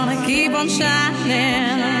is gonna keep on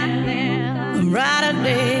shining. Brighter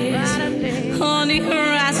days on the horizon.